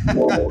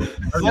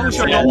 As long as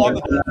you're not on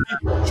the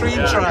train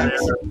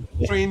tracks.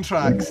 Train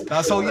tracks.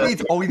 That's all you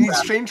need. All we need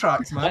is train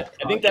tracks, man.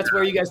 I think that's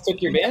where you guys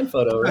took your band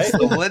photo, right?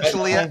 That's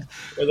literally it.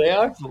 Where they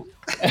are?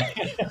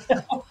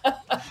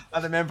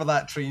 I remember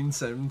that train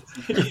sound.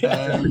 The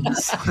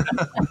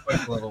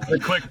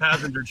quick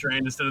passenger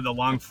train instead of the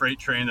long freight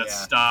train that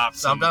stops.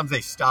 Sometimes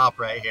they stop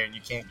right here and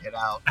you can't get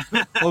out.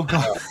 Oh,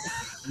 God.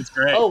 It's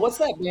great. Oh, what's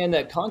that band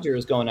that Conjure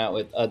is going out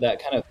with?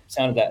 That kind of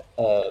sounded that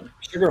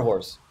Sugar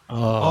Horse.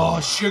 Oh,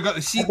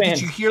 Sugar. See,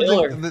 did you hear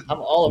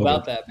I'm all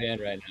about that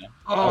band right now.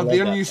 Oh,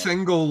 their new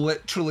single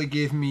literally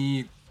gave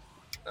me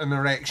an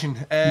erection.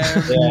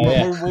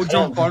 We'll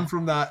jump on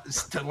from that.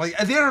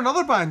 They're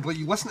another band. Like,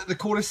 you listen to the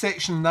chorus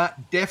section,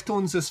 that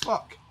Deftones as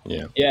fuck.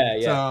 Yeah.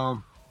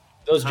 So,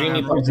 those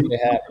dreamy parts that they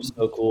have are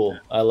so cool.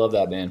 I love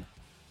that band.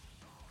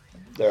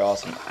 They're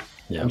awesome.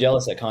 Yeah. I'm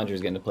jealous that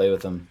Conjure's getting to play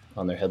with them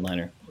on their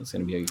headliner. It's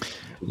going to be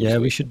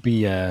we should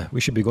be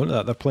going to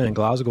that. They're playing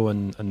Glasgow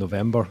in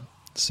November,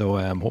 so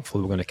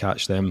hopefully we're going to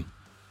catch them.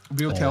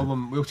 We'll tell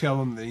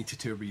them they need to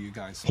tour with you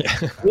guys. So,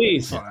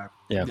 please,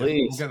 please,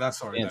 we'll get that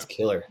sorted. It's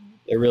killer.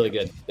 They're really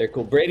good. They're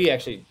cool. Brady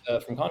actually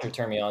from Conjure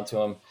turned me on to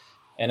them,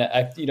 and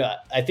I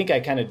think I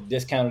kind of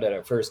discounted it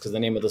at first because the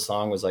name of the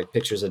song was like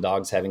 "Pictures of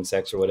Dogs Having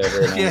Sex" or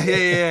whatever. And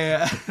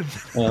yeah.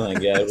 Oh my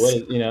god,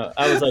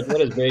 I was like,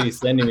 what is Brady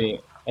sending me?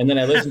 And then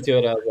I listened to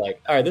it. I was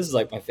like, all right, this is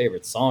like my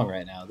favorite song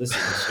right now. This is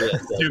the shit.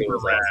 Super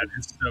rad. Awesome.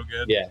 It's so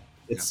good. Yeah,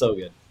 it's so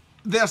good.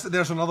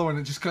 There's another one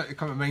that just come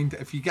to mind.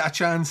 If you get a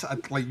chance,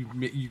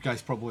 you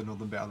guys probably know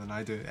them better than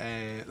I do.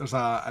 There's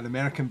an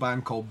American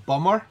band called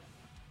Bummer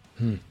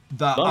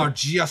that are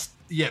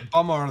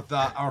Bummer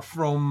that are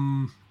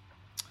from,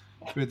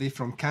 where are they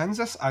from?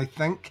 Kansas, I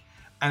think.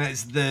 And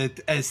they're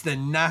a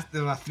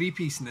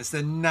 3-piece, and it's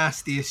the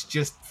nastiest,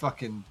 just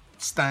fucking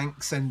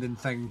stank sending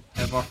thing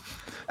ever.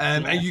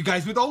 And you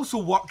guys would also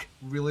work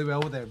really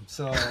well with them.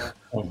 So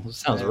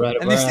sounds right.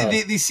 And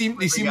they seem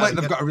like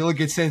they've got a really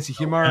good sense of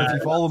humor. If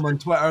you follow them on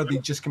Twitter, they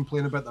just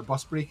complain about their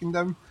bus breaking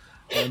down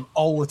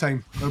all the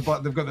time. They've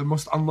got the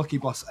most unlucky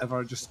bus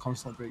ever, just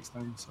constantly breaks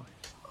down. So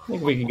I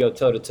think we could go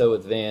toe to toe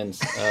with Vans.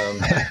 In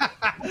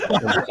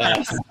the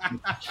past.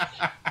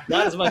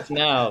 Not as much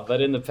now,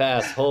 but in the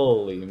past,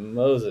 holy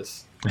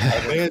Moses. We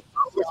have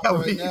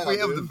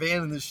the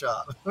van in the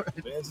shop.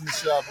 Van's in the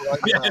shop right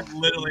now.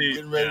 Literally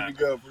getting ready to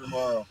go for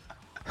tomorrow.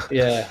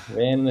 Yeah,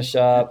 van in the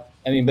shop.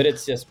 I mean, but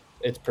it's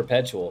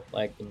perpetual.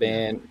 Like the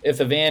van, if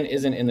the van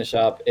isn't in the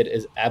shop, it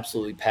is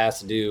absolutely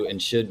past due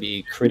and should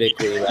be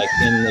critically like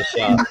in the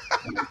shop.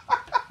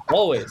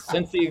 Always.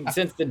 Since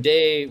the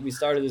day we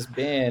started this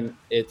band,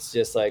 it's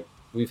just like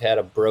we've had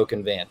a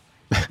broken van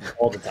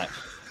all the time.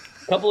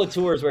 A couple of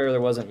tours where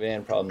there wasn't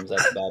van problems,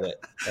 that's about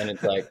it. And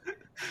it's like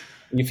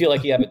you feel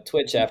like you have a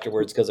twitch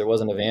afterwards because there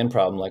wasn't a van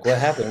problem. Like, what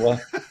happened? What?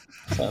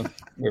 So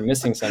we're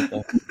missing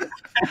something.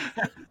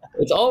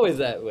 It's always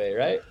that way,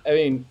 right? I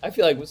mean, I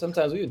feel like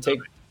sometimes we would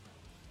take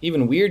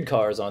even weird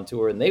cars on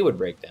tour and they would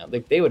break down.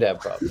 Like they would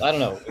have problems. I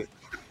don't know.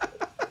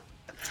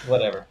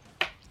 Whatever.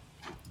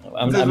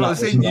 I'm That's what I'm not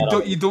saying. wishing that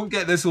on You don't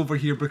get this over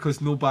here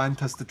because no band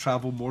has to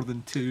travel more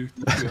than two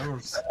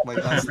hours.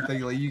 Like that's the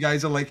thing. Like you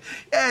guys are like,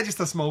 yeah, just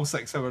a small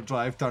 6-hour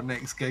drive to our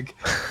next gig.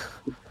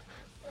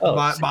 Oh,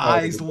 My 6 hours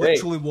would eyes be great.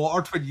 literally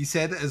watered when you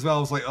said it as well. I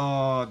was like,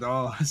 oh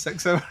no,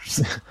 6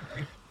 hours.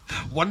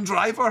 One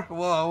driver?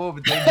 Whoa, what are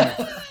we doing here?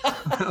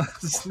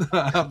 It's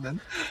not happening.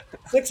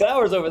 6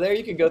 hours over there,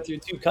 you could go through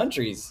 2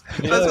 countries.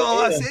 You know That's what all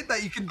I I mean? said.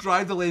 That you can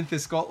drive the length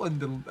of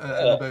Scotland in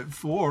about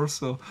 4.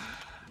 So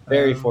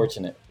Very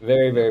fortunate.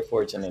 Very, very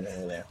fortunate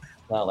over there.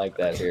 Not like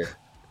that here.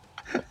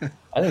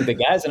 I think the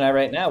guys and I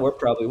right now, we're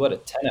probably, a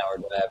 10-hour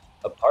drive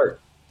apart.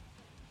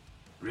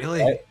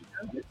 really, Right?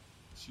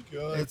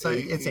 It's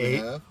 8 it's and a 8.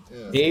 half?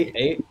 Yeah.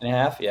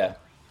 8.5, yeah.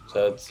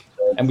 So it's,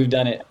 and we've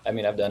done it. I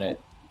mean, I've done it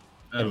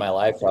in my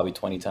life probably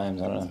 20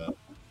 times. I don't know.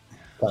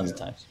 Tons of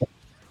times.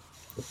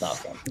 It's not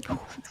fun.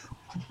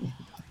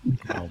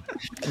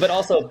 But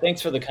also,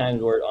 thanks for the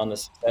kind word on the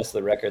success of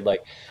the record.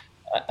 Like,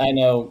 I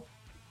know,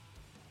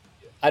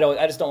 I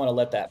just don't want to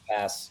let that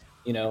pass.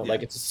 You know,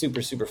 like it's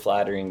super, super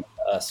flattering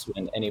to us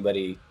when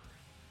anybody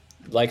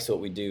likes what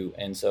we do.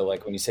 And so,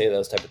 like, when you say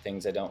those type of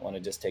things, I don't want to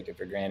just take it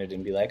for granted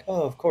and be like,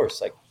 oh, of course.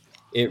 Like,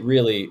 it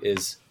really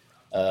is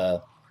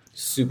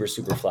super,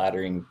 super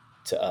flattering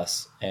to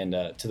us, and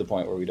to the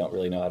point where we don't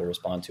really know how to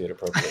respond to it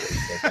appropriately.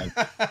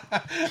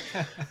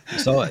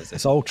 So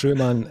It's all true,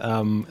 man.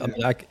 I mean,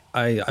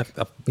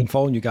 I've been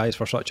following you guys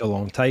for such a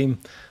long time.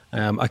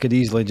 I could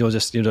easily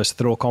just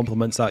throw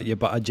compliments at you,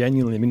 but I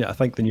genuinely mean it. I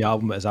think the new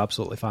album is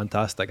absolutely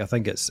fantastic. I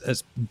think it's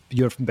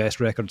your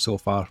best record so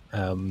far,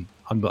 and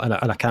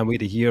I can't wait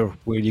to hear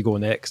where you go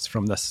next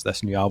from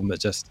this new album.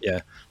 It's just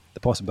the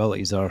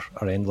possibilities are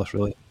endless,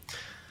 really.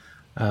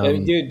 I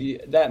mean,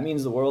 dude, that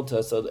means the world to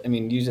us. So, I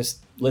mean, you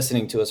just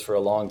listening to us for a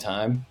long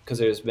time, because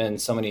there's been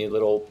so many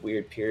little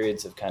weird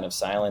periods of kind of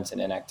silence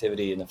and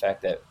inactivity, and the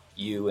fact that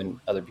you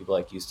and other people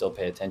like you still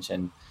pay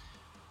attention.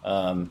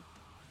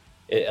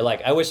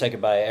 Like, I wish I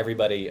could buy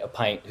everybody a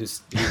pint who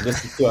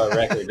listens to our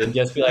record and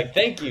just be like,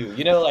 thank you,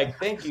 like,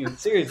 thank you,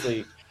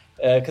 seriously.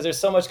 Because there's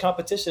so much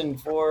competition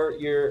for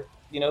your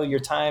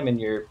time and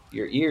your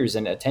ears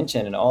and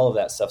attention and all of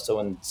that stuff. So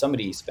when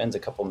somebody spends a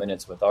couple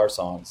minutes with our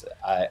songs,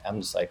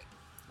 I'm just like,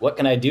 what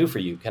can I do for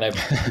you? Can I,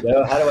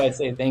 how do I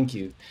say thank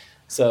you?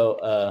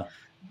 So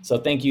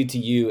thank you to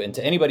you and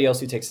to anybody else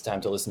who takes the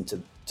time to listen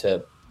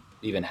to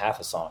even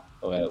half a song.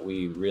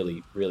 We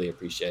really, really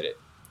appreciate it.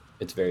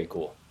 It's very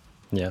cool.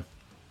 Yeah.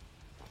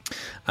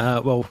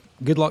 Well,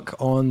 good luck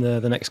on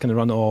the next kind of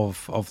run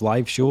of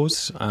live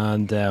shows,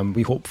 and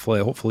we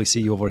hopefully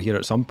see you over here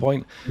at some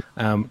point.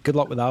 Good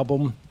luck with the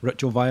album.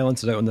 Ritual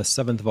Violence is out on the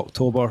 7th of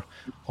October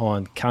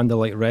on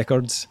Candlelight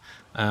Records.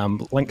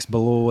 Links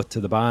below to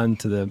the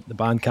band, to the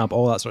Bandcamp,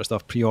 all that sort of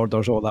stuff,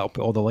 pre-orders, all that. I'll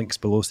put all the links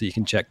below so you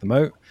can check them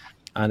out.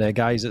 And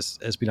guys,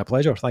 it's been a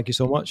pleasure. Thank you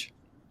so much.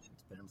 It's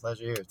been a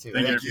pleasure here too.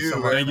 Thank you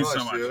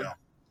so much. dude.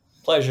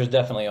 Pleasure is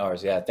definitely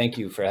ours. Yeah, thank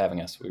you for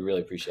having us. We really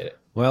appreciate it.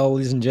 Well,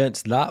 ladies and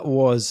gents, that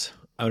was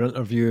our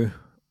interview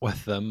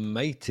with the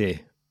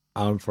mighty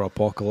Armed for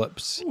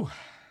Apocalypse. Ooh.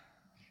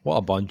 What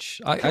a bunch.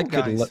 I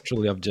could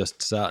literally have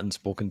just sat and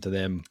spoken to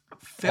them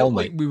felt all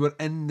like night. we were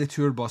in the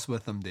tour bus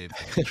with them, Dave.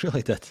 It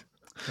really did.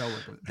 Felt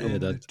like we were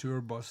in the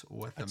tour bus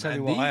with them. I tell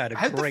you what, I had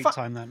a great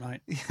time that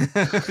night.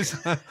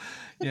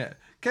 Yeah,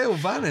 Kyle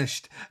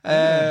vanished.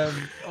 No,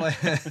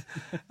 like the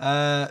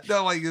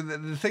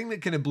thing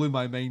that kind of blew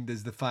my mind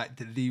is the fact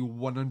that they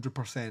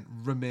 100%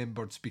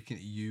 remembered speaking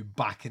to you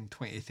back in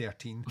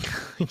 2013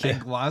 in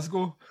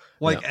Glasgow,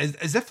 like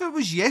as if it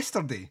was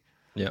yesterday.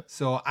 Yeah.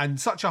 So, and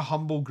such a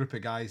humble group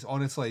of guys.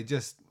 Honestly,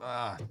 just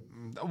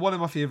one of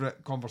my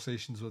favorite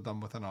conversations we've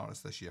done with an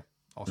artist this year.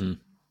 Awesome,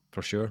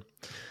 for sure.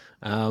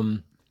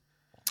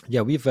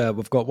 Yeah, we've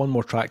got one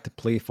more track to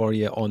play for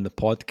you on the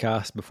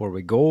podcast before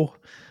we go.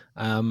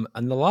 And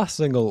the last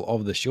single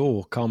of the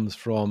show comes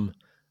from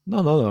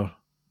none other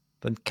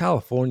than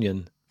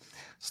Californian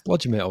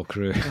sludge metal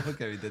crew. Look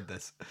how he did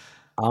this.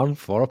 Armed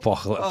for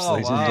Apocalypse,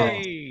 ladies and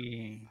gents.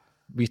 Hey.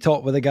 We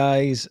talked with the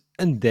guys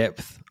in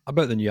depth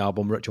about the new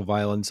album, Ritual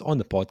Violence, on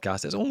the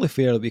podcast. It's only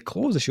fair that we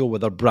close the show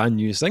with our brand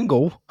new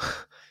single.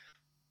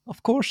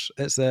 Of course,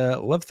 it's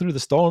Live Through the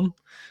Storm,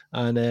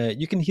 and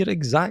you can hear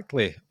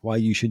exactly why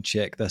you should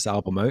check this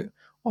album out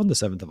on the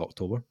 7th of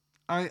October.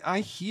 I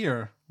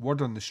hear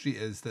word on the street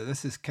is that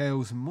this is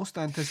Kyle's most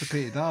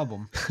anticipated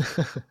album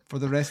for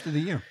the rest of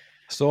the year.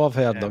 So I've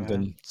heard,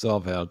 Duncan. So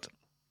I've heard.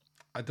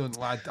 I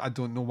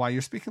don't know why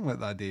you're speaking like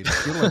that, Dave. I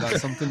feel like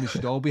that's something we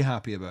should all be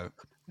happy about.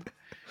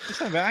 You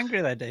sound a bit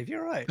angry there, Dave.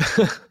 You're right.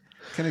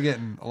 Kind of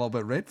getting a little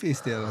bit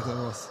red-faced there. I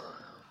was,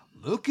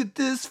 look at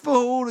this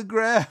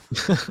photograph.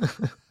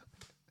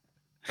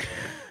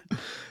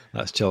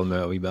 That's chilling me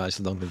out a wee bit,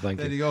 actually, Duncan. Thank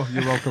you. There you go.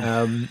 You're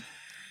welcome.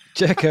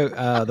 Check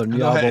out their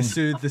new How to album,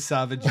 soothe the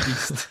savage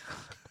beast.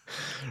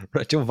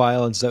 Ritual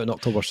Violence, out on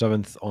October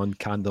 7th on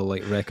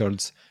Candlelight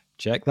Records.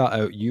 Check that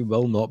out. You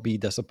will not be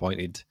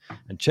disappointed.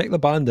 And check the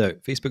band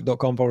out,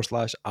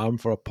 facebook.com/Armed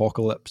for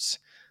Apocalypse,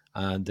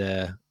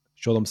 and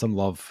show them some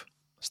love.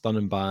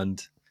 Stunning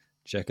band.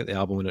 Check out the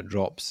album when it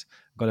drops.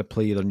 I'm going to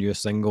play their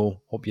newest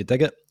single. Hope you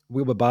dig it.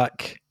 we'll be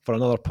back for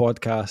another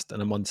podcast in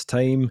a month's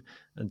time.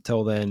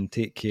 Until then,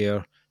 take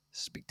care.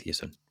 Speak to you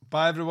soon.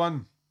 Bye,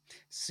 everyone.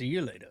 See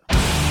you later.